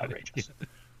 Truly Outrageous.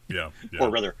 Yeah. Or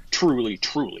rather, Truly,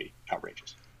 Truly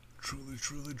Outrageous. Truly,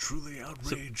 truly, truly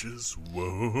outrageous.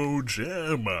 Whoa,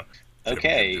 Jem.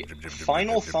 Okay,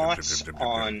 final thoughts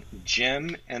on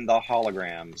Jem and the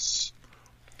Holograms.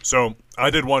 So, I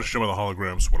did watch Jem and the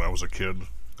Holograms when I was a kid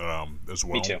as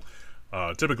well. Me too.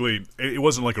 Typically, it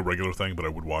wasn't like a regular thing, but I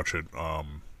would watch it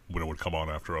when it would come on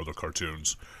after other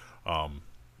cartoons.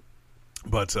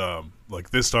 But like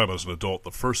this time as an adult,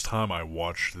 the first time I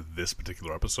watched this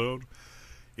particular episode,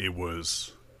 it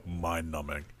was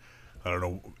mind-numbing. I don't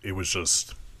know, it was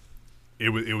just...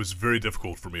 It was very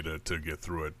difficult for me to get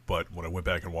through it, but when I went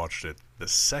back and watched it the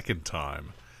second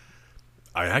time,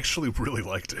 I actually really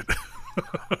liked it.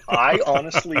 I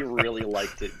honestly really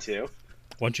liked it, too.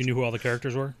 Once you knew who all the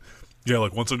characters were? Yeah,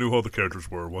 like once I knew who all the characters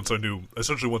were, once I knew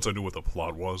what the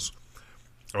plot was,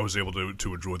 I was able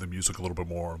to enjoy the music a little bit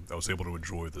more. I was able to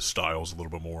enjoy the styles a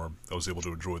little bit more. I was able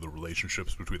to enjoy the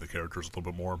relationships between the characters a little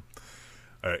bit more.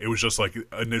 It was just like,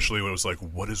 initially it was like,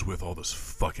 what is with all this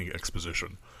fucking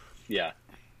exposition? Yeah.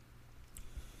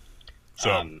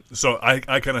 So I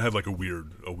kind of had like a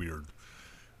weird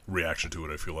reaction to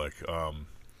it. I feel like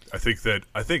I think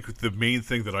the main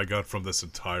thing that I got from this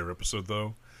entire episode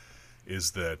though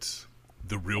is that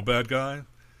the real bad guy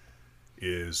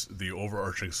is the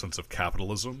overarching sense of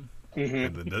capitalism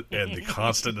and the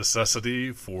constant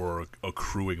necessity for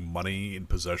accruing money and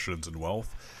possessions and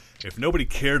wealth. If nobody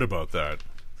cared about that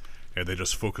and they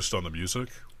just focused on the music,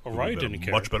 Riot didn't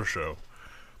care. Much better show.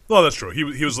 Well, that's true. He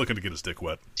was looking to get his dick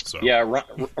wet. So Yeah,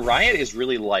 Riot is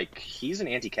really like, he's an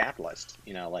anti-capitalist.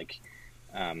 You know, like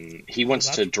he wants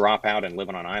to drop out and live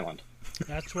on an island.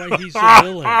 That's why he's a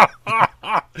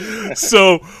villain.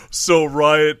 So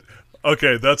Riot.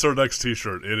 Okay, that's our next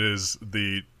T-shirt. It is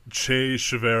the Che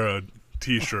Guevara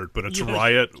T-shirt, but it's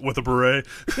Riot with a beret,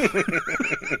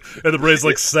 and the beret's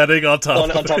like setting on top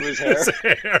of his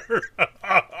hair.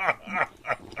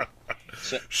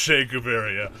 Che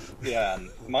Guevara, yeah.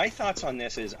 My thoughts on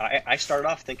this is I started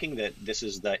off thinking that this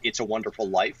is the It's a Wonderful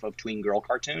Life of tween girl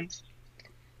cartoons.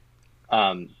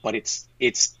 But it's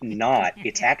not.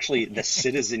 It's actually the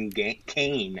Citizen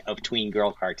Kane of tween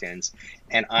girl cartoons,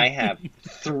 and I have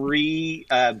 3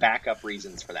 backup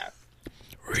reasons for that.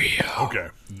 Okay,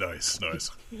 nice.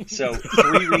 So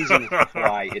 3 reasons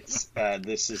why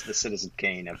this is the Citizen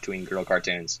Kane of tween girl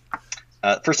cartoons.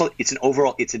 First of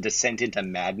all, it's a descent into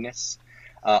madness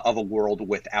of a world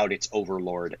without its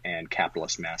overlord and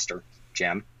capitalist master,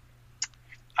 Jem.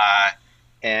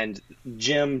 And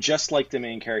Jim, just like the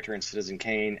main character in Citizen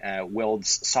Kane,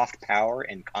 wields soft power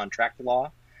and contract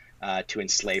law to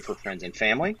enslave her friends and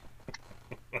family,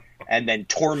 and then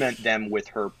torment them with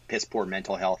her piss-poor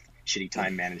mental health, shitty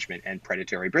time management, and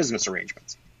predatory business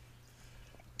arrangements.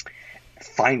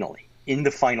 Finally, in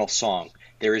the final song,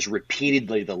 there is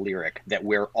repeatedly the lyric that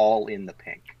we're all in the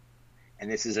pink.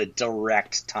 And this is a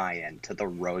direct tie-in to the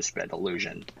Rosebud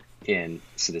illusion in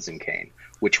Citizen Kane,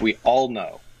 which we all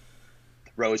know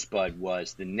Rosebud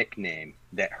was the nickname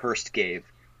that Hearst gave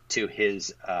to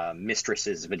his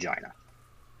mistress's vagina.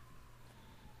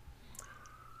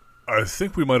 I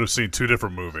think we might have seen 2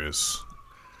 different movies.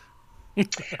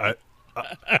 I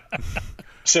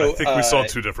think we saw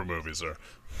 2 different movies there.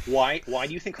 Why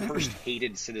do you think Hearst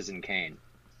hated Citizen Kane?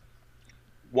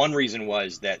 One reason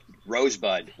was that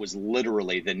Rosebud was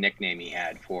literally the nickname he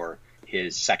had for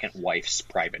his second wife's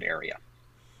private area.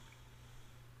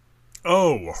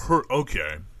 Oh,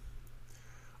 okay.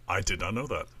 I did not know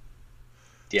that.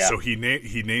 Yeah. So he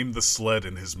named the sled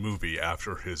in his movie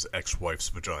after his ex-wife's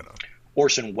vagina.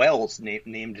 Orson Welles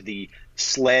named the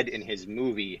sled in his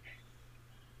movie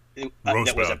that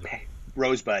was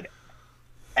Rosebud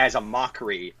as a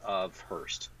mockery of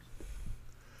Hearst.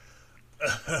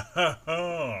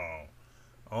 Oh,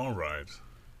 all right.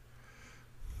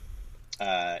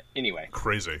 Anyway,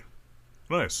 crazy,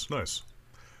 nice.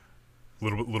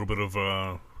 Little bit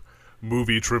of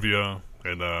movie trivia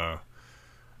and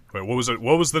wait, what was it?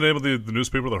 What was the name of the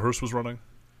newspaper that Hearst was running?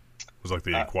 It was like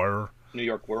the Inquirer, New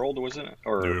York World, wasn't it?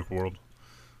 Or New York World?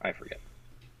 I forget.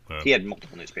 He had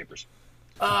multiple newspapers.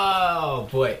 Oh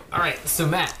boy! All right, so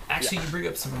Matt, actually, you bring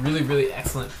up some really, really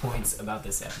excellent points about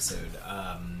this episode.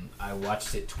 I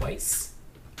watched it twice.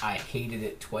 I hated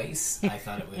it twice. I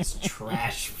thought it was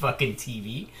trash fucking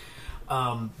TV.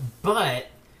 But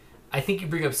I think you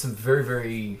bring up some very,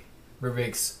 very,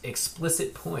 very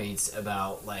explicit points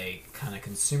about like kind of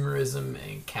consumerism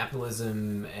and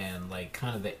capitalism and like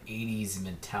kind of the 80s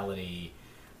mentality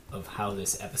of how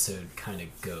this episode kind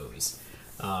of goes.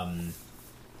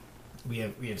 We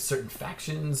have certain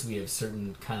factions, we have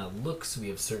certain kind of looks, we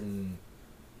have certain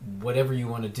whatever you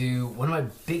want to do. One of my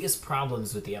biggest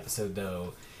problems with the episode,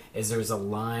 though, is there's a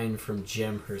line from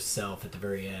Jem herself at the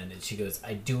very end, and she goes,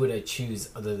 "I do what I choose,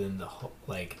 other than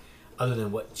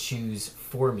what choose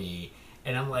for me."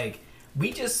 And I'm like,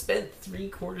 we just spent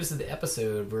 3/4 of the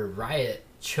episode where Riot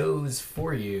chose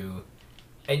for you,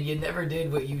 and you never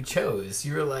did what you chose.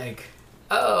 You were like,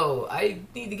 "Oh, I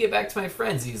need to get back to my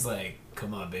friends." He's like,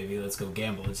 "Come on, baby, let's go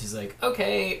gamble." And she's like,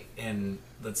 "Okay," and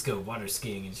let's go water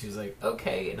skiing. And she was like,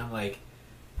 "Okay," and I'm like,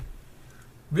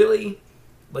 really?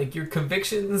 Like, your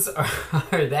convictions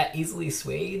are that easily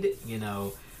swayed, you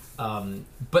know?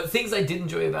 But things I did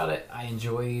enjoy about it, I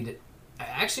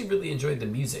actually really enjoyed the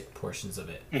music portions of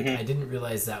it. Mm-hmm. I didn't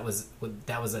realize that was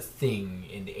a thing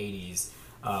in the 80s.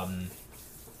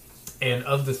 And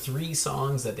of the 3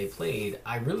 songs that they played,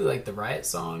 I really liked the Riot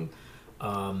song.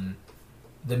 The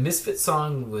Misfit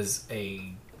song was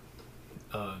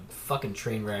a fucking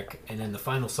train wreck, and then the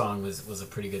final song was a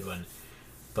pretty good one.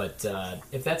 But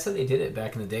if that's how they did it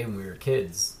back in the day when we were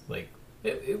kids, like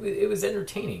it was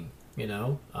entertaining, you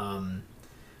know.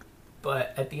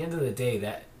 But at the end of the day,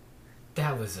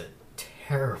 that was a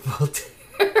terrible,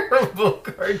 terrible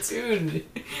cartoon.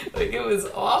 Like, it was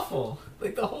awful.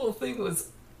 Like, the whole thing was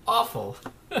awful.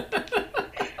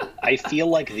 I feel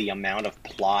like the amount of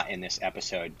plot in this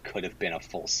episode could have been a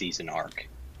full season arc.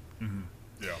 Mm-hmm.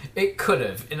 Yeah, it could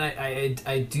have, and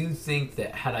I do think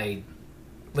that had I,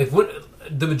 like, what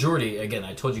the majority, again,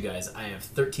 I told you guys I have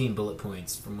 13 bullet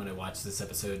points from when I watched this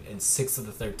episode, and 6 of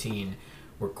the 13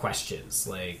 were questions,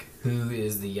 like, who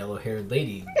is the yellow-haired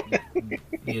lady?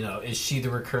 You know, is she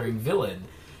the recurring villain?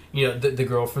 You know, the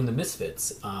girl from the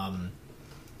Misfits.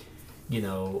 You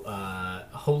know,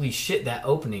 holy shit, that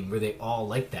opening where they all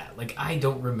like that. Like, I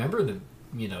don't remember the,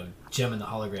 you know, Jem and the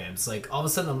Holograms. Like, all of a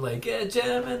sudden I'm like, yeah,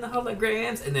 Jem and the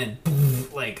Holograms, and then boom,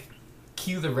 like,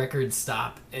 cue the record,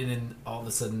 stop, and then all of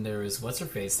a sudden there was what's her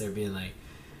face there being like,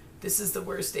 this is the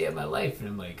worst day of my life, and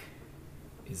I'm like,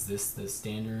 is this the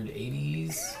standard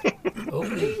 80s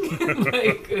opening?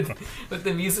 Like, with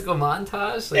the musical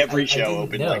montage? Like, Every show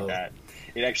opened know. like that.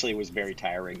 It actually was very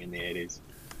tiring in the 80s.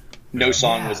 No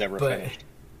song was ever finished.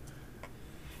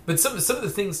 But some of the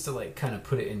things to, like, kind of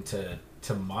put it into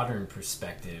modern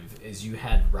perspective is you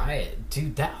had Riot.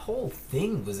 Dude, that whole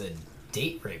thing was a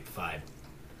date rape vibe.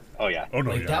 Oh, yeah. Oh,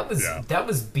 no, Like, that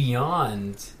was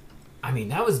beyond... I mean,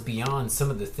 that was beyond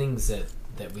some of the things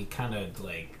that we kind of,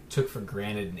 like, took for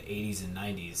granted in the 80s and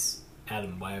 90s.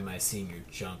 Adam, why am I seeing your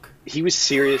junk? He was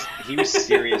serious. He was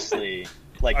seriously...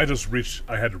 Like, I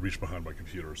had to reach behind my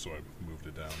computer, so I moved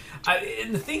it down.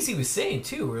 And the things he was saying,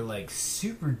 too, were, like,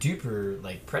 super duper,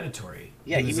 like, predatory.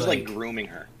 Yeah, he was like grooming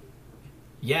her.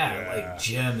 Yeah, like,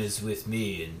 Jem is with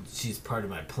me, and she's part of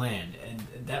my plan.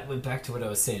 And that went back to what I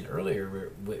was saying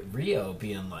earlier, with Rio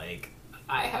being like,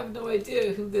 I have no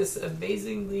idea who this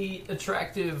amazingly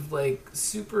attractive, like,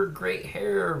 super great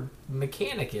hair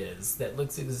mechanic is that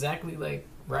looks exactly like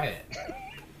Riot.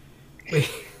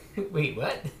 Wait,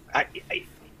 what?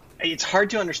 It's hard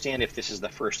to understand if this is the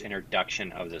first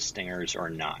introduction of the Stingers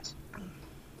or not.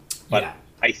 But yeah.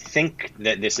 I think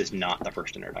that this is not the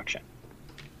first introduction.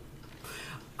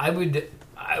 I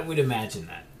would imagine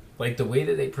that. Like, the way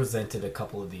that they presented a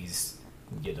couple of these,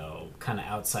 you know, kind of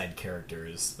outside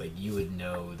characters, like, you would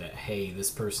know that, hey, this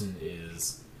person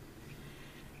is,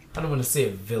 I don't want to say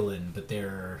a villain, but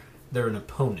they're an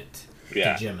opponent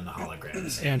to Jem and the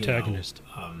Holograms. Antagonist.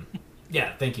 You know?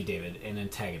 Yeah, thank you, David. An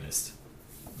antagonist.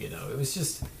 You know, it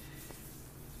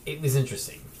was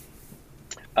interesting.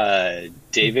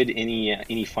 David,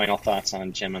 any final thoughts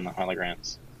on Jem and the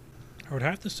Holograms? I would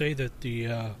have to say that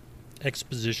the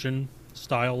exposition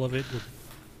style of it would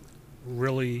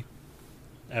really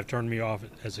have turned me off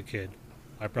as a kid.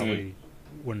 I probably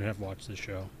wouldn't have watched the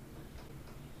show.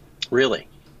 Really?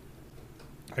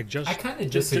 I kind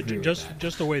of disagree with that.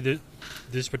 Just the way that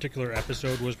this particular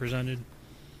episode was presented.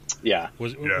 Yeah. It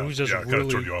was just really... kind of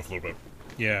turned you off a little bit.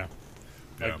 Yeah.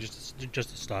 Like, just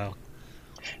the style.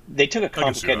 They took a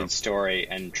complicated story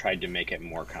and tried to make it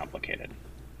more complicated.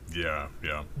 Yeah.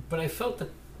 But I felt that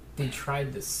they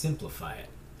tried to simplify it.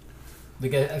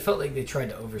 Like, I felt like they tried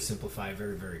to oversimplify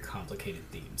very, very complicated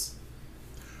themes.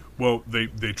 Well, they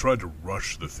tried to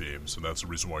rush the themes, and that's the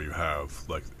reason why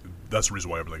that's the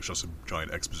reason why everything's just a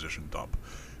giant exposition dump.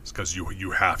 It's because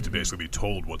you have to basically be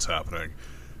told what's happening,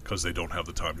 because they don't have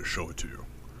the time to show it to you.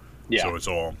 Yeah.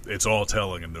 So it's all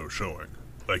telling and no showing.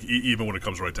 Like, even when it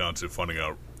comes right down to finding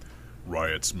out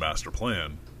Riot's master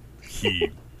plan,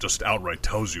 he just outright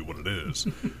tells you what it is.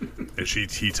 And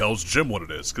he tells Jem what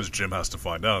it is, because Jem has to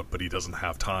find out, but he doesn't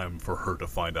have time for her to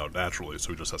find out naturally, so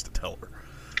he just has to tell her.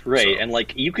 Right, and,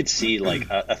 like, you could see, like,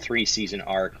 a 3-season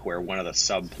arc where one of the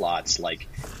subplots, like,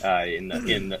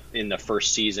 in the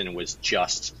first season was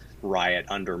just Riot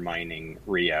undermining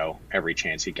Rio every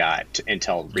chance he got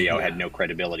until Rio had no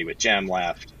credibility with Jem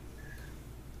left,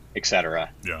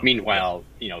 etc. Yeah. Meanwhile,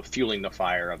 you know, fueling the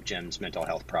fire of Jem's mental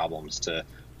health problems to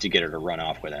get her to run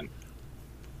off with him.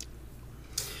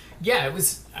 Yeah, it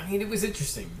was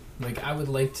interesting. Like, I would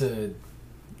like to,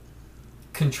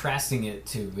 contrasting it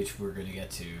to, which we're going to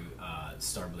get to,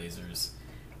 Star Blazers,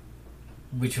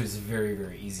 which was very,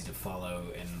 very easy to follow,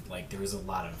 and, like, there was a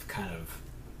lot of kind of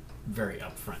very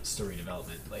upfront story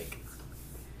development. Like,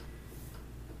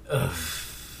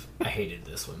 I hated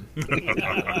this one.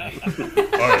 All right,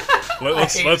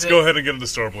 let's go ahead and get into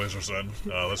Star Blazers then.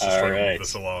 Let's just try to move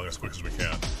this along as quick as we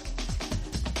can.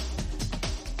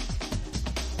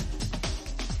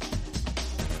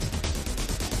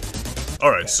 All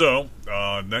right, so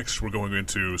next we're going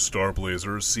into Star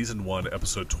Blazers Season 1,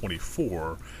 Episode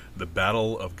 24, The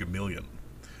Battle of Gamillion.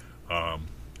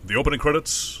 The opening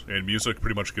credits and music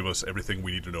pretty much give us everything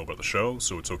we need to know about the show,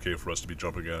 so it's okay for us to be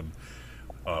jumping in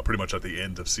pretty much at the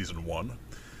end of Season 1.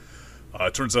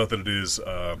 It turns out that it is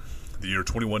the year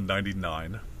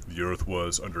 2199. The Earth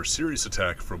was under serious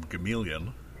attack from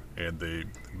Gamillion, and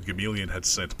Gamillion had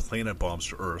sent planet bombs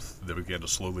to Earth that began to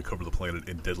slowly cover the planet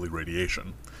in deadly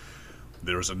radiation.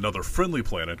 There's another friendly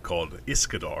planet called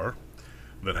Iskadar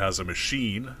that has a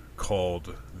machine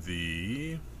called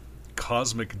the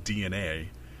Cosmic DNA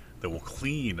that will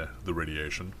clean the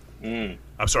radiation.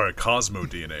 I'm sorry, Cosmo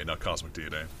DNA, not Cosmic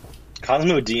DNA.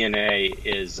 Cosmo DNA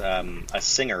is a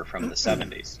singer from the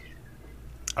 70s.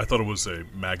 I thought it was a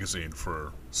magazine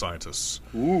for scientists.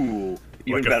 Ooh.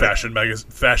 Like a fashion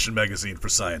magazine for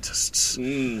scientists.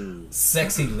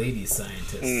 Sexy lady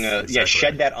scientists. Exactly. Yeah,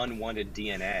 shed that unwanted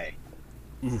DNA.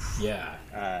 Oof. Yeah.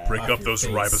 Break Off up your those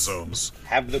face. ribosomes.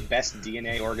 Have the best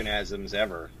DNA organisms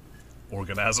ever.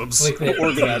 Organisms. Flick that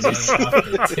Organisms. DNA off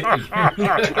the tip of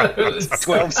your nose.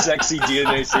 12 sexy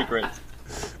DNA secrets.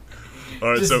 All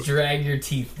right, Just so drag your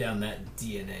teeth down that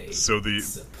DNA the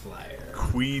supplier.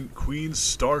 Queen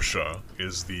Starsha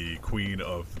is the queen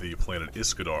of the planet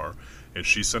Iskadar, and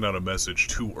she sent out a message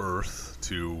to Earth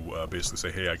to basically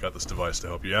say, "Hey, I got this device to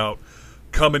help you out.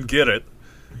 Come and get it."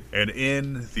 And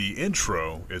in the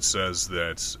intro, it says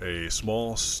that a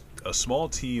small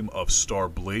team of Star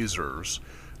Blazers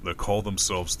that call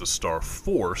themselves the Star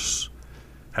Force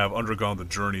have undergone the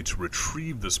journey to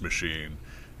retrieve this machine,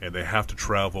 and they have to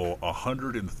travel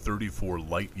 134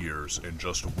 light years in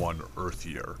just one Earth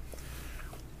year.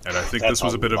 And I think this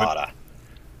was a bit of a...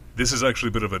 This is actually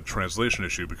a bit of a translation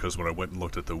issue, because when I went and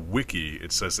looked at the wiki,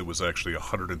 it says it was actually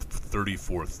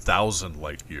 134,000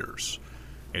 light years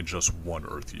in just one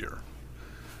Earth year.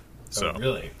 So, Oh,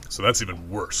 really? So that's even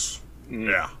worse.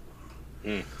 Yeah.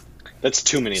 That's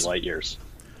too many light years.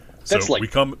 That's So like we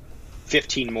come...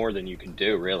 15 more than you can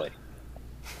do, really.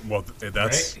 Well,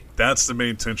 that's the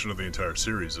main tension of the entire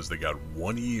series, is they got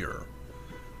 1 year,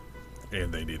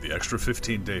 and they need the extra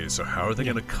 15 days. So how are they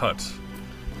going to cut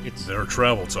their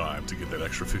travel time to get that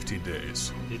extra 15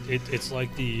 days? It's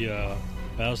like the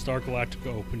Battlestar Galactica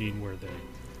opening where they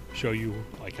show you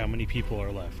like how many people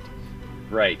are left.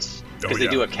 Right. Because they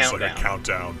do a It's countdown. like a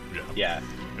countdown. Yeah.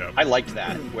 Yeah. I liked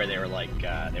that, where they were like,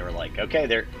 okay,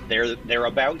 they're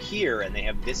about here, and they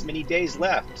have this many days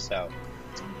left. So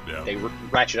Yeah. they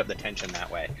ratchet up the tension that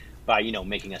way by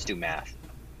making us do math.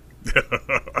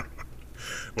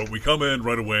 Well, we come in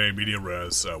right away, media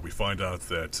res. We find out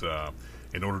that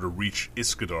in order to reach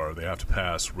Iskadar, they have to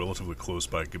pass relatively close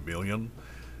by Gamillion.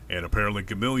 And apparently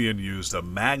Gamillion used a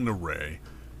magna ray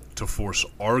to force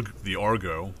the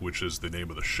Argo, which is the name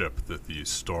of the ship that the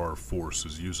Star Force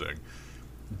is using,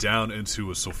 down into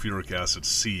a sulfuric acid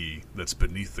sea that's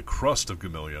beneath the crust of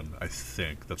Gamillion. I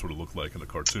think that's what it looked like in the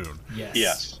cartoon. Yes.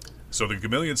 Yes. So the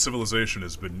Gamillion civilization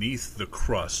is beneath the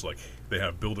crust. Like, they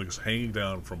have buildings hanging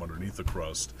down from underneath the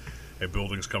crust and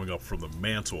buildings coming up from the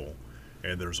mantle.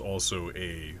 And there's also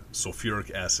a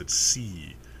sulfuric acid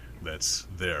sea that's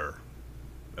there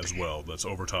as well, that's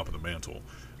over top of the mantle,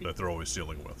 that they're always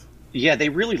dealing with. Yeah, they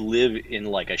really live in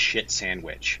like a shit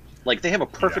sandwich. Like, they have a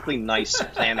perfectly nice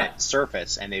planet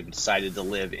surface, and they've decided to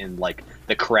live in like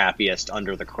the crappiest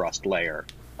under the crust layer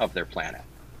of their planet.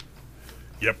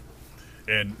 Yep.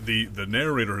 And the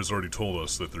narrator has already told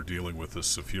us that they're dealing with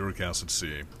this sulfuric acid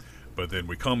sea, but then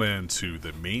we come into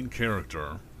the main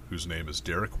character, whose name is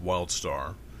Derek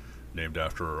Wildstar, named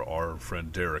after our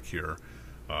friend Derek here,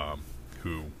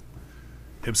 who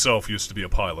himself used to be a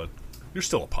pilot. You're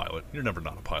still a pilot. You're never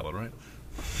not a pilot, right?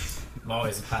 I'm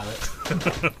always a pilot.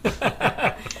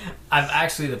 I'm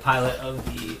actually the pilot of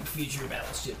the future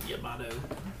battleship Yamato.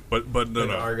 But no,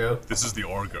 The Argo? This is the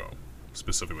Argo,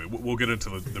 specifically. We'll get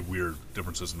into the weird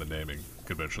differences in the naming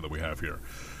convention that we have here.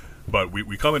 But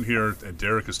we come in here, and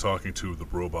Derek is talking to the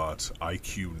robot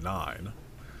IQ-9.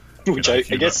 Which I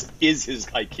IQ-9 guess is his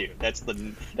IQ. That's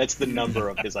the number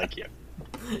of his IQ.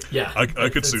 Yeah, I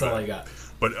could see that's all that. I got.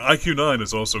 But IQ-9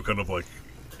 is also kind of like,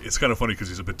 it's kind of funny because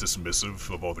he's a bit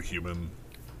dismissive of all the humans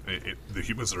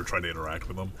that are trying to interact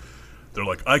with him. They're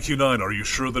like, IQ-9, are you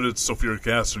sure that it's sulfuric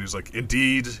acid? And he's like,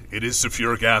 indeed, it is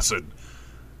sulfuric acid.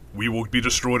 We will be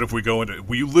destroyed if we go into it.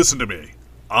 Will you listen to me?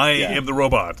 I am the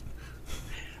robot.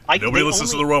 Nobody listens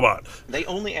to the robot. They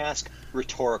only ask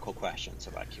rhetorical questions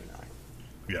of IQ-9.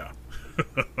 Yeah.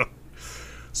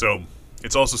 So,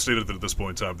 it's also stated that at this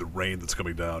point in time, the rain that's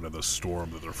coming down and the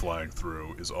storm that they're flying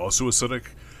through is also acidic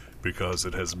because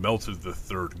it has melted the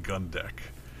third gun deck.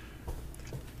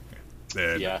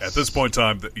 And at this point in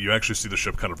time, you actually see the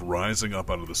ship kind of rising up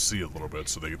out of the sea a little bit,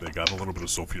 so they got a little bit of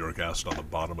sulfuric acid on the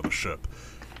bottom of the ship.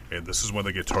 And this is when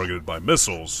they get targeted by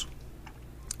missiles.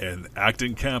 And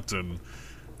acting captain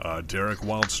Derek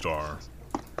Wildstar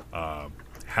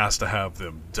has to have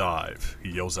them dive.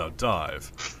 He yells out,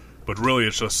 dive. But really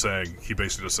it's just saying, he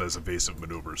basically just says evasive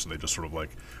maneuvers, and they just sort of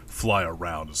like fly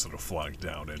around instead of flying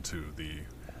down into the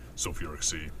sulfuric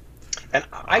sea. And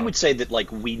I would say that,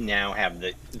 like, we now have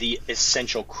the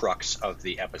essential crux of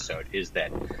the episode is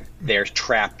that they're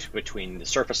trapped between the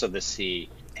surface of the sea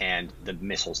and the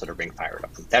missiles that are being fired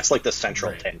up. That's like the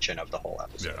central tension of the whole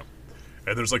episode. Yeah.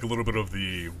 And there's like a little bit of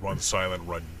the run silent,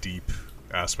 run deep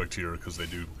aspect here, because they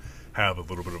do have a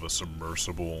little bit of a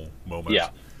submersible moment. Yeah.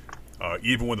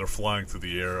 Even when they're flying through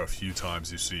the air, a few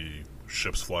times you see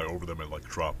ships fly over them and like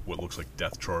drop what looks like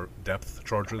depth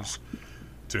charges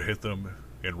to hit them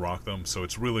and rock them. So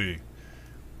it really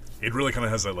kind of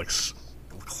has that like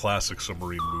classic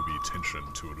submarine movie tension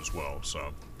to it as well.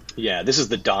 So yeah, this is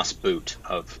the DOS boot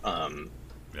of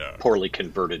poorly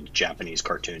converted Japanese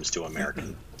cartoons to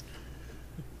American.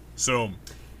 So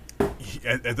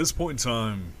at this point in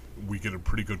time, we get a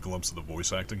pretty good glimpse of the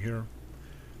voice acting here,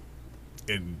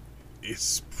 and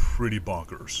it's pretty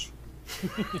bonkers.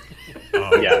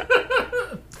 Yeah.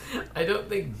 I don't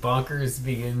think bonkers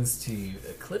begins to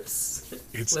eclipse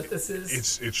what this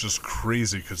is. It's just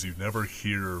crazy because you never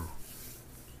hear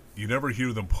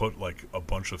them put like a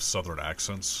bunch of Southern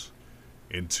accents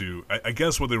into. I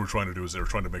guess what they were trying to do is they were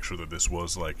trying to make sure that this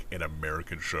was like an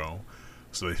American show.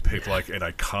 So they picked like an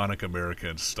iconic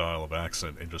American style of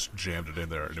accent and just jammed it in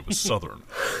there, and it was Southern.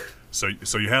 So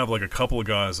you have like a couple of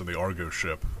guys in the Argo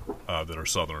ship that are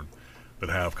Southern that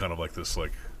have kind of like this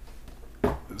like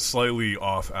slightly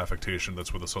off affectation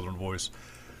that's with a Southern voice.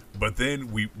 But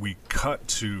then we cut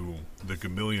to the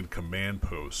Gamillion command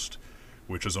post,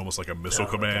 which is almost like a missile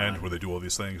command where they do all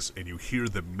these things, and you hear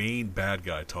the main bad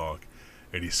guy talk,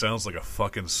 and he sounds like a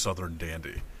fucking Southern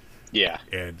dandy. Yeah.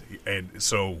 And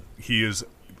so he is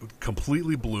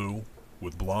completely blue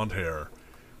with blonde hair,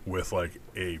 with like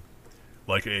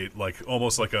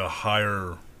almost like a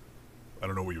higher, I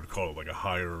don't know what you would call it, like a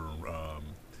higher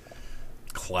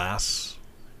class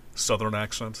Southern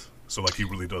accent. So like he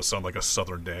really does sound like a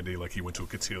Southern dandy, like he went to a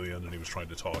cotillion and he was trying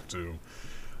to talk to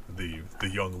the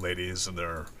young ladies in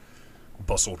their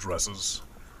bustle dresses.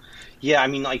 Yeah, I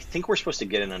mean, I think we're supposed to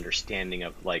get an understanding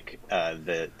of like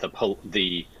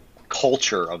the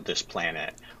culture of this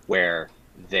planet, where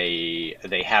they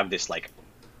have this like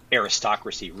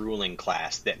aristocracy ruling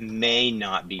class that may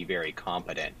not be very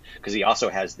competent, because he also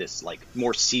has this like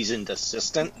more seasoned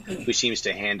assistant who seems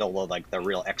to handle like the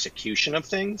real execution of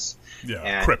things.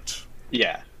 Yeah, Crypt.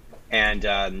 Yeah,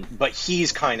 and but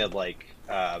he's kind of like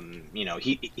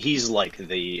he's like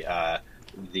the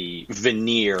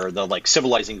veneer, the like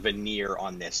civilizing veneer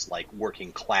on this like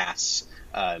working class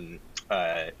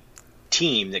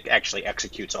team that actually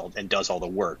executes all and does all the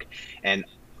work, and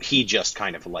he just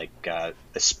kind of like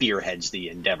spearheads the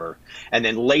endeavor. And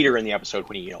then later in the episode,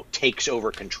 when he takes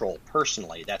over control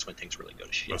personally, that's when things really go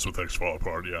to shit. That's when things fall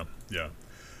apart. Yeah.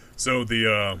 So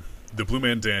the Blue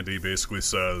Man Dandy basically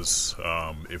says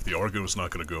if the Argo is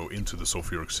not going to go into the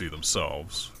sulfuric sea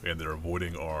themselves and they're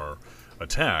avoiding our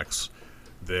attacks,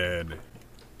 then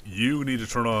you need to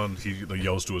turn on. He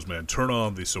yells to his men, "Turn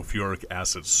on the sulfuric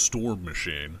acid storm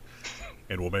machine,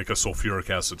 and we'll make a sulfuric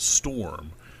acid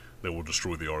storm that will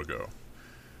destroy the Argo."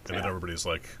 And then everybody's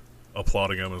like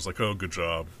applauding him and is like, "Oh, good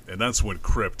job." And that's when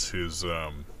Crypt, his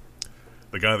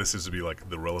the guy that seems to be like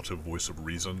the relative voice of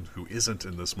reason, who isn't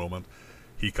in this moment,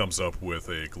 he comes up with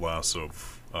a glass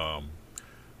of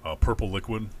purple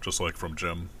liquid, just like from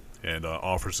Jim, and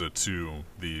offers it to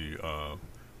the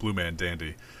Blue Man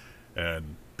Dandy,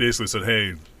 and basically said,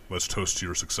 "Hey, let's toast to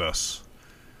your success."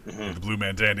 Mm-hmm. And the Blue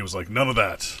Man Dandy was like, "None of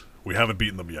that. We haven't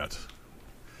beaten them yet."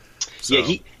 So,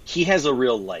 yeah, he has a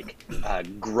real like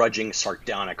grudging,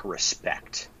 sardonic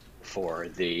respect for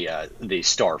the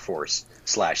Star Force /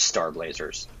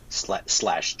 Starblazers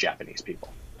 / Japanese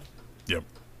people. Yep.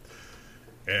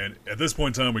 And at this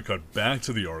point in time, we cut back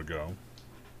to the Argo,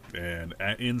 and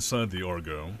inside the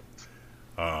Argo,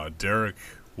 Derek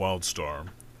Wildstar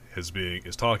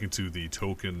is talking to the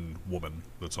token woman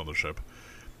that's on the ship,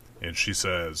 and she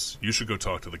says, "You should go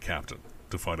talk to the captain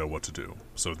to find out what to do."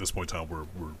 So at this point in time,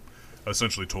 we're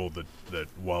essentially told that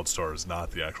Wildstar is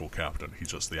not the actual captain; he's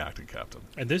just the acting captain.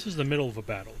 And this is the middle of a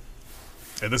battle.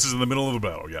 And this is in the middle of a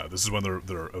battle. Yeah, this is when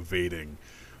they're evading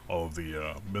all of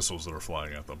the missiles that are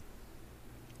flying at them.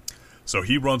 So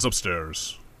he runs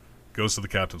upstairs, goes to the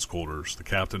captain's quarters. The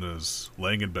captain is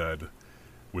laying in bed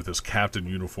with his captain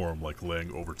uniform like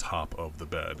laying over top of the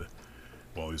bed.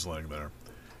 while he's laying there,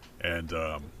 and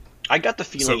I got the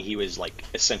feeling So- he was like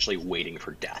essentially waiting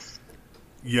for death.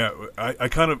 yeah, I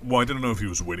kind of I didn't know if he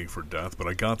was waiting for death, but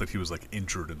I got that he was like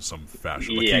injured in some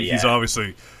fashion. Like Yeah, he's yeah.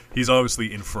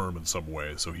 obviously infirm in some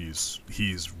way, so he's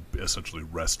essentially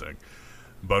resting.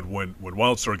 But when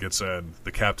Wildstar gets in,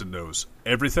 the captain knows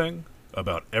everything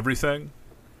about everything,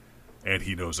 and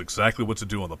he knows exactly what to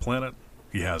do on the planet.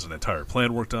 He has an entire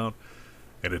plan worked out,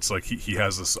 and it's like he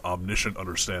has this omniscient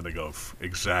understanding of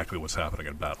exactly what's happening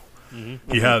in battle.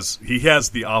 He has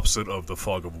the opposite of the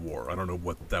fog of war. I don't know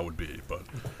what that would be, but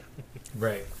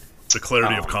Right. the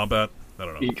clarity of combat. I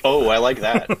don't know. Oh, I like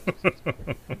that.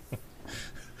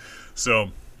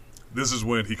 So this is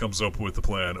when he comes up with the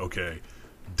plan. Okay,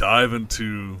 dive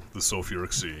into the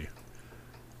sulfuric sea.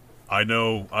 I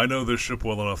know this ship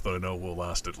well enough that I know it will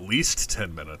last at least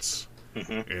 10 minutes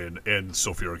in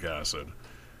sulfuric acid.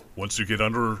 Once you get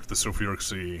under the sulfuric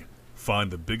sea, find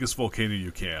the biggest volcano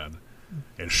you can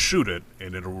and shoot it,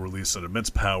 and it'll release an immense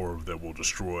power that will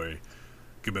destroy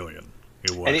Gamillion.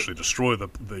 It will And actually destroy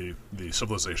the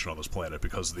civilization on this planet,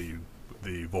 because the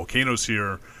volcanoes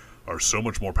here are so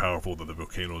much more powerful than the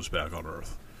volcanoes back on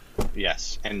Earth.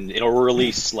 Yes, and it'll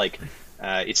release like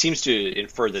it seems to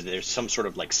infer that there's some sort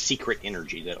of like secret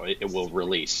energy that it will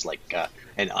release, like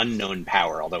an unknown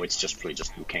power, although it's just really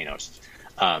just volcanoes.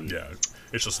 Yeah,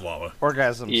 it's just lava.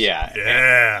 Orgasms. Yeah,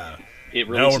 Yeah. it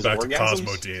Now we're releases back to orgasms.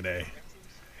 Cosmo DNA.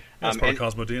 That's part of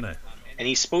Cosmo DNA. And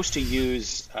he's supposed to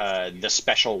use the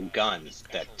special gun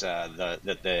that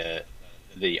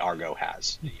the Argo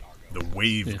has. The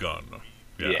wave gun.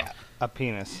 Yeah. A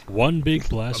penis. One big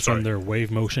blast sorry. from their wave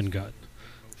motion gun.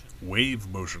 Wave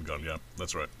motion gun, yeah.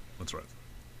 That's right.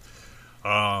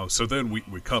 So then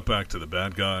we cut back to the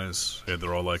bad guys, and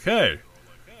they're all like, hey,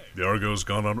 the Argo's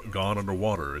gone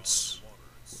underwater. It's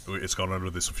gone under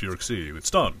the sulfuric sea.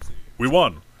 It's done. We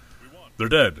won. They're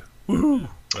dead. Woohoo!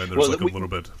 And there's Well, like a little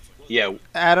bit... Yeah,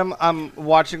 Adam, I'm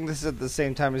watching this at the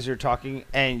same time as you're talking,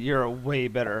 and you're way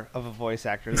better of a voice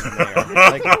actor than they are.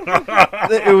 Like,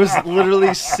 it was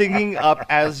literally singing up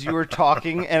as you were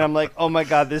talking, and I'm like, oh my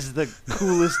god, this is the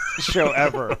coolest show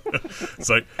ever. It's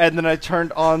like... And then I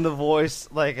turned on the voice,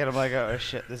 and I'm like, oh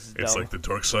shit, this is dumb. It's like the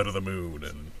dark side of the moon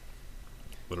and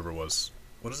whatever it was.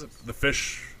 What is it? The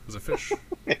fish? Is it fish?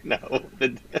 no.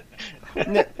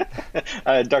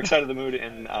 Dark Side of the Moon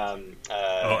and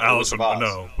Alice Wizard of Oz.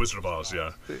 No, Wizard of Oz,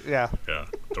 yeah. yeah. Yeah,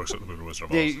 Dark Side of the Moon and Wizard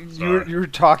of Yeah, Oz. you were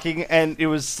talking, and it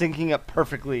was syncing up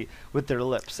perfectly with their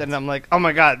lips, and I'm like, oh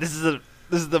my god, this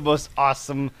is the most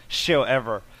awesome show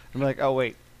ever. I'm like, oh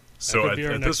wait, So That could at, be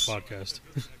our at next this, podcast.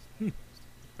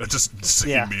 just syncing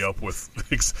Yeah. me up with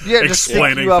just sync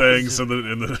explaining you up things with-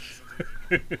 in the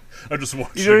I'm just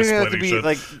watching you don't even have to explaining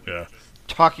be shit. Yeah.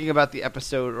 talking about the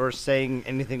episode or saying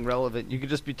anything relevant. You could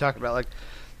just be talking about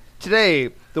today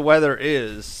the weather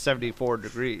is 74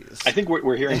 degrees. I think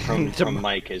we're hearing from Tom-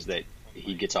 Mike is that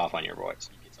he gets off on your voice.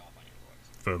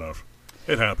 Fair enough.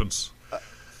 It happens.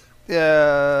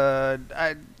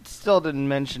 I still didn't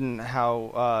mention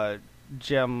how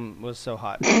Jem was so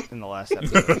hot in the last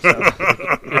episode. So.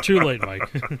 You're too late, Mike.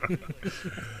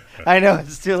 I know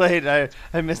it's too late.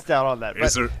 I missed out on that.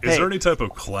 Is But, there hey, any type of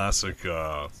classic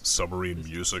submarine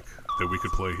music that we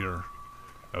could play here?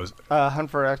 Hunt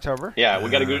for October? Yeah, we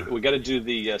gotta do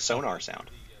the sonar sound.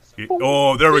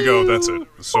 Oh, there we go. That's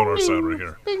it. The sonar sound right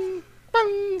here.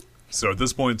 So at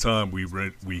this point in time,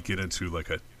 we get into a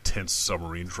tense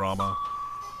submarine drama,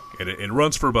 and it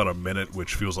runs for about a minute,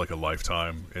 which feels like a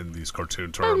lifetime in these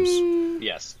cartoon terms.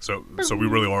 Yes. So we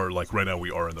really are right now. We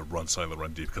are in the run silent,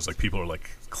 run deep, because people are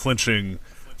clenching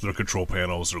their control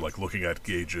panels. They're looking at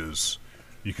gauges.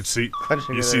 You can see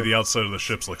Clenching you it see in. the outside of the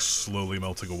ship's slowly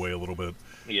melting away a little bit.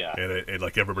 Yeah. And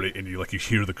everybody, and you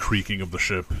hear the creaking of the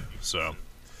ship. So,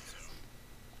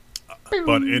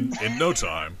 but in no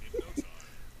time,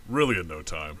 really in no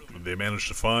time, they managed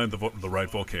to find the right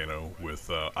volcano with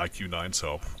IQ9's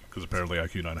help, because apparently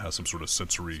IQ9 has some sort of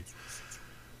sensory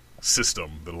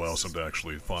system that allows them to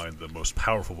actually find the most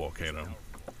powerful volcano.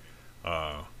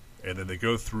 And then they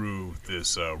go through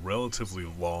this relatively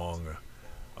long.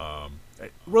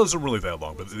 It wasn't really that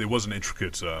long, but it was an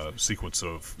intricate sequence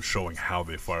of showing how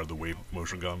they fired the wave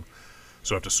motion gun.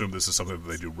 So I have to assume this is something that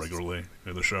they do regularly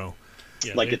in the show.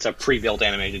 Yeah, It's a pre-built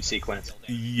animated sequence.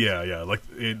 Yeah,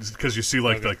 because you see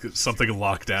something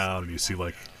locked down, and you see they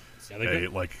a have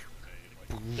a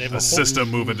a whole, system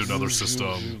move into another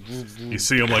system. You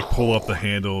see him pull up the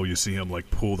handle. You see him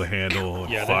pull the handle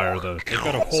and Yeah, fire they've the.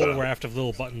 got a whole so- raft of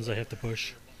little buttons they have to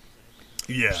push.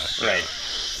 Yeah,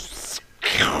 Right.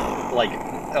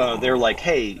 they're like,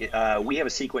 hey, we have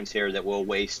a sequence here that will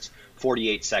waste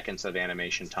 48 seconds of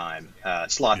animation time.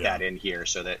 Slot that in here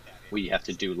so that we have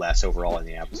to do less overall in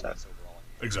the episode.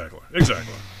 Exactly.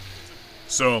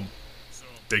 So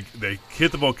they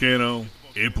hit the volcano,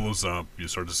 it blows up, you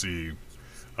start to see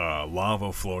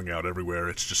lava flowing out everywhere.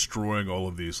 It's destroying all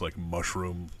of these like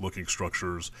mushroom looking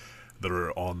structures that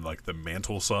are on like the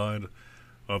mantle side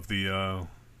of the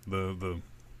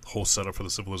whole setup for the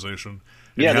civilization.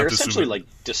 And yeah, they're essentially like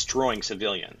destroying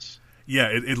civilians. Yeah,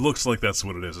 it looks like that's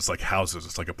what it is. It's like houses,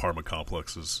 it's like apartment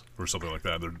complexes or something like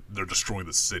that. They're destroying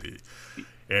the city,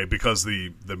 and because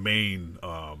the main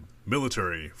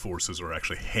military forces are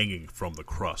actually hanging from the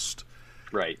crust,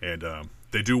 right? And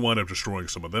they do wind up destroying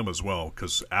some of them as well.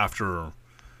 Because after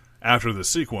the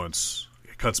sequence,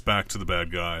 it cuts back to the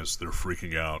bad guys. They're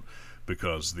freaking out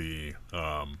because there's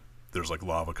like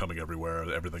lava coming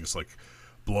everywhere. Everything's like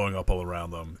blowing up all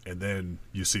around them, and then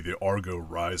you see the Argo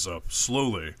rise up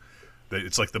slowly.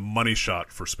 It's like the money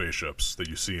shot for spaceships that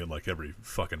you see in like every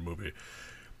fucking movie.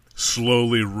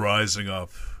 Slowly rising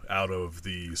up out of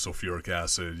the sulfuric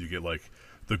acid. You get like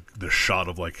the shot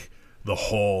of like the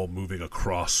hull moving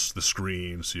across the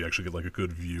screen, so you actually get like a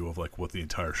good view of like what the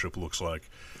entire ship looks like.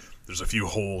 There's a few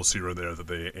holes here and there that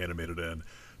they animated in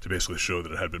to basically show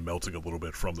that it had been melting a little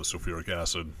bit from the sulfuric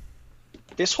acid.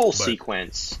 This whole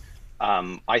sequence,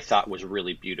 I thought was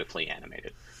really beautifully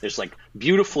animated. There's like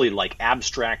beautifully like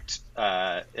abstract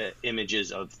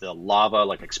images of the lava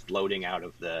like exploding out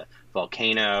of the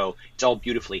volcano. It's all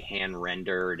beautifully hand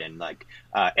rendered, and like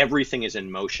everything is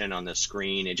in motion on the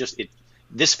screen.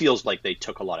 This feels like they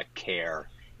took a lot of care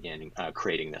in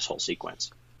creating this whole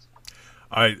sequence.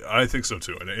 I think so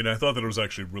too, and I thought that it was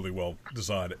actually really well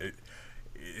designed.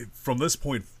 From this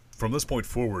point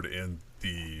forward in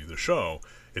the show,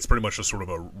 it's pretty much just sort of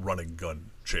a running gun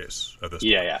chase at this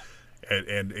point. Yeah.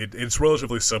 And it's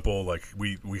relatively simple. Like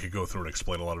we could go through and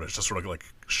explain a lot of it. It's just sort of like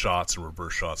shots and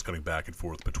reverse shots cutting back and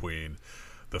forth between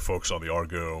the folks on the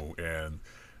Argo and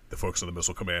the folks on the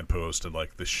missile command post, and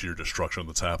like the sheer destruction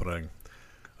that's happening.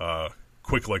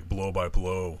 Quick like blow by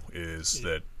blow is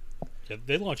that. Yeah,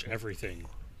 they launch everything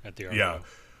at the Argo. Yeah,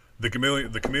 the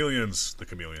chameleons.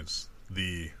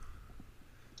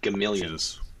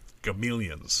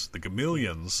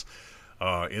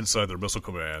 Inside their missile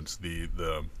command,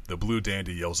 the blue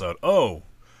dandy yells out, "Oh,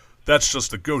 that's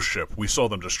just a ghost ship. We saw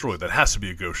them destroy. That has to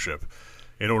be a ghost ship.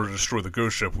 In order to destroy the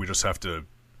ghost ship, we just have to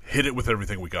hit it with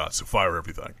everything we got. So fire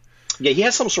everything." Yeah, he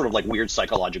has some sort of like weird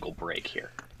psychological break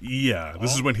here. Yeah,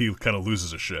 this is when he kind of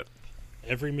loses his shit.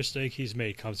 Every mistake he's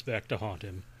made comes back to haunt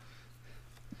him.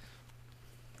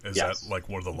 Is that like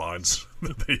one of the lines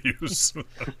that they use?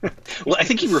 Well, I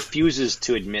think he refuses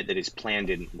to admit that his plan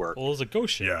didn't work. Well, it's a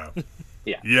ghost ship.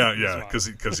 Yeah,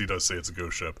 because he does say it's a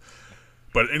ghost ship.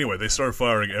 But anyway, they start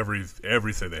firing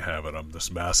everything they have at him.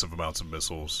 This massive amounts of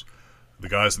missiles. The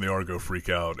guys in the Argo freak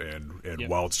out, and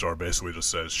Wildstar basically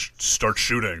just says, "Start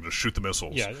shooting! Just shoot the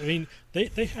missiles." Yeah, I mean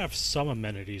they have some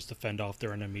amenities to fend off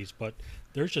their enemies, but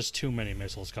there's just too many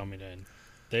missiles coming in.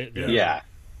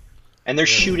 And they're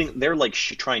shooting. They're like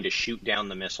trying to shoot down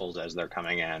the missiles as they're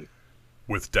coming in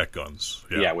with deck guns.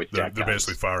 Yeah, with deck guns. They're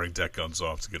basically firing deck guns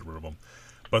off to get rid of them.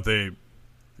 But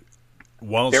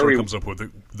Wildstar comes up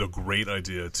with the great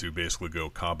idea to basically go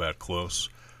combat close,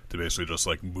 to basically just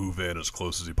like move in as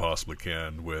close as he possibly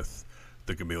can with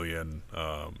the Gamillion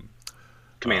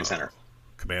command center,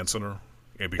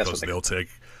 and because they'll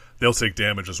take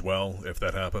damage as well if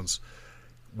that happens.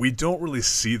 We don't really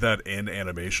see that in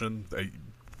animation.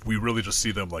 We really just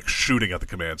see them like shooting at the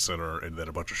command center and then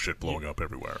a bunch of shit blowing up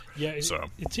everywhere. Yeah, it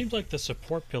seems like the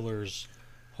support pillars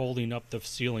holding up the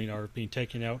ceiling are being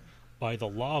taken out by the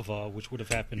lava, which would have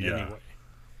happened anyway.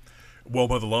 Well,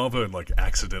 by the lava and like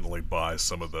accidentally by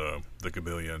some of the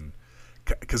Gamillion,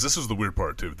 because this is the weird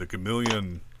part too. The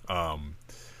Gamillion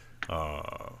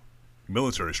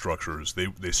military structures,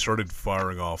 they started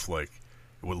firing off like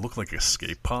it would look like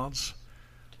escape pods.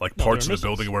 Like parts of the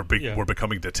building were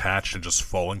becoming detached and just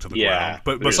falling to the ground.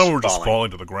 But some were just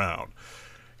falling to the ground.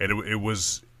 And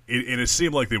it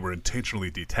seemed like they were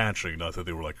intentionally detaching, not that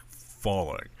they were like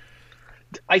falling.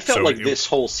 I felt like this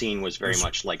whole scene was very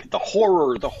much like the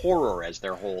horror as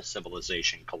their whole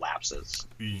civilization collapses.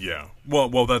 Yeah.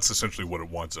 Well, that's essentially what it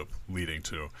winds up leading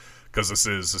to. Because this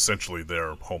is essentially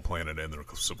their home planet and their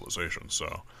civilization.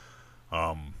 So,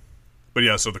 but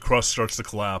yeah, so the crust starts to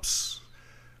collapse.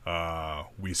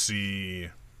 We see,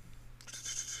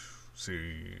 so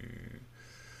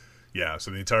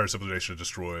the entire civilization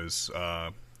destroys.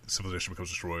 Civilization becomes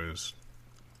destroyed.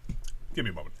 Give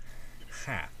me a moment.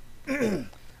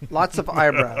 Lots of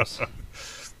eyebrows.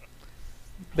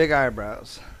 Big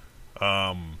eyebrows.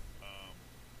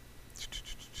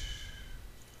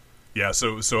 Yeah,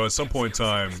 so at some point in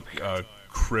time,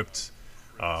 Crypt,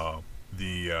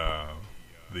 the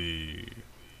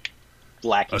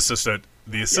Blackie.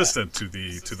 assistant to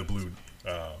the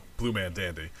blue man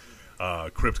dandy,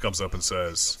 Crypt comes up and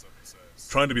says,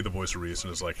 trying to be the voice of reason,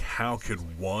 is like, how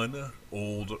could one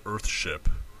old Earth ship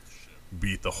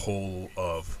beat the whole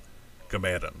of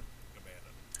Gamadon?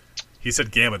 He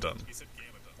said Gamadon.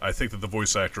 I think that the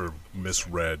voice actor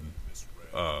misread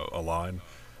a line,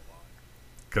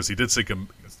 because he did say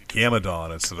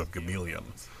Gamadon instead of Gameleon.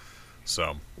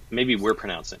 So maybe we're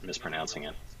mispronouncing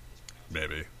it.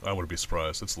 Maybe. I wouldn't be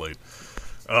surprised. It's late.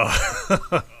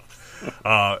 Yeah,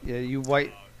 you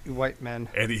white men.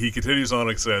 And he continues on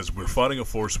and says, we're fighting a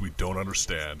force we don't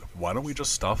understand. Why don't we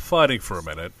just stop fighting for a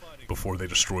minute before they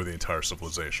destroy the entire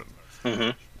civilization?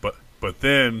 Mm-hmm. But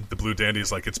then the Blue Dandy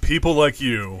is like, it's people like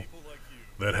you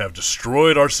that have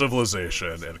destroyed our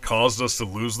civilization and caused us to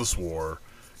lose this war.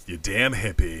 You damn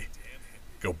hippie.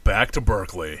 Go back to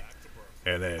Berkeley.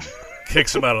 And then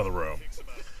kicks him out of the room.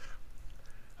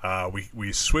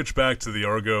 We switch back to the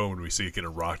Argo and we see it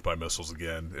getting rocked by missiles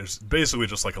again. There's basically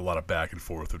just like a lot of back and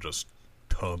forth of just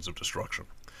tons of destruction.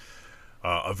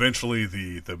 Eventually,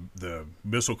 the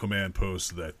missile command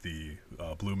post that the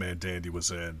Blue Man Dandy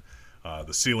was in,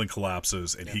 the ceiling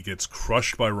collapses and he gets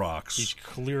crushed by rocks. He's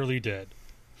clearly dead.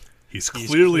 He's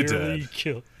clearly dead.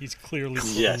 He's clearly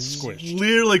squished.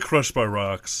 Clearly crushed by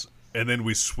rocks. And then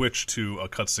we switch to a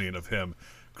cutscene of him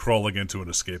crawling into an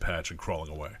escape hatch and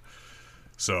crawling away.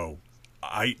 So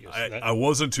I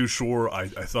wasn't too sure. I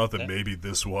thought that maybe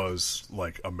this was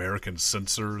like American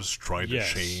censors trying to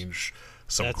change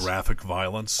some graphic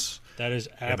violence. That is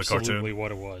absolutely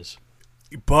what it was.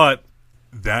 But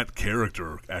that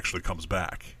character actually comes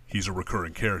back. He's a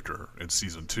recurring character in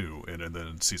Season 2 and then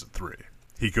in Season 3.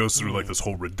 He goes through like this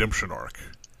whole redemption arc.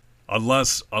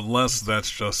 Unless that's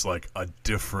just like a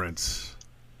different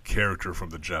character from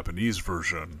the Japanese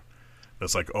version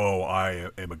that's like, oh, I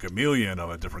am a Gameleon, I'm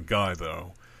a different guy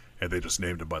though, and they just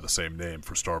named him by the same name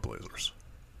for Star Blazers.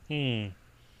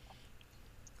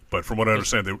 But from what I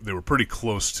understand, they were pretty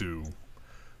close to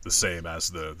the same as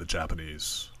the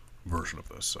Japanese version of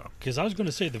this. So, because I was going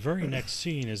to say the very next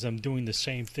scene is them doing the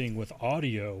same thing with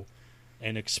audio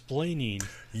and explaining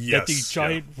that the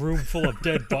giant room full of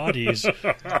dead bodies,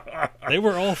 they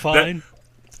were all fine.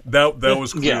 That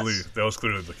was clearly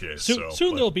the case.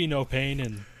 Soon there'll be no pain,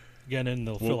 and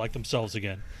they'll feel like themselves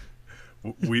again.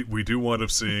 We do wind up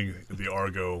seeing the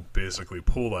Argo basically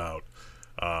pull out.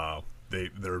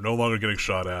 They're no longer getting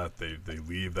shot at. They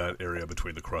leave that area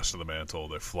between the crust and the mantle.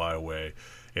 They fly away,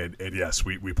 and yes,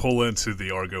 we pull into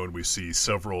the Argo and we see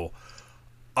several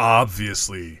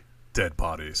obviously dead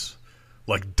bodies.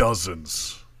 Like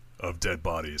dozens of dead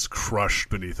bodies crushed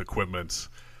beneath equipment,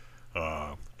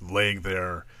 laying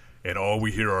there, and all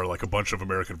we hear are like a bunch of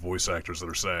American voice actors that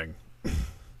are saying,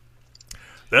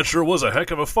 "That sure was a heck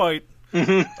of a fight."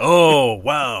 Oh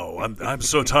wow, I'm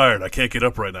so tired, I can't get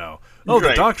up right now. Oh,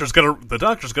 right. the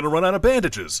doctor's gonna run out of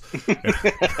bandages,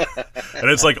 and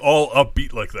it's like all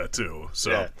upbeat like that too.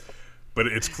 So, but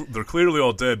they're clearly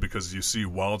all dead because you see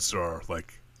Wildstar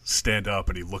like stand up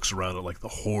and he looks around at like the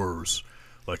horrors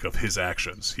like of his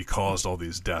actions. He caused all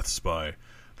these deaths by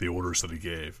the orders that he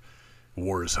gave.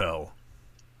 War is hell.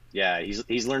 Yeah,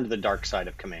 he's learned the dark side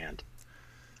of command.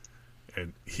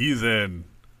 And he then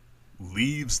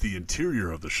leaves the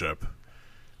interior of the ship,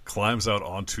 climbs out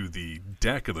onto the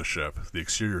deck of the ship, the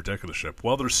exterior deck of the ship,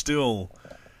 while they're still,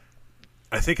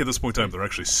 I think at this point in time, they're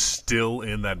actually still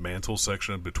in that mantle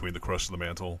section between the crust and the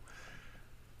mantle,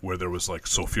 where there was like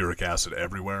sulfuric acid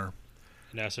everywhere.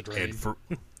 And acid rain.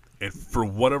 And for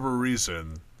whatever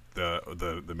reason,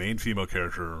 the main female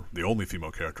character, the only female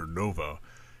character, Nova,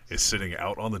 is sitting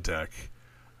out on the deck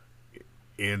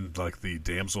in like the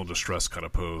damsel in distress kind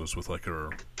of pose with like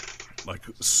her like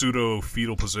pseudo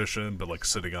fetal position, but like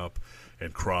sitting up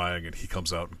and crying, and he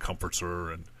comes out and comforts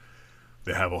her, and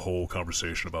they have a whole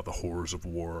conversation about the horrors of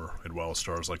war. And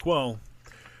Wildstar's like, well,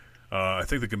 I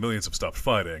think the Gameleons have stopped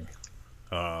fighting,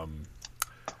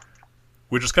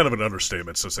 which is kind of an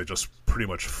understatement since they just pretty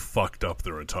much fucked up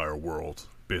their entire world,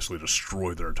 basically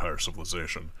destroyed their entire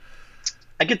civilization.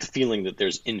 I get the feeling that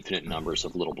there's infinite numbers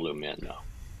of little blue men, though.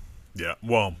 Yeah,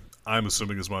 well, I'm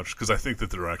assuming as much, because I think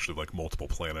that there are actually like multiple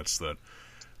planets that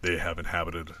they have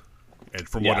inhabited. And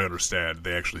from what I understand,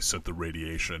 they actually sent the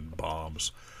radiation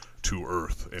bombs to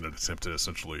Earth in an attempt to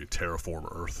essentially terraform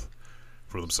Earth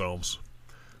for themselves.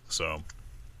 So,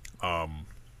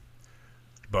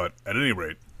 but at any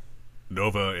rate,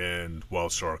 Nova and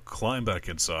Wildstar climb back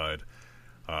inside,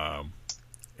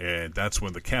 And that's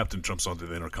when the captain jumps onto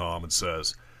the intercom and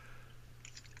says,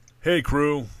 "Hey,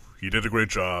 crew, you did a great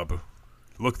job.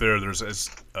 Look there, there's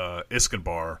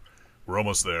Iskenbar. We're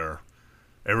almost there.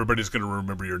 Everybody's going to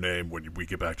remember your name when we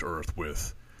get back to Earth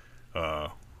with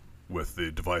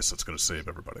the device that's going to save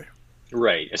everybody."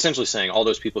 Right. Essentially saying all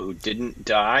those people who didn't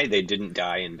die, they didn't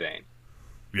die in vain.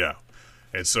 Yeah.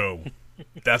 And so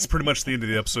that's pretty much the end of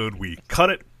the episode. We cut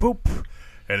it, boop,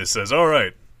 and it says, all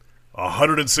right,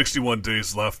 161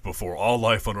 days left before all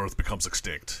life on Earth becomes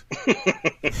extinct.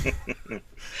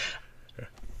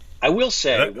 I will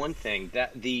say one thing,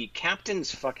 that the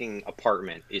captain's fucking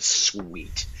apartment is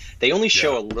sweet. They only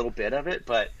show a little bit of it,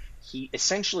 but he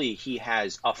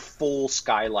has a full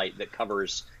skylight that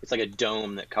covers, it's like a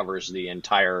dome that covers the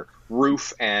entire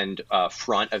roof and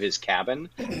front of his cabin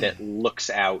that looks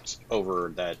out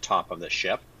over the top of the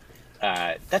ship.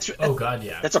 That's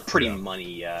a pretty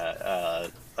money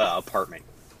apartment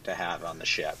to have on the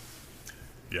ship.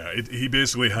 Yeah, he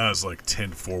basically has like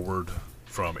 10 forward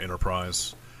from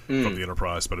Enterprise, from the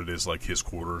Enterprise, but it is like his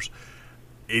quarters.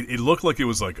 It looked like it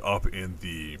was like up in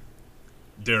the...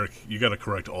 Derek, you got to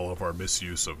correct all of our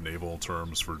misuse of naval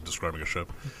terms for describing a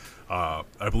ship. I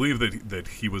believe that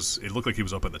he was... It looked like he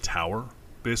was up in the tower,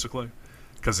 basically,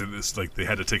 because it's like they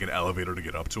had to take an elevator to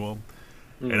get up to him.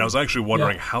 And I was actually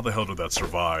wondering how the hell did that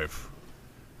survive?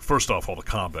 First off, all the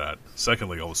combat.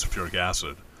 Secondly, all the sulfuric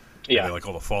acid. Yeah. And, like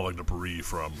all the falling debris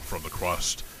from the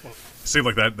crust. Seemed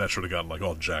like that should have gotten like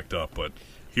all jacked up, but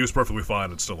he was perfectly fine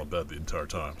and still in bed the entire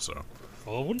time. So.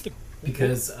 Well, wouldn't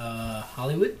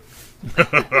Hollywood.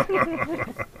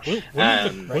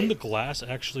 wouldn't the glass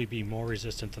actually be more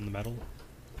resistant than the metal?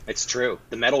 It's true.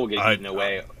 The metal would get eaten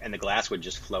away, and the glass would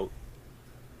just float.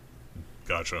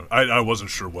 Gotcha. I wasn't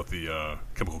sure what the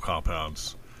chemical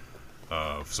compounds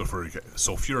of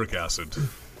sulfuric acid.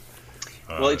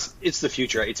 Well, it's the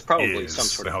future. It's probably some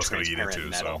sort of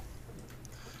transparent metal.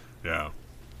 So. Yeah.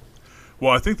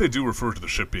 Well, I think they do refer to the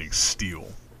ship being steel,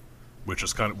 which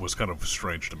was kind of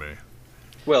strange to me.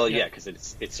 Well, yeah, because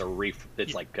it's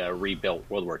like a rebuilt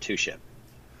World War II ship.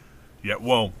 Yeah.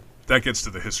 Well, that gets to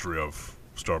the history of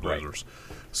Star Blazers.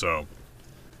 Right. So.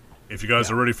 If you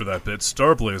guys are ready for that bit,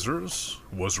 Star Blazers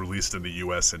was released in the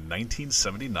U.S. in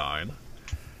 1979,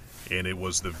 and it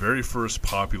was the very first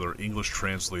popular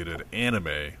English-translated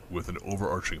anime with an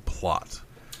overarching plot.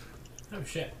 Oh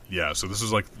shit! Yeah, so this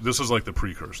is like the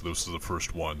precursor. This is the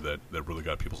first one that really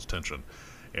got people's attention,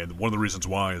 and one of the reasons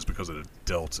why is because it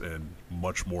dealt in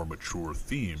much more mature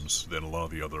themes than a lot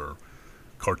of the other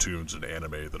cartoons and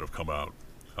anime that have come out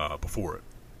before it.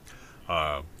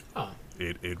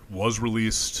 It was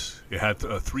released. It had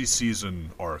a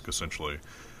 3-season arc, essentially.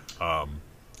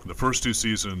 The first 2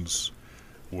 seasons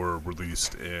were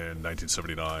released in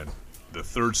 1979. The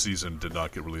third season did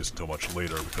not get released until much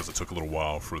later because it took a little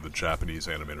while for the Japanese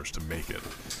animators to make it.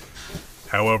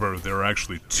 However, there are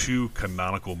actually 2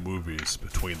 canonical movies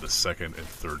between the second and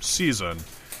third season,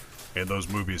 and those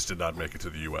movies did not make it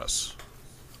to the U.S.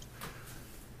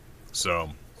 So...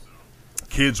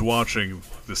 kids watching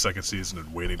the second season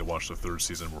and waiting to watch the third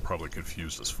season were probably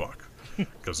confused as fuck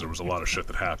because there was a lot of shit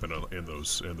that happened in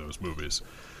those movies.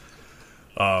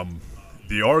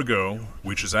 The Argo,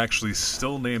 which is actually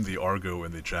still named the Argo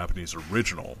in the Japanese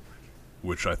original,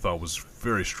 which I thought was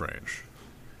very strange,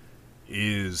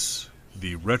 is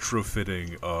the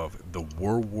retrofitting of the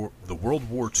World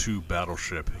War II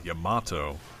battleship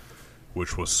Yamato,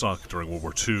 which was sunk during World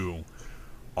War II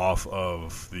off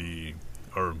of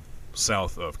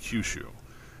south of Kyushu.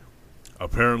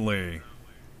 Apparently,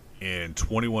 in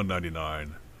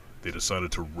 2199, they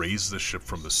decided to raise the ship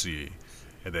from the sea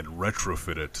and then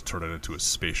retrofit it to turn it into a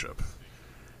spaceship.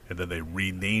 And then they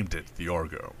renamed it the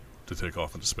Argo to take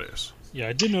off into space. Yeah,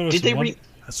 I did notice.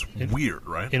 That's weird,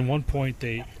 right? In one point,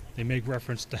 they make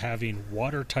reference to having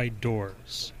watertight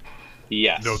doors.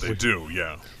 Yes. No, they do.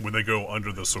 Yeah, when they go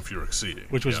under the sulfuric sea,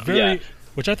 which was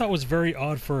which I thought was very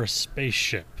odd for a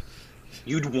spaceship.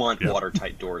 You'd want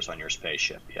watertight doors on your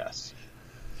spaceship, yes.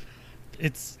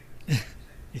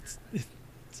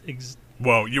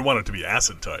 Well, you want it to be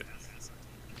acid tight.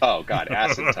 Oh God,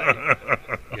 acid tight.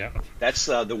 Yeah, that's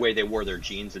the way they wore their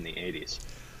jeans in the 80s.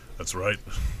 That's right.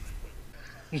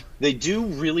 They do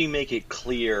really make it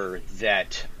clear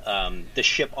that the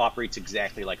ship operates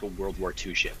exactly like a World War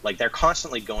II ship. Like they're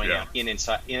constantly going in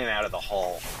and out of the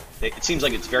hull. It seems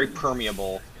like it's very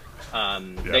permeable.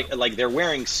 They're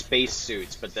wearing space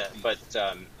suits, but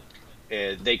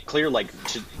it's clear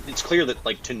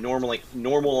that to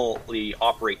normally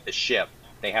operate the ship,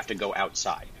 they have to go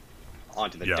outside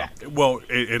onto the deck. Well,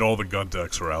 and all the gun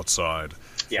decks are outside.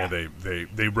 Yeah, and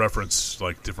they reference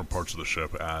like different parts of the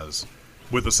ship as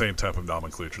with the same type of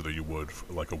nomenclature that you would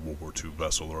for like a World War II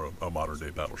vessel or a modern day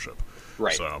battleship.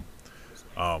 Right. So,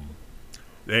 and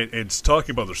it's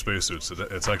talking about their spacesuits.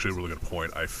 It's actually a really good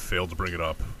point. I failed to bring it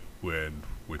up when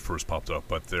it first popped up,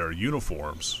 but their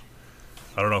uniforms.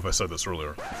 I don't know if I said this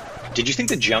earlier. Did you think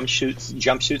the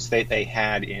jumpsuits that they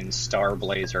had in Star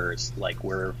Blazers like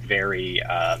were very?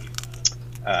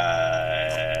 What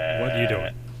are you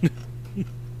doing?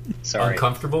 Sorry.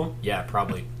 Uncomfortable? Yeah,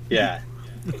 probably. Yeah.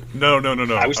 No.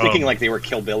 I was thinking like they were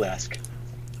Kill Bill-esque.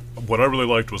 What I really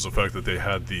liked was the fact that they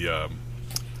had the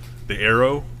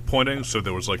arrow pointing, so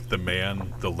there was like the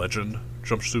legend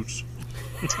jumpsuits.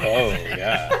 Oh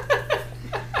yeah.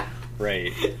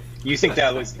 Right. You think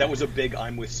that was a big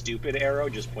 "I'm with stupid" arrow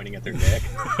just pointing at their dick?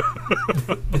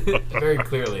 Very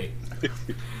clearly.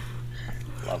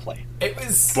 Lovely. It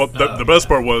was. Well, the best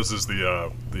part is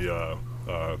the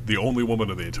only woman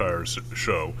in the entire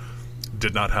show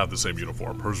did not have the same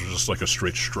uniform. Hers was just like a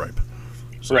straight stripe.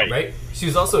 So, Right? She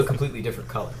was also a completely different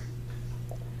color.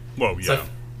 Well, yeah. So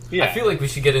Yeah. I feel like we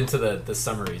should get into the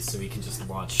summaries so we can just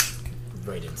launch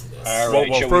right into this. All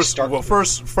right. Shall we start?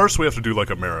 First we have to do like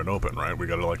a Marin Open, right? We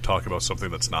got to like talk about something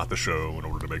that's not the show in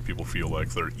order to make people feel like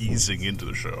they're easing into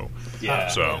the show. Yeah.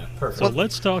 So Perfect. So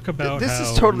let's talk about This how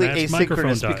is totally Matt's microphone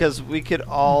asynchronous died. because we could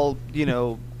all,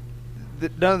 none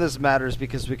of this matters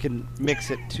because we can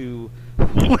mix it to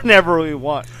whenever we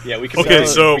want. Yeah, we can. Okay,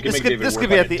 so- we can make David This work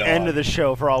could be like at a the end dog. of the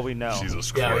show for all we know.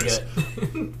 Jesus yeah, we Christ.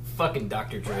 got fucking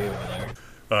Dr. Dre over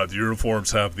there. The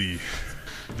uniforms have the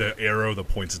arrow that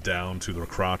points down to their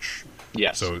crotch.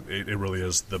 Yes. So it really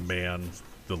is the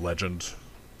legend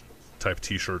type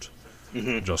T-shirt,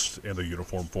 just in the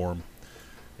uniform form.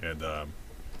 And I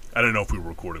don't know if we were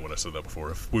recording when I said that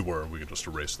before. If we were, we could just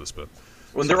erase this bit.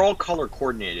 When they're all color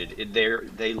coordinated,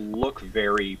 they look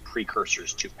very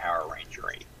precursors to Power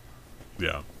Rangery.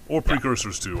 Yeah, or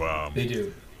precursors to They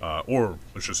do. or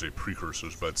I should say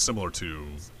precursors, but similar to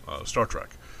Star Trek,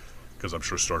 because I'm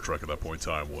sure Star Trek at that point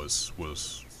in time was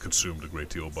consumed a great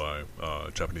deal by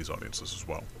Japanese audiences as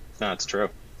well. No, that's true.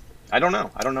 I don't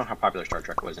know. I don't know how popular Star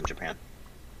Trek was in Japan.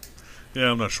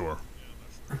 Yeah, I'm not sure.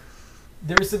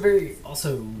 There's a very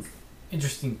also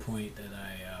interesting point that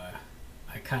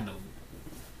I kind of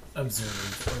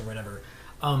observed or whatever.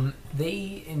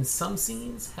 They in some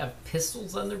scenes have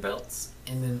pistols on their belts,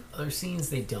 and then other scenes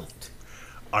they don't.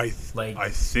 I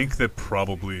think that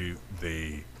probably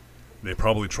they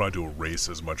probably tried to erase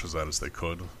as much of that as they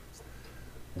could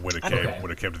when it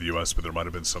came to the U.S. But there might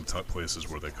have been some places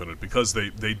where they couldn't, because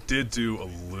they did do a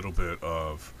little bit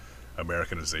of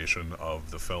Americanization of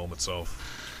the film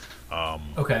itself.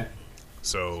 Okay.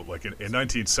 So, like in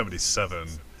 1977,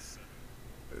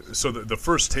 so the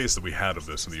first taste that we had of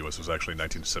this in the U.S. was actually in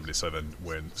 1977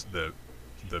 when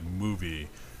the movie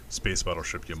Space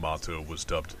Battleship Yamato was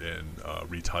dubbed and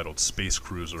retitled Space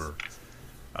Cruiser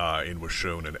and was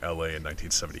shown in L.A. in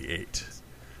 1978.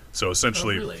 So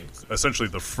essentially, essentially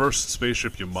the first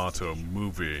Spaceship Yamato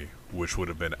movie, which would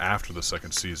have been after the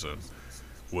second season,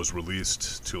 was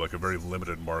released to like a very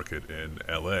limited market in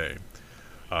L.A.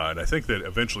 And I think that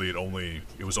eventually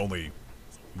it was only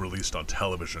released on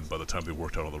television by the time they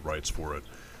worked out all the rights for it.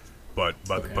 But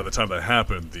by the time that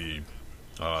happened,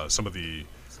 some of the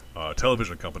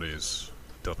television companies,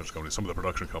 some of the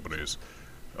production companies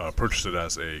purchased it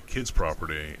as a kids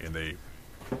property, and they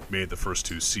made the first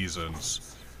two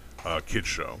seasons kids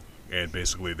show. And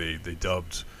basically they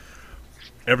dubbed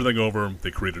everything over.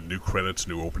 They created new credits,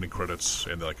 new opening credits,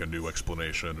 and like a new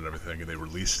explanation and everything, and they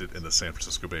released it in the San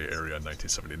Francisco Bay Area in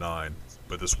 1979.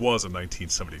 But this was a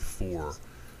 1974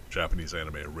 Japanese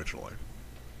anime originally.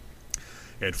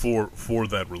 And for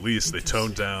that release, they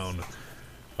toned down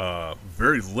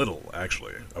very little,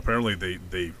 actually. Apparently,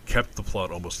 they kept the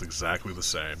plot almost exactly the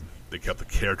same. They kept the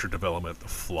character development, the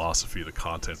philosophy, the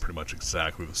content pretty much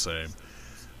exactly the same.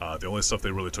 The only stuff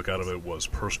they really took out of it was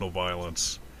personal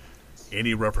violence,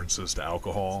 any references to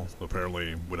alcohol.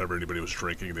 Apparently, whenever anybody was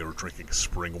drinking, they were drinking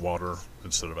spring water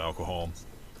instead of alcohol.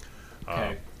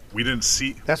 Okay. We didn't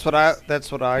see... That's what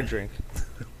I drink.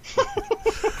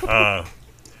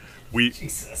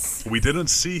 Jesus. We didn't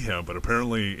see him, but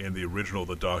apparently in the original,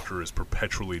 the Doctor is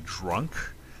perpetually drunk,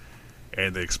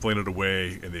 and they explain it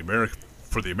away in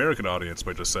for the American audience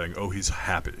by just saying, "Oh, he's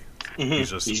happy.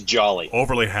 Mm-hmm. He's jolly,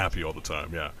 overly happy all the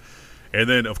time." Yeah, and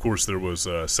then of course there was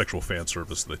sexual fan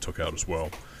service that they took out as well.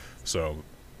 So,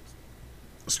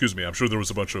 excuse me, I'm sure there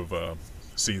was a bunch of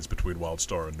scenes between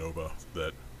Wildstar and Nova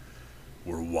that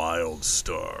were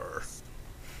Wildstar.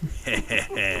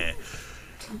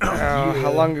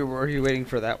 How long were you waiting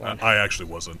for that one? I actually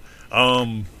wasn't.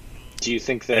 Do you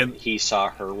think that he saw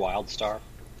her Wildstar?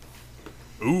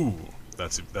 Ooh,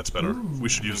 That's better. We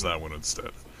should use that one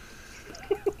instead.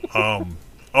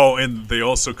 Oh, and they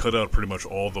also cut out pretty much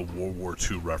all the World War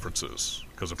II references,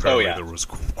 because apparently there was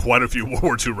quite a few World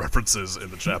War II references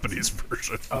in the Japanese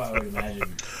version. Oh, I would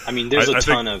imagine. I mean, there's a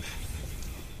ton of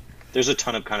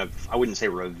kind of, I wouldn't say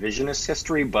revisionist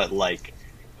history, but like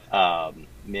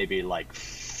maybe like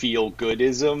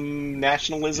feel-goodism,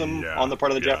 nationalism on the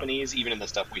part of the Japanese, even in the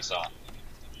stuff we saw.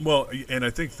 Well, and I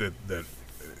think that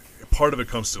part of it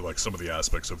comes to like some of the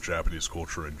aspects of Japanese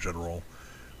culture in general.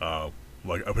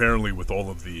 Like, apparently with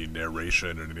all of the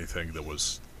narration and anything that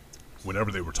was,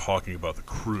 whenever they were talking about the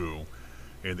crew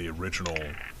in the original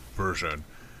version,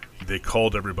 they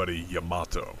called everybody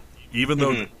Yamato. Even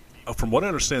though, from what I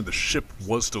understand, the ship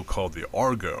was still called the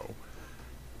Argo.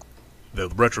 The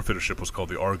retrofitted ship was called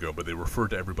the Argo, but they referred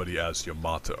to everybody as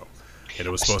Yamato. And it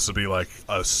was supposed to be like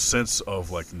a sense of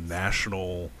like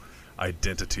national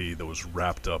identity that was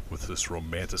wrapped up with this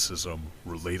romanticism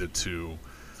related to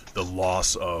the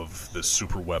loss of the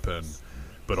super weapon,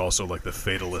 but also like the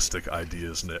fatalistic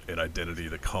ideas and identity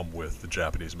that come with the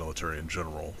Japanese military in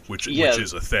general, which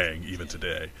is a thing even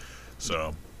today.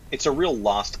 So it's a real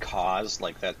lost cause.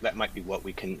 Like that might be what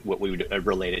we would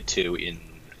relate it to in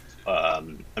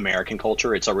American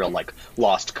culture. It's a real like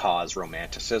lost cause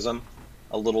romanticism,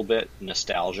 a little bit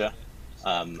nostalgia.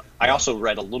 I also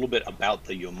read a little bit about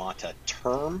the Yamata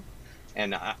term.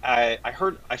 And I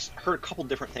heard a couple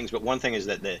different things, but one thing is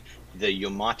that the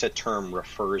Yamata term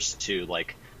refers to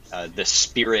like the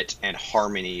spirit and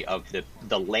harmony of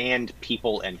the land,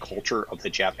 people, and culture of the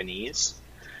Japanese.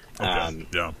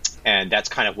 And that's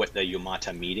kind of what the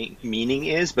Yamata meaning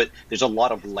is. But there's a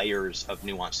lot of layers of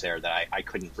nuance there that I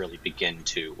couldn't really begin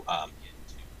to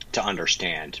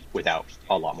understand without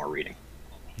a lot more reading.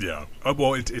 Yeah.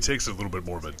 Well, it takes a little bit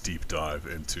more of a deep dive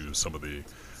into some of the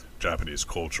Japanese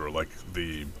culture, like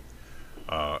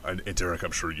and Derek,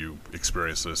 I'm sure you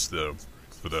experienced this.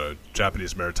 For the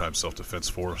Japanese Maritime Self-Defense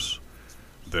Force,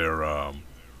 their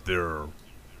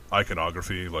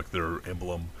iconography, like their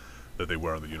emblem that they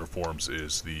wear on the uniforms,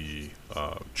 is the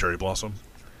cherry blossom.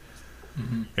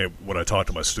 Mm-hmm. And when I talked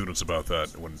to my students about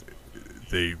that, when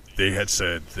they had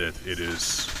said that it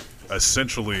is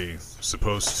essentially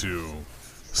supposed to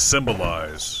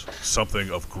symbolize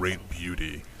something of great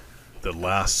beauty that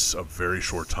lasts a very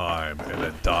short time and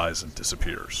then dies and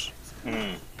disappears,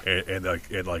 and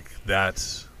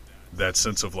that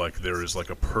sense of like there is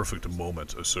like a perfect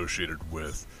moment associated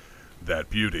with that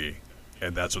beauty,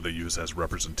 and that's what they use as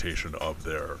representation of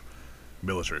their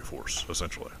military force,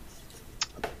 essentially.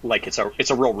 Like it's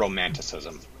a real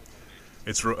romanticism.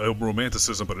 It's a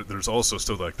romanticism, but there's also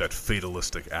still like that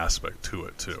fatalistic aspect to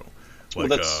it too. Like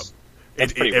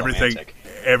that's pretty romantic.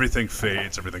 Everything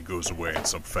fades, everything goes away in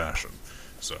some fashion.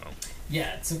 So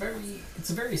yeah, it's a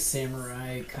very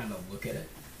samurai kind of look at it.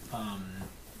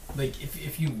 Like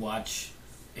if you watch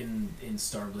in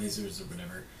Star Blazers or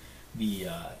whatever, the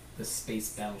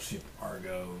space battleship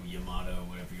Argo, Yamato,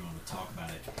 whatever you want to talk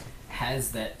about it,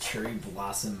 has that cherry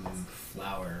blossom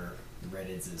flower red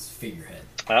as his figurehead.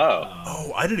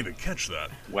 I didn't even catch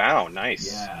that. Wow,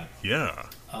 nice. Yeah.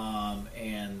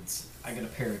 And I got a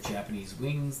pair of Japanese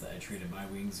wings that I traded my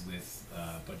wings with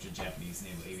a bunch of Japanese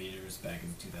naval aviators back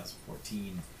in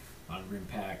 2014 on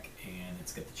RimPack, and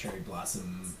it's got the cherry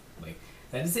blossom. Like,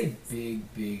 that is a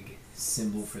big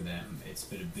symbol for them. It's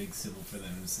been a big symbol for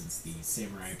them since the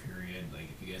samurai period. Like,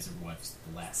 if you guys ever watched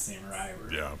The Last Samurai,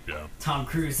 where Tom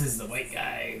Cruise is the white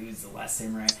guy who's the last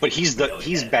samurai. But he's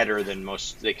better than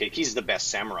most. Like, he's the best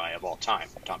samurai of all time,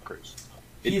 Tom Cruise.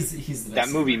 He's the best that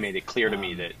movie samurai. made it clear to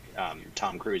me that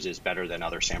Tom Cruise is better than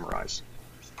other samurais.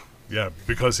 Yeah,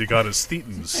 because he got his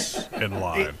thetans in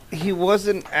line. He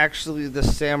wasn't actually the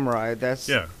samurai. That's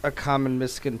a common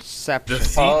misconception. The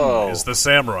thetan is the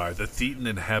samurai. The thetan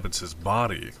inhabits his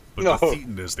body, but the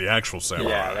thetan is the actual samurai.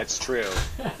 Yeah, that's true.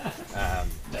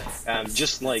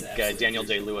 Just like Daniel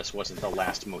Day-Lewis wasn't the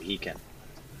last Mohican.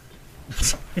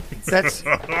 That's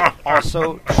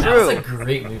also true. That's a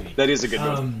great movie. That is a good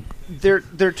movie.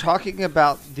 They're talking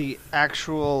about the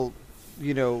actual,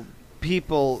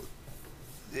 people.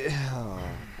 Oh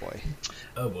boy!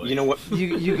 You know what?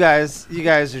 you guys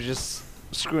are just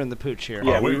screwing the pooch here.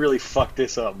 Yeah, we really fucked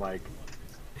this up, Mike.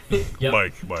 Yep.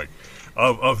 Mike,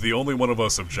 of the only one of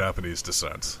us of Japanese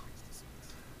descent,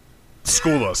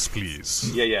 school us,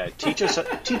 please. Yeah. Teach us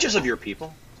of your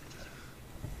people.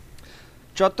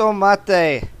 Choto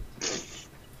mate,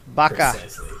 baka.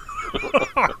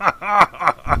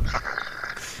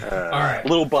 All right. A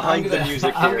little behind the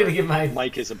music here. I'm going to give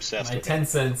Mike is obsessed with 10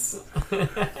 cents.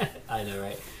 I know,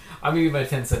 right? I'm going to give my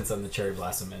 10 cents on the cherry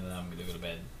blossom, and then I'm going to go to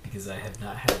bed because I have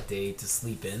not had a day to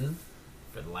sleep in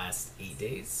for the last 8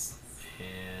 days,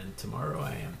 and tomorrow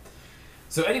I am.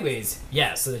 So anyways,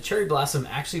 yeah, so the Cherry Blossom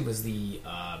actually was the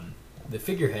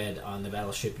figurehead on the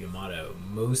battleship Yamato.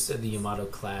 Most of the Yamato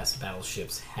class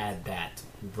battleships had that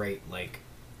right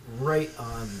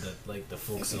on the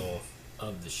forecastle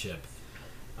of the ship.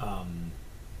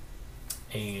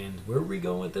 And where are we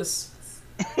going with this?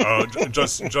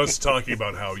 Just talking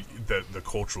about how the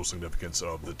cultural significance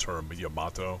of the term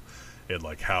Yamato, and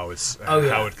like how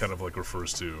how it kind of like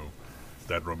refers to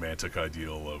that romantic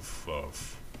ideal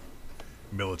of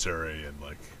military and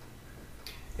like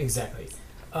exactly.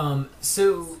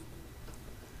 So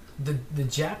the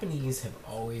Japanese have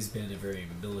always been a very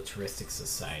militaristic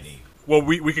society. Well,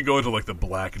 we could go into like the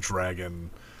Black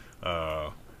Dragon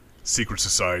secret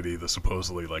society that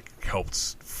supposedly like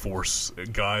helped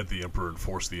guide the emperor and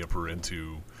force the emperor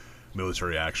into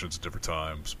military actions at different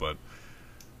times, but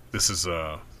this isn't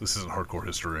hardcore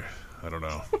history. I don't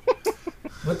know.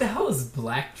 What the hell is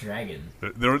Black Dragon?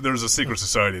 There's a secret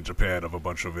society in Japan of a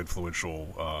bunch of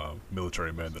influential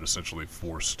military men that essentially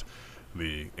forced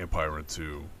the empire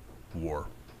into war.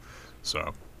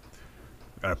 So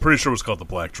I'm pretty sure it was called the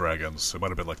Black Dragons. It might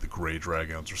have been like the Gray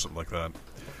Dragons or something like that.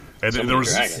 And there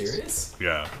was serious?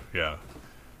 Yeah.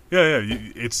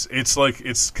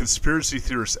 It's conspiracy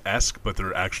theorist-esque, but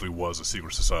there actually was a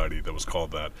secret society that was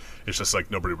called that. It's just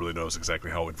like nobody really knows exactly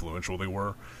how influential they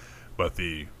were, but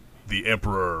the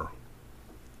emperor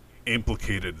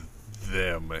implicated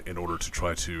them in order to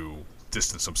try to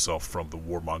distance himself from the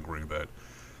warmongering that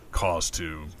caused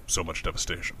so much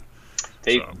devastation.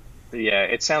 Yeah,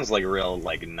 it sounds like a real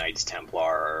like Knights Templar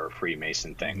or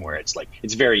Freemason thing, where it's like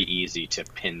it's very easy to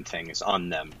pin things on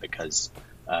them because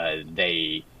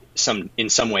they in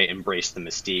some way embrace the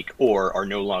mystique or are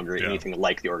no longer anything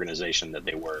like the organization that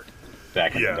they were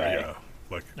back in the day. Yeah,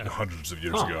 like hundreds of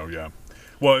years ago. Yeah.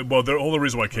 Well, the only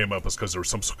reason why I came up is because there was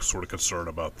some sort of concern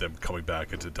about them coming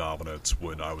back into dominance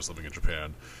when I was living in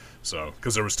Japan. So,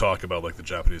 because there was talk about like the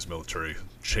Japanese military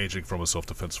changing from a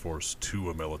self-defense force to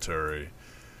a military,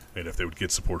 and if they would get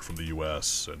support from the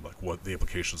U.S. and like what the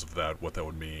implications of that, what that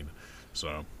would mean.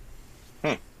 So,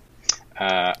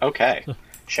 okay.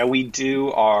 Shall we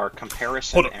do our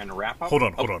comparison and wrap up? Hold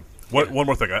on. One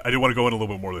more thing. I do want to go in a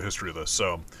little bit more of the history of this.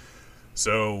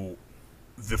 So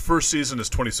the first season is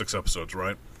 26 episodes,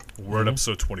 right? We're at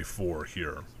episode 24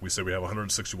 here. We say we have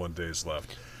 161 days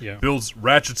left. Yeah.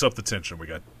 Ratchets up the tension. We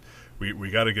got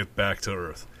to get back to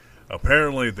Earth.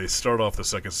 Apparently, they start off the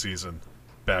second season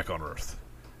back on Earth.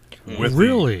 With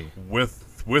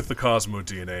the Cosmo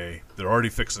DNA, they're already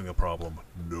fixing the problem.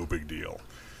 No big deal.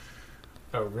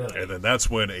 Oh, really? And then that's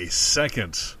when a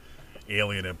second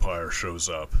alien empire shows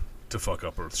up to fuck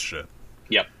up Earth's shit.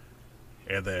 Yep.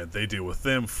 And then they deal with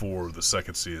them for the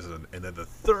second season. And then the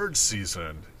third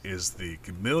season is the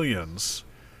Gamillions,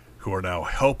 who are now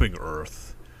helping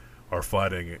Earth, are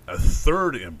fighting a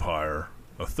third empire,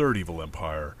 a third evil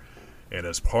empire. And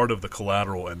as part of the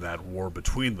collateral in that war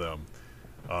between them,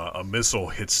 a missile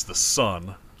hits the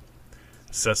sun,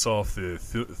 sets off the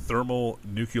thermal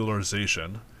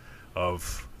nuclearization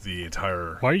of the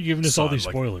entire Why are you giving us sun? all these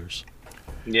spoilers?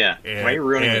 Yeah. Why are you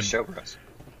ruining the show for us?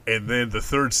 And then the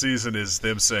third season is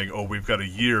them saying, "Oh, we've got a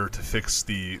year to fix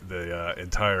the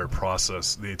entire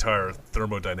process, the entire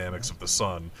thermodynamics of the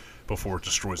sun before it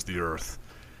destroys the Earth,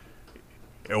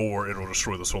 or it'll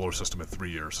destroy the solar system in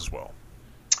 3 years as well."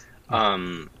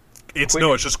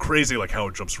 It's just crazy, like how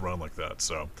it jumps around like that.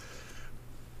 So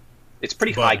it's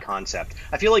pretty high concept.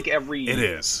 I feel like every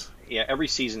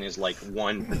season is like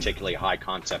one particularly high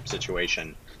concept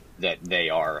situation that they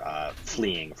are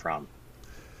fleeing from.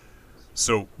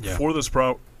 So for this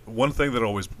one thing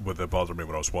that bothered me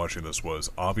when I was watching this was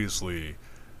obviously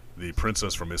the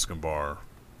princess from Iskenbar,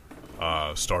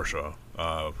 Starsha,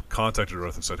 contacted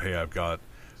Earth and said, "Hey, I've got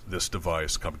this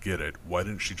device. Come get it." Why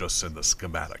didn't she just send the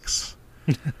schematics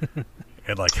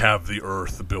and like have the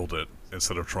Earth build it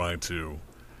instead of trying to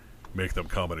make them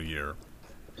come in a year?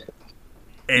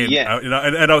 And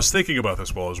I was thinking about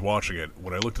this while I was watching it.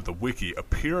 When I looked at the wiki,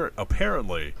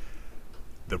 apparently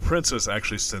the princess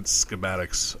actually sent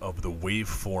schematics of the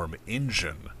waveform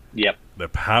engine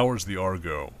that powers the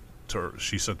Argo.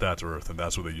 She sent that to Earth, and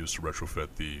that's what they used to retrofit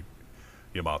the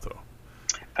Yamato.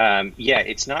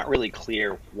 It's not really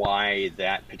clear why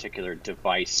that particular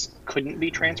device couldn't be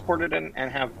transported and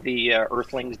have the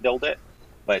Earthlings build it,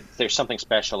 but there's something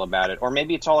special about it. Or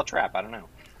maybe it's all a trap, I don't know.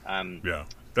 Yeah,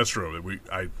 that's true.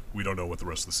 We don't know what the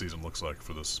rest of the season looks like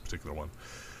for this particular one.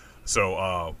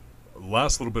 So,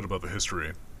 last little bit about the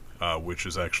history, which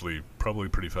is actually probably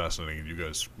pretty fascinating, and you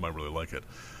guys might really like it.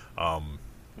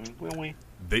 Will we?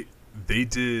 They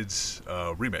did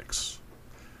remakes.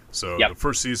 So Yep. the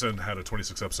first season had a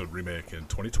 26-episode remake in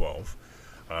 2012.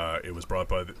 It was brought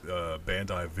by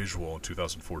Bandai Visual in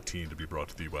 2014 to be brought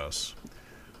to the U.S.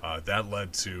 That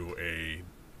led to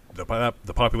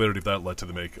the popularity of that led to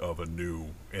the make of a new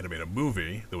animated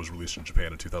movie that was released in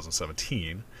Japan in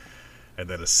 2017, and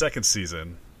then a second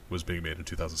season was being made in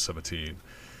 2017.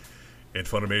 And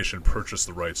Funimation purchased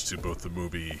the rights to both the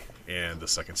movie and the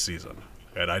second season.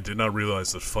 And I did not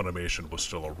realize that Funimation was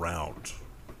still around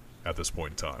at this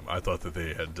point in time. I thought that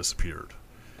they had disappeared.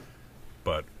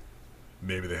 But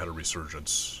maybe they had a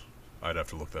resurgence. I'd have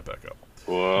to look that back up.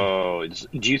 Whoa.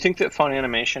 Do you think that Fun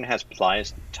Animation has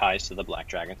ties to the Black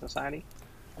Dragon Society?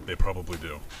 They probably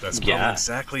do. That's probably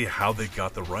exactly how they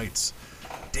got the rights.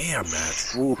 Damn,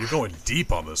 Matt. Oof. You're going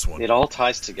deep on this one. It all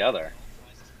ties together.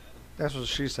 That's what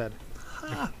she said.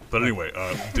 But anyway,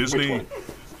 Disney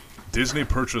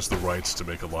purchased the rights to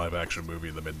make a live-action movie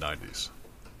in the mid-'90s.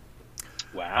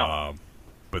 Wow.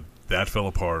 But that fell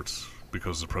apart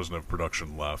because the president of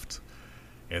production left.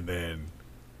 And then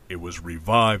it was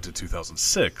revived in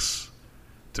 2006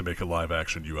 to make a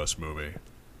live-action U.S. movie.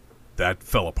 That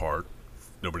fell apart.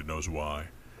 Nobody knows why.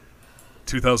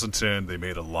 2010, they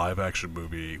made a live-action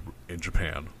movie in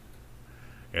Japan.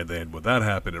 And then when that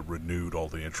happened, it renewed all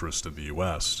the interest in the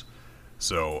U.S.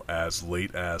 So as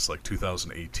late as like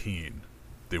 2018,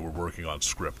 they were working on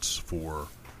scripts for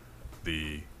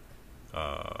the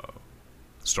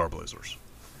Star Blazers,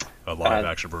 a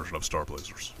live-action version of Star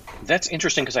Blazers. That's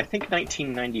interesting because I think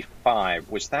 1995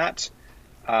 was that.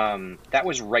 That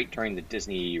was right during the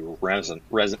Disney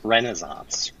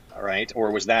Renaissance, right? Or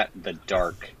was that the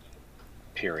dark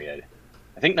period?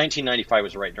 I think 1995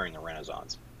 was right during the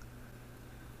Renaissance.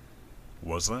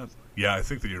 Was that? Yeah, I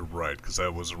think that you're right, because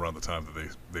that was around the time that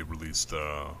they released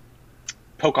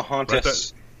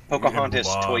Pocahontas. Pocahontas,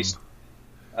 Mulan.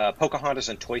 Pocahontas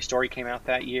and Toy Story came out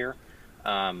that year.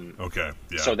 Okay,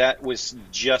 yeah. So that was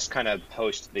just kind of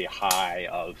post the high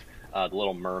of The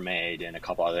Little Mermaid and a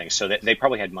couple other things. So they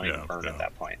probably had money to burn at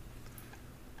that point.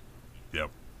 Yep.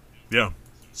 Yeah.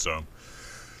 So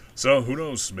who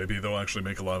knows? Maybe they'll actually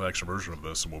make a live-action version of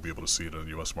this, and we'll be able to see it in the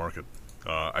U.S. market.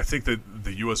 I think that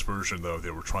the U.S. version, though, they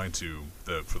were trying to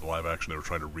for the live-action, they were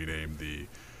trying to rename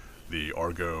the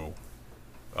Argo,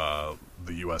 the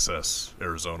USS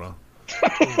Arizona.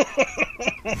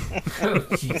 Oh,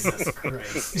 Jesus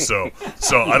Christ. So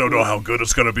I don't know how good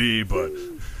it's going to be, but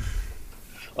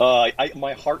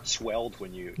My heart swelled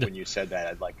when you said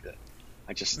that.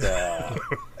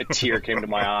 A tear came to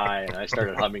my eye, and I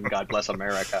started humming "God Bless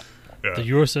America." yeah. The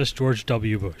USS George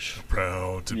W. Bush.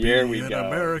 Proud to There be we an go.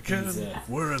 American,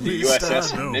 where at The least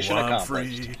USS I know mission I'm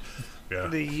accomplished. free. Yeah.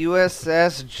 The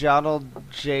USS Donald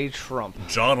J. Trump.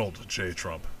 Donald J.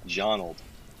 Trump. Jonald.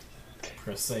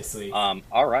 Precisely.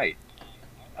 All right.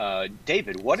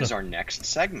 David, what is our next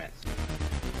segment?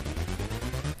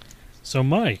 So,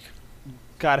 Mike,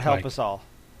 God help Mike. us all.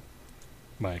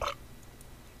 Mike,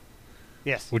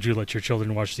 Yes. would you let your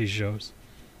children watch these shows?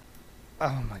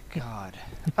 Oh my God.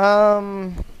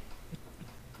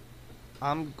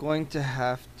 I'm going to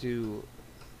have to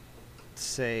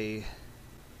say,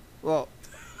 well,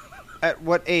 at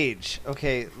what age?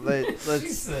 Okay, let's,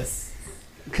 Jesus.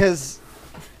 because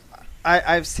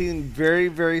I've seen very,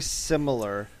 very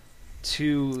similar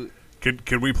to.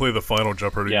 Can we play the final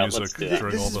Jeopardy Yeah, music let's do that.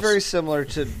 during all This is this? very similar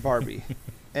to Barbie,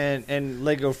 and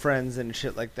Lego Friends and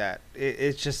shit like that.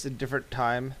 It's just a different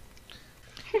time.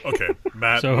 Okay,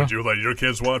 Matt, So- would you let your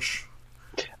kids watch?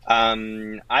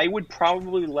 I would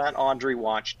probably let Audrey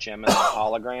watch Gem and the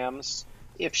Holograms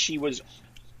if she was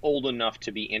old enough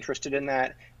to be interested in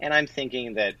that. And I'm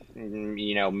thinking that,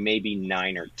 maybe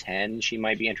 9 or 10 she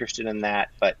might be interested in that,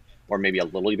 or maybe a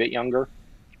little bit younger.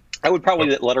 I would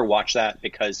probably let her watch that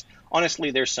because,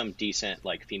 honestly, there's some decent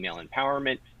female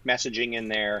empowerment messaging in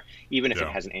there, even if it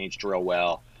Yeah. hasn't aged real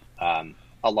well. A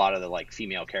lot of the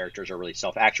female characters are really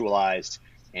self-actualized,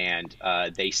 and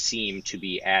they seem to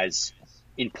be as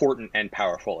important and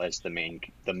powerful as the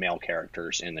male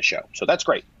characters in the show. So that's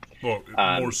great. Well,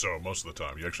 more so most of the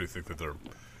time. You actually think that they're...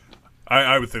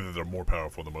 I would think that they're more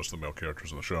powerful than most of the male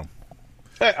characters in the show.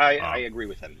 I agree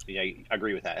with them. I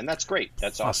agree with that, and that's great.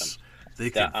 That's Plus, awesome. they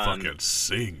can The, fucking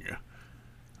sing.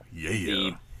 Yeah.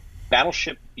 The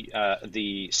Battleship,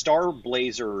 the Star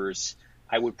Blazers,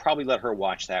 I would probably let her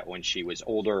watch that when she was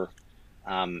older,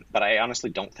 but I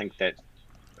honestly don't think that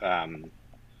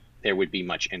there would be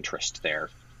much interest there.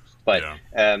 But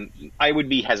I would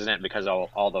be hesitant because of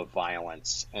all the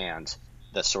violence and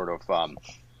the sort of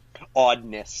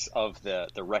oddness of the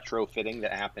retrofitting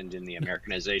that happened in the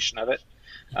Americanization of it.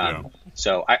 Yeah.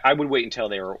 So I would wait until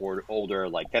they were older.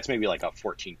 Like that's maybe like a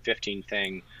 14, 15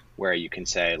 thing where you can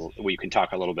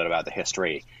talk a little bit about the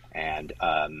history, and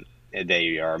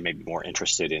they are maybe more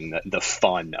interested in the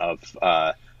fun of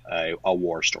a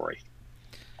war story.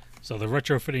 So the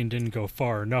retrofitting didn't go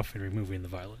far enough in removing the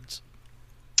violence.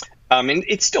 And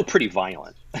it's still pretty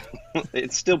violent.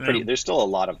 It's still pretty. Yeah. There's still a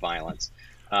lot of violence.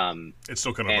 It's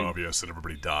still kind of obvious that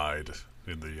everybody died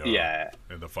in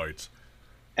the fights.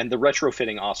 And the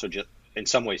retrofitting also just, in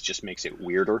some ways, just makes it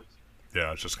weirder.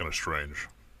 Yeah, it's just kind of strange.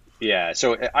 Yeah,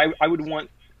 so I would want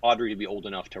Audrey to be old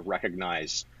enough to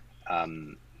recognize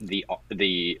the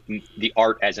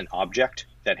art as an object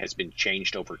that has been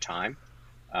changed over time,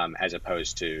 as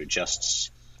opposed to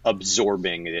just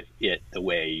absorbing it the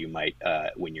way you might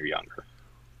when you're younger.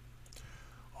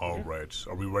 All right.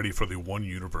 Are we ready for the one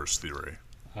universe theory?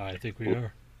 I think we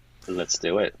are. Let's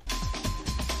do it.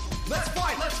 Let's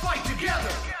fight together!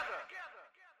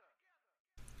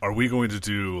 Are we going to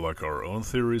do like our own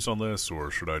theories on this,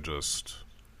 or should I just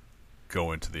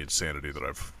go into the insanity that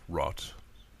I've wrought?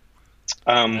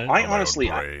 I honestly,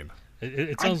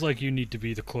 It sounds like you need to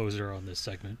be the closer on this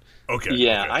segment. Okay.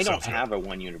 yeah, okay, I sounds don't good. have a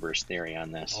one universe theory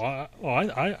on this.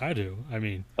 I do. I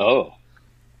mean,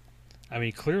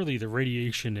 clearly the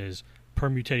radiation is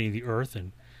permutating the Earth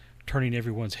and turning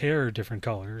everyone's hair different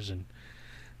colors, and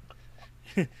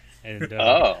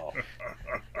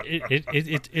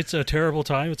it's a terrible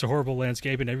time. It's a horrible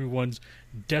landscape, and everyone's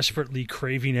desperately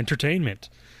craving entertainment.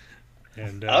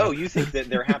 And you think that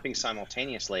they're happening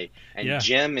simultaneously, and Yeah.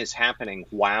 Jim is happening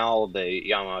while the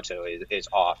Yamamoto is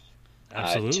off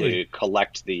Absolutely. to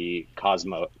collect the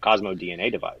Cosmo DNA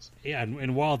device. Yeah,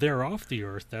 and while they're off the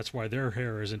Earth, that's why their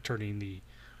hair isn't turning the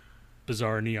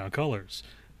bizarre neon colors,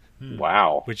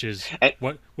 Wow. which is And-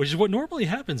 what normally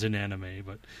happens in anime.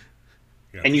 But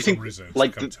Yeah, And for you some think, reason, it's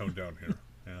like, kind of toned down here.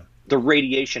 Yeah. The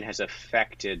radiation has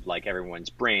affected like everyone's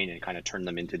brain and kind of turned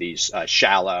them into these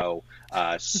shallow,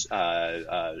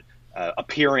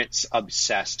 appearance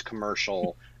obsessed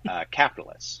commercial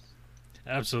capitalists.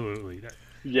 absolutely,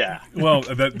 Yeah. Well,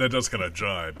 that does kind of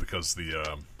jibe because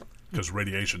because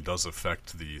radiation does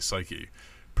affect the psyche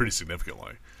pretty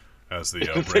significantly as the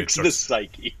brain Affects the starts.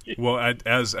 psyche. Well,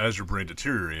 as your brain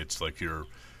deteriorates, like you're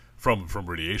from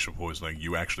radiation poisoning,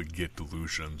 you actually get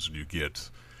delusions and you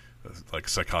get like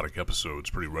psychotic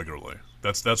episodes pretty regularly.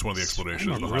 That's one of the explanations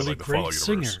I'm a behind really like the great Fallout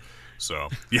universe. singer. So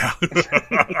yeah,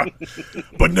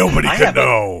 but nobody can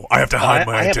know. I have to hide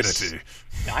my identity.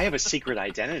 I have a secret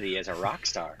identity as a rock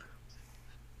star.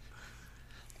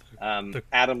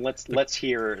 Adam, let's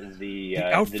hear the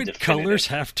outfit definitive. colors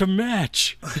have to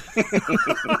match.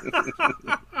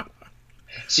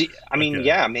 See, I mean, Okay.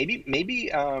 yeah, maybe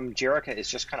Jerica is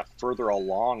just kind of further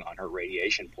along on her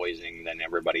radiation poisoning than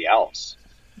everybody else.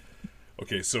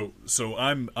 Okay, so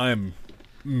I'm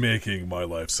making my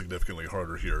life significantly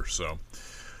harder here. So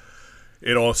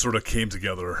it all sort of came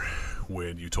together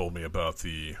when you told me about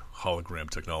the hologram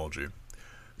technology.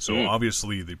 So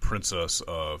obviously, the princess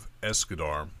of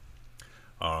Escadar,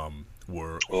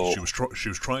 she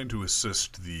was trying to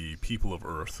assist the people of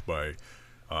Earth by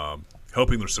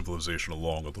helping their civilization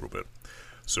along a little bit.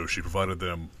 So she provided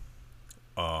them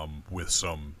with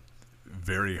some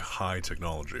very high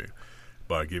technology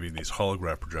by giving these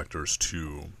holograph projectors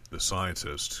to the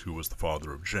scientist who was the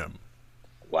father of Jim.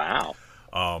 Wow.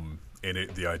 And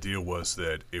the idea was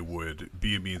that it would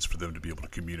be a means for them to be able to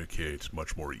communicate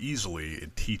much more easily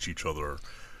and teach each other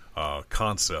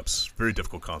concepts, very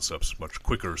difficult concepts, much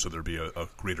quicker, so there'd be a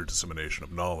greater dissemination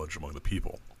of knowledge among the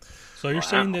people. So you're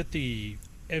saying that the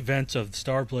events of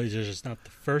Star Blazers is not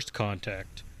the first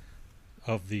contact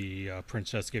of the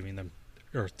princess giving them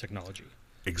Earth technology.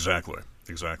 Exactly.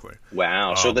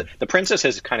 Wow. So the princess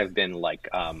has kind of been like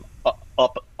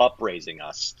upraising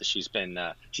us. She's been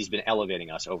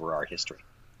elevating us over our history.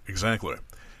 Exactly.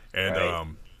 And Right.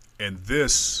 and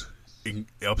this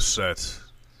upset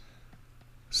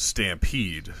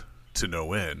Stampede to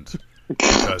no end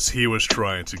because he was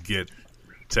trying to get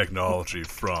technology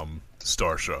from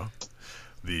Starsha,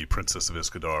 the Princess of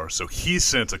Iskandar. So he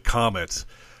sent a comet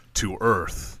to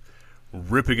Earth,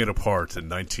 ripping it apart in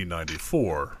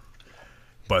 1994.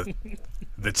 But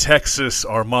the Texas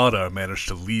Armada managed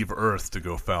to leave Earth to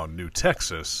go found New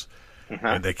Texas,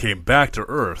 and they came back to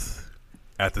Earth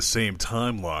at the same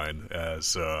timeline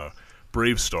as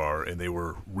Brave Star, and they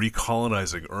were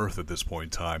recolonizing Earth at this point in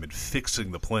time and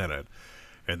fixing the planet.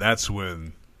 And that's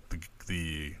when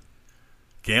the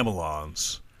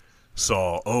Gamelons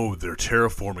saw, they're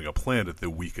terraforming a planet that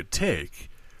we could take,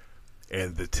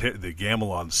 and the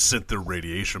Gamelons sent their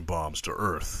radiation bombs to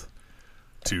Earth.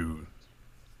 to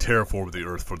terraform the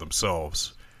Earth for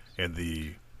themselves, and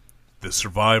the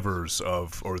survivors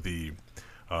of, or the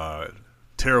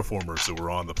terraformers that were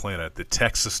on the planet, the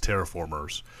Texas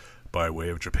terraformers, by way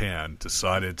of Japan,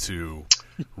 decided to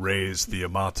raise the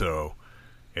Yamato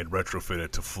and retrofit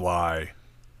it to fly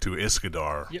to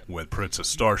Iskandar. Yep. When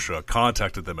Princess Starsha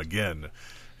contacted them again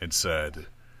and said,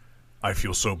 I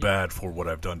feel so bad for what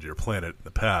I've done to your planet in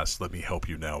the past, let me help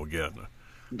you now again.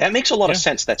 That makes a lot of Yeah.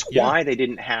 sense. That's Yeah. why they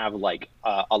didn't have like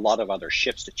a lot of other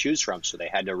ships to choose from, so they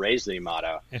had to raise the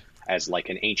Yamato as like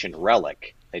an ancient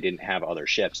relic. They didn't have other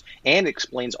ships, and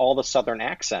explains all the southern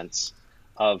accents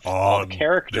of all On the the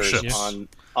characters ships.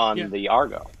 on Yeah. the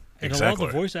Argo. And a lot of the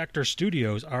voice actor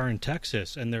studios are in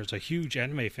Texas, and there's a huge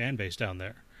anime fan base down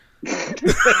there.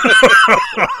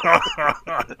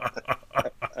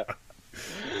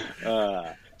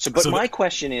 My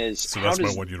question is, So how that's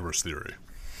does my one universe theory.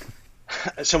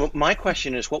 So my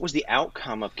question is, what was the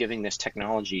outcome of giving this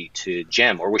technology to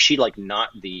Jem, or was she like not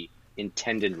the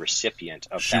intended recipient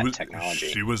of that technology?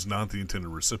 She was not the intended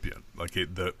recipient. Like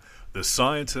the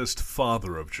scientist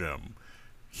father of Jem,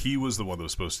 he was the one that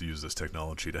was supposed to use this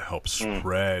technology to help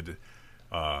spread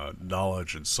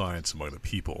knowledge and science among the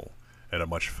people at a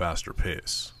much faster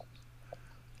pace.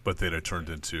 But then it turned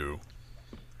into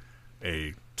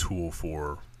a tool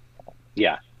for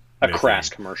a making- crass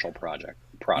commercial product.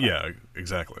 Yeah,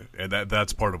 exactly, and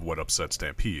that's part of what upset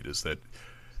Stampede is that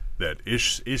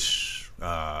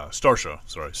Starsha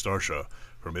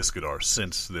from Iskandar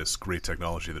sent this great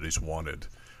technology that he's wanted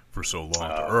for so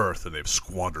long to Earth, and they've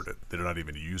squandered it. They're not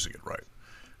even using it right,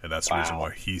 and that's the reason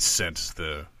why he sent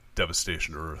the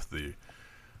devastation to Earth. The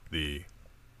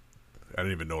I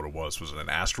don't even know what it was. Was it an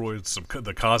asteroid?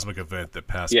 The cosmic event that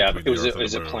passed between the Earth and the moon. It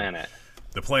was a planet.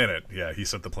 The planet, yeah, he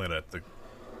sent the planet that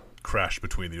crashed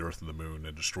between the Earth and the moon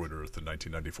and destroyed Earth in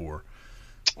 1994.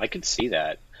 I could see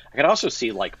that. I could also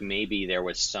see like maybe there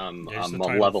was some There's the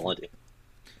malevolent.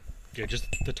 Yeah, just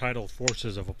the title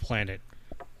 "Forces of a Planet"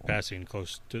 passing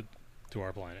close to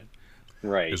our planet.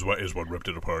 Right. Is what ripped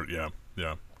it apart. Yeah.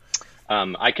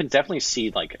 I can definitely see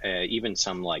like even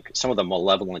some of the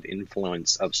malevolent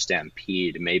influence of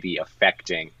Stampede maybe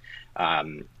affecting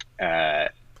Eric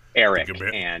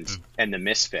and the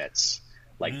Misfits.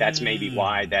 Like that's maybe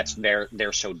why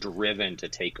they're so driven to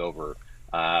take over,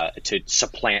 to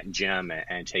supplant Jem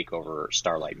and take over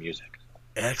Starlight Music.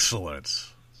 Excellent.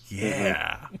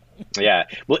 Yeah. Yeah.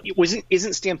 Well,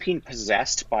 isn't Stampede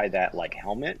possessed by that like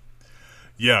helmet?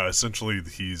 Yeah. Essentially,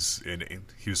 he was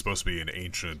supposed to be an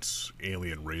ancient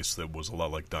alien race that was a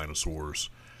lot like dinosaurs,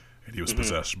 and he was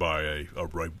possessed by a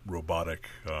robotic.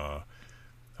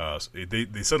 They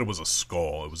said it was a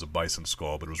skull. It was a bison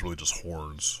skull, but it was really just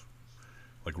horns.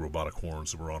 Like robotic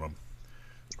horns that were on him.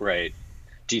 Right.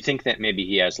 Do you think that maybe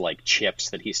he has like chips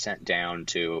that he sent down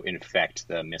to infect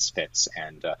the Misfits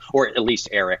and, or at least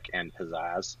Eric and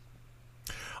Pizzazz?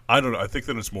 I don't know. I think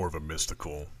that it's more of a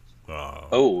mystical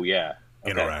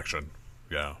interaction.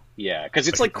 Yeah. Yeah, because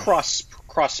it's like cross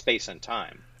space and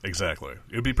time. Exactly.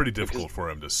 It would be pretty difficult for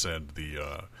him to send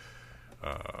the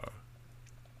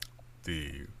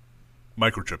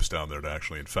microchips down there to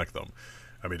actually infect them.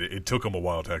 I mean, it took them a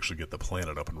while to actually get the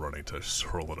planet up and running to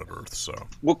hurl it at Earth. So,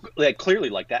 well, like, clearly,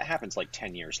 like that happens like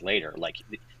 10 years later. Like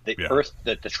the Earth,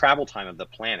 the travel time of the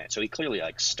planet. So he clearly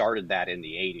like started that in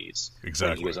the 80s. Exactly.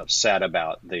 When he was upset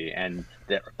about the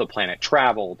planet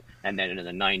traveled, and then in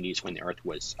the 90s when the Earth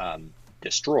was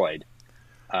destroyed,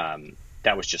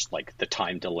 that was just like the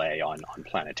time delay on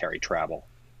planetary travel.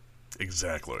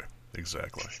 Exactly.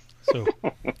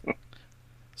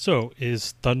 So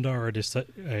is Thundar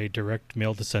a direct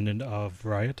male descendant of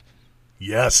Riot?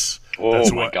 Yes.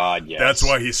 Oh my God, yes. That's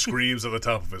why he screams at the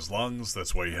top of his lungs.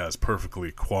 That's why he has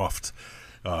perfectly coiffed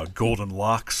golden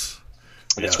locks.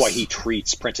 That's why he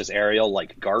treats Princess Ariel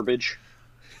like garbage.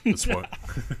 That's why.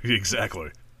 Exactly.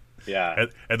 Yeah.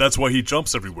 And that's why he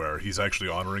jumps everywhere. He's actually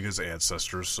honoring his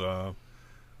ancestors. From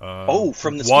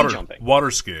the water, ski jumping.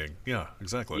 Water skiing. Yeah,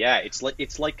 exactly. Yeah, it's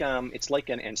like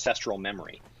an ancestral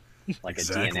memory, like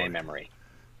Exactly. a DNA memory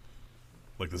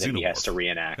Like the that he has xenomorph. to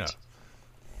reenact. Yeah.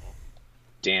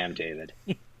 Damn, David.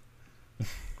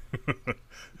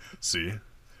 See?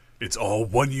 It's all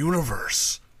one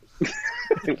universe.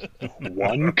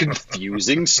 One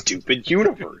confusing, stupid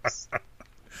universe.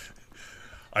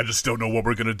 I just don't know what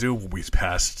we're going to do when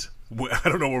I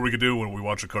don't know what we can do when we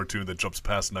watch a cartoon that jumps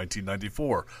past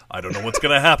 1994. I don't know what's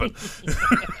going to happen.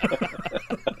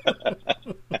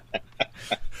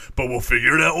 But we'll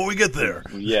figure it out when we get there.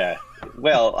 Yeah.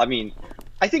 Well, I mean,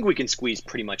 I think we can squeeze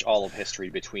pretty much all of history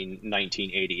between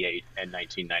 1988 and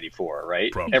 1994,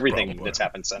 right? Everything probably. that's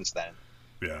happened since then.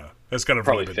 Yeah, it's kind of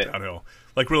Probably really been fit. downhill.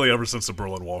 Like, really, ever since the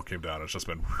Berlin Wall came down, it's just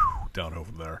been downhill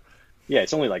from there. Yeah,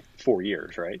 it's only like 4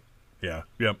 years, right? Yeah,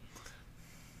 yep.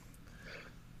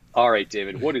 All right,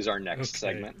 David, what is our next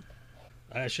Okay. segment?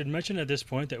 I should mention at this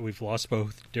point that we've lost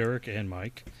both Derek and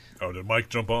Mike. Oh, did Mike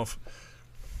jump off?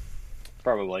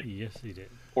 Probably. Yes, he did.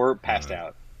 Or passed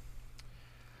out.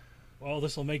 Well,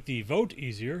 this will make the vote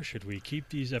easier. Should we keep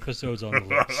these episodes on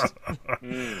the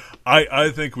list? I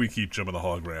think we keep Jim and the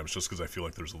Holograms just because I feel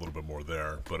like there's a little bit more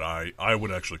there. But I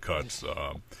would actually cut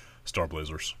Star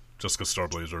Blazers just because Star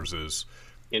Blazers is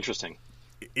Interesting.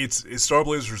 it's Star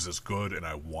Blazers is good and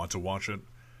I want to watch it.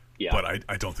 Yeah. But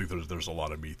I don't think there's a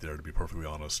lot of meat there, to be perfectly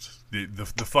honest. The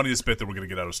funniest bit that we're going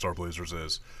to get out of Star Blazers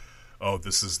is, oh,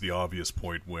 this is the obvious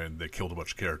point when they killed a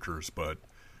bunch of characters, but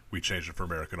we changed it for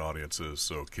American audiences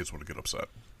so kids wouldn't get upset.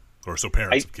 Or so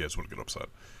parents of kids wouldn't get upset.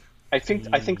 I think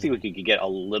that we could get a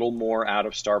little more out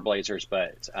of Star Blazers,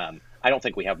 but I don't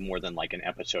think we have more than like an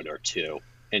episode or two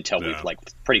until we've like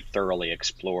pretty thoroughly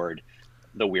explored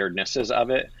the weirdnesses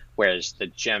of it. Whereas the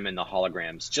Gem and the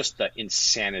Holograms, just the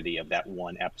insanity of that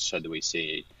one episode that we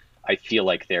see, I feel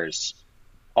like there's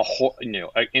a whole,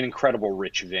 an incredible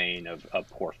rich vein of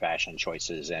poor fashion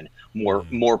choices and more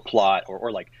plot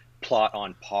or like plot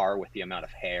on par with the amount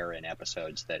of hair in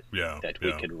episodes that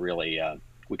we could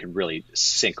really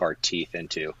sink our teeth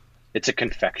into. It's a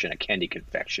candy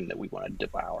confection that we want to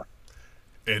devour.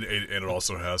 And it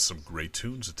also has some great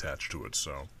tunes attached to it,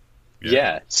 so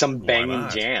yeah, some why banging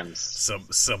not? jams.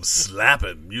 Some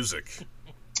slapping music.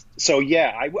 So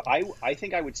yeah, I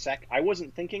think I would I was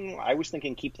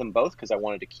thinking keep them both because I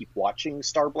wanted to keep watching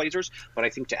Star Blazers, but I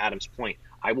think to Adam's point,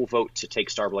 I will vote to take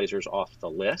Star Blazers off the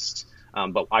list.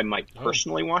 But I might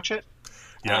personally watch it.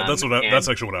 Yeah, that's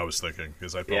actually what I was thinking.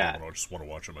 Is I probably just want to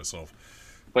watch it myself.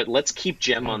 But let's keep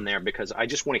Gem on there because I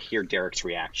just want to hear Derek's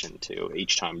reaction to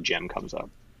each time Gem comes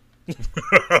up.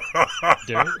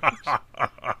 Derek?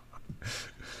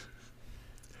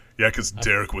 Yeah, because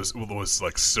Derek was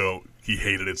like he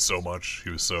hated it so much. He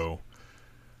was so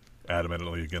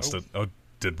adamantly against it. Oh,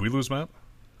 did we lose Matt?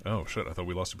 Oh shit! I thought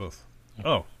we lost you both.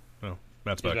 Oh no,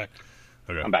 Matt's He's back. back.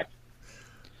 Okay, I'm back.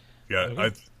 Yeah,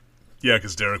 Okay.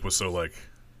 because Derek was so like,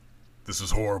 this is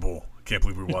horrible. I can't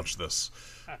believe we watched this.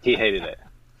 He hated it.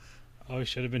 Oh, he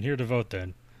should have been here to vote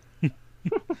then.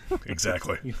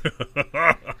 Exactly.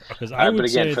 Because I would But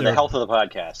again, say for the health of the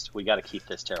podcast, we got to keep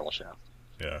this terrible show.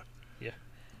 Yeah.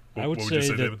 I would what would you say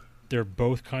say, that David? they're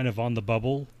both kind of on the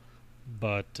bubble,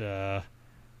 but I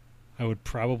would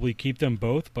probably keep them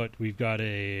both. But we've got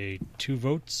 2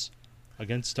 votes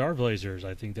against Star Blazers.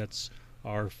 I think that's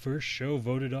our first show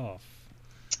voted off.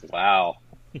 Wow.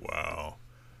 Wow.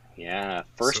 Yeah.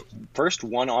 First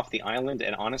one off the island,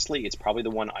 and honestly, it's probably the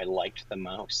one I liked the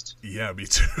most. Yeah, me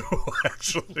too,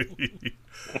 actually.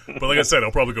 But like I said,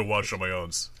 I'll probably go watch on my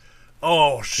own.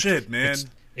 Oh shit, man!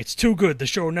 It's too good. The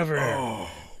show never aired.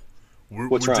 We're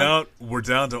wrong? down. We're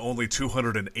down to only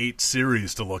 208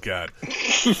 series to look at.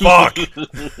 Fuck.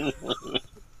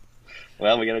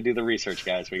 Well, we got to do the research,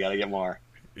 guys. We got to get more.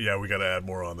 Yeah, we got to add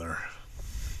more on there.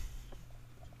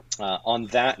 On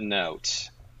that note,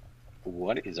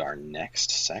 what is our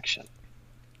next section?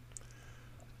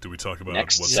 Do we talk about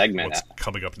Next what's segment.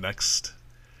 coming up next?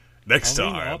 Next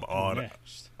Coming time up on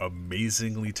next.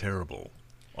 Amazingly Terrible.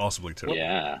 Awesomely Terrible.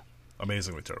 Yeah.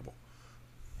 Amazingly Terrible.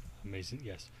 Amazing,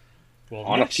 yes. Well,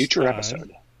 On a next future time-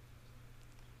 episode.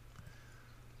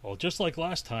 Well, just like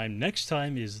last time, next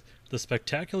time is the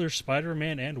Spectacular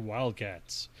Spider-Man and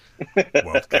Wildcats.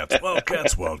 Wildcats.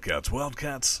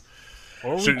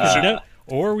 Or we, Should- could should- ne-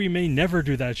 or we may never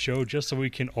do that show just so we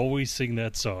can always sing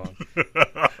that song.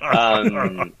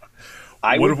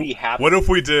 I What would if, be happy. what if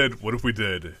we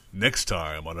did next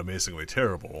time on Amazingly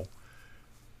Terrible,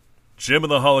 Jim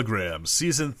and the Hologram,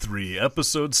 Season 3,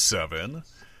 Episode 7,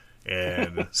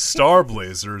 and Star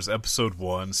Blazers, Episode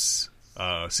 1,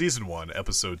 Season 1,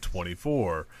 Episode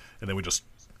 24, and then we just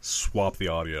swap the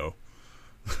audio.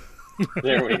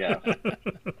 There we go.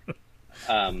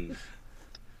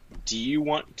 Do you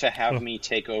want to have me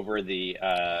take over the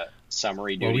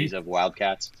summary Well, duties of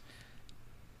Wildcats?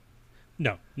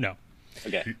 No.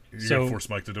 Okay. You're So- going to force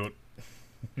Mike to do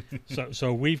it?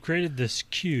 So we've created this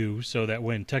queue so that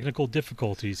when technical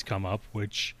difficulties come up,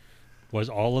 which was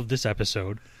all of this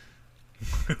episode,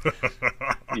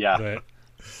 Yeah. that,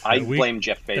 I that we- blame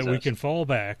Jeff Bezos. that we can fall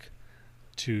back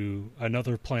to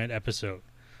another planned episode.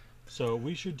 So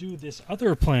we should do this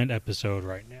other planned episode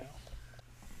right now.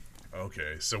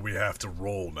 Okay, so we have to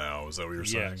roll now, is that what you're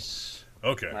saying? Yes.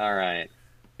 Okay. All right.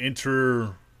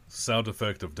 Enter sound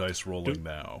effect of dice rolling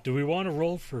now. Do we want to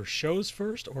roll for shows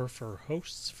first or for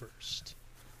hosts first?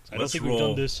 I don't Let's think roll. we've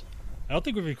done this. I don't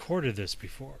think we've recorded this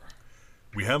before.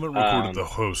 We haven't recorded the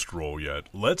host role yet.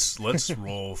 Let's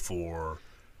roll for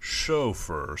show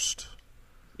first.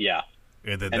 Yeah.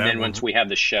 And then, once we have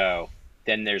the show,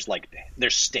 then there's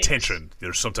stakes. Tension.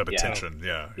 There's some type of tension.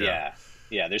 Yeah.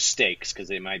 Yeah, there's stakes because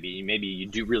it might be maybe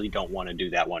you really don't want to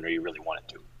do that one or you really want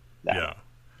to do that. Yeah.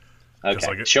 One. Okay.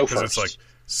 Like, show first. It's like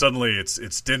suddenly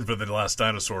it's Denver the Last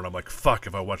Dinosaur, and I'm like, fuck!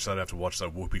 If I watch that, I have to watch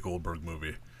that Whoopi Goldberg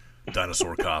movie,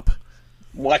 Dinosaur Cop.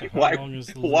 Why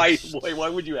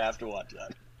would you have to watch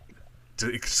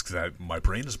that? My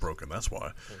brain is broken. That's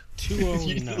why.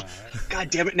 209. God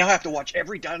damn it! Now I have to watch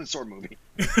every dinosaur movie,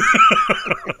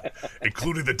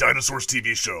 including the Dinosaurs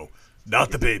TV show.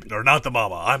 Not the baby, or not the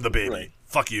mama. I'm the baby. Right.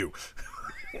 Fuck you.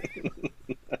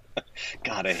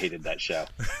 God, I hated that show.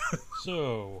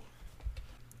 So,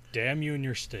 damn you and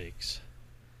your steaks.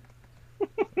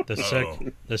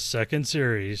 The second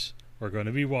series we're going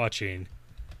to be watching,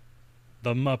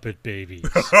 The Muppet Babies.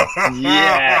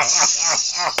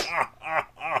 Yes.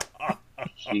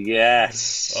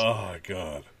 Yes. Oh my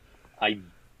god.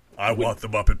 I want the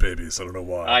Muppet Babies. I don't know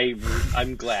why.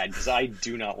 I'm glad because I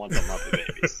do not want the Muppet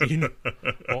Babies.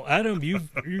 Well, Adam,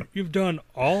 you've done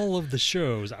all of the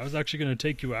shows. I was actually going to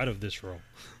take you out of this role.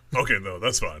 Okay, no,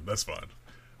 that's fine. That's fine.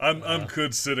 I'm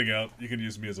good sitting out. You can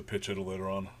use me as a pitch hitter later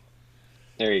on.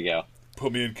 There you go.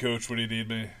 Put me in, coach, when you need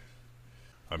me.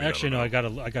 Actually, no, I gotta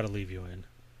leave you in.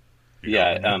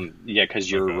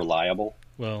 Because you're reliable.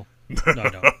 Well,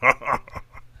 no.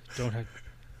 Don't have.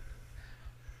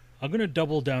 I'm going to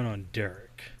double down on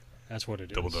Derek. That's what it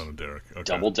is. Double down on Derek. Okay.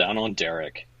 Double down on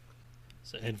Derek.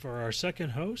 And for our second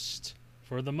host,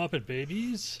 for the Muppet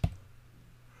Babies,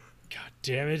 God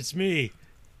damn it, it's me.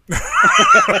 All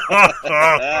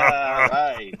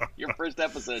right. Your first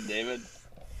episode, David.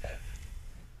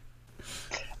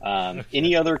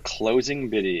 Any other closing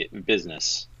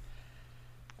business?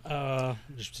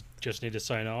 Just need to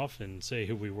sign off and say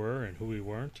who we were and who we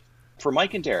weren't. For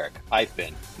Mike and Derek, I've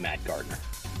been Matt Gardner.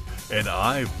 And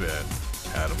I've been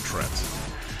Adam Trent.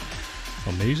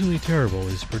 Amazingly Terrible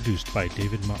is produced by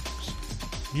David Marks.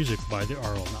 Music by the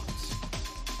Arlenauts.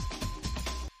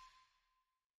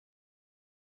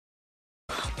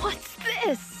 What's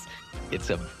this? It's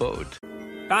a boat.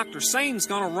 Dr. Sane's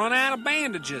gonna run out of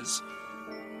bandages.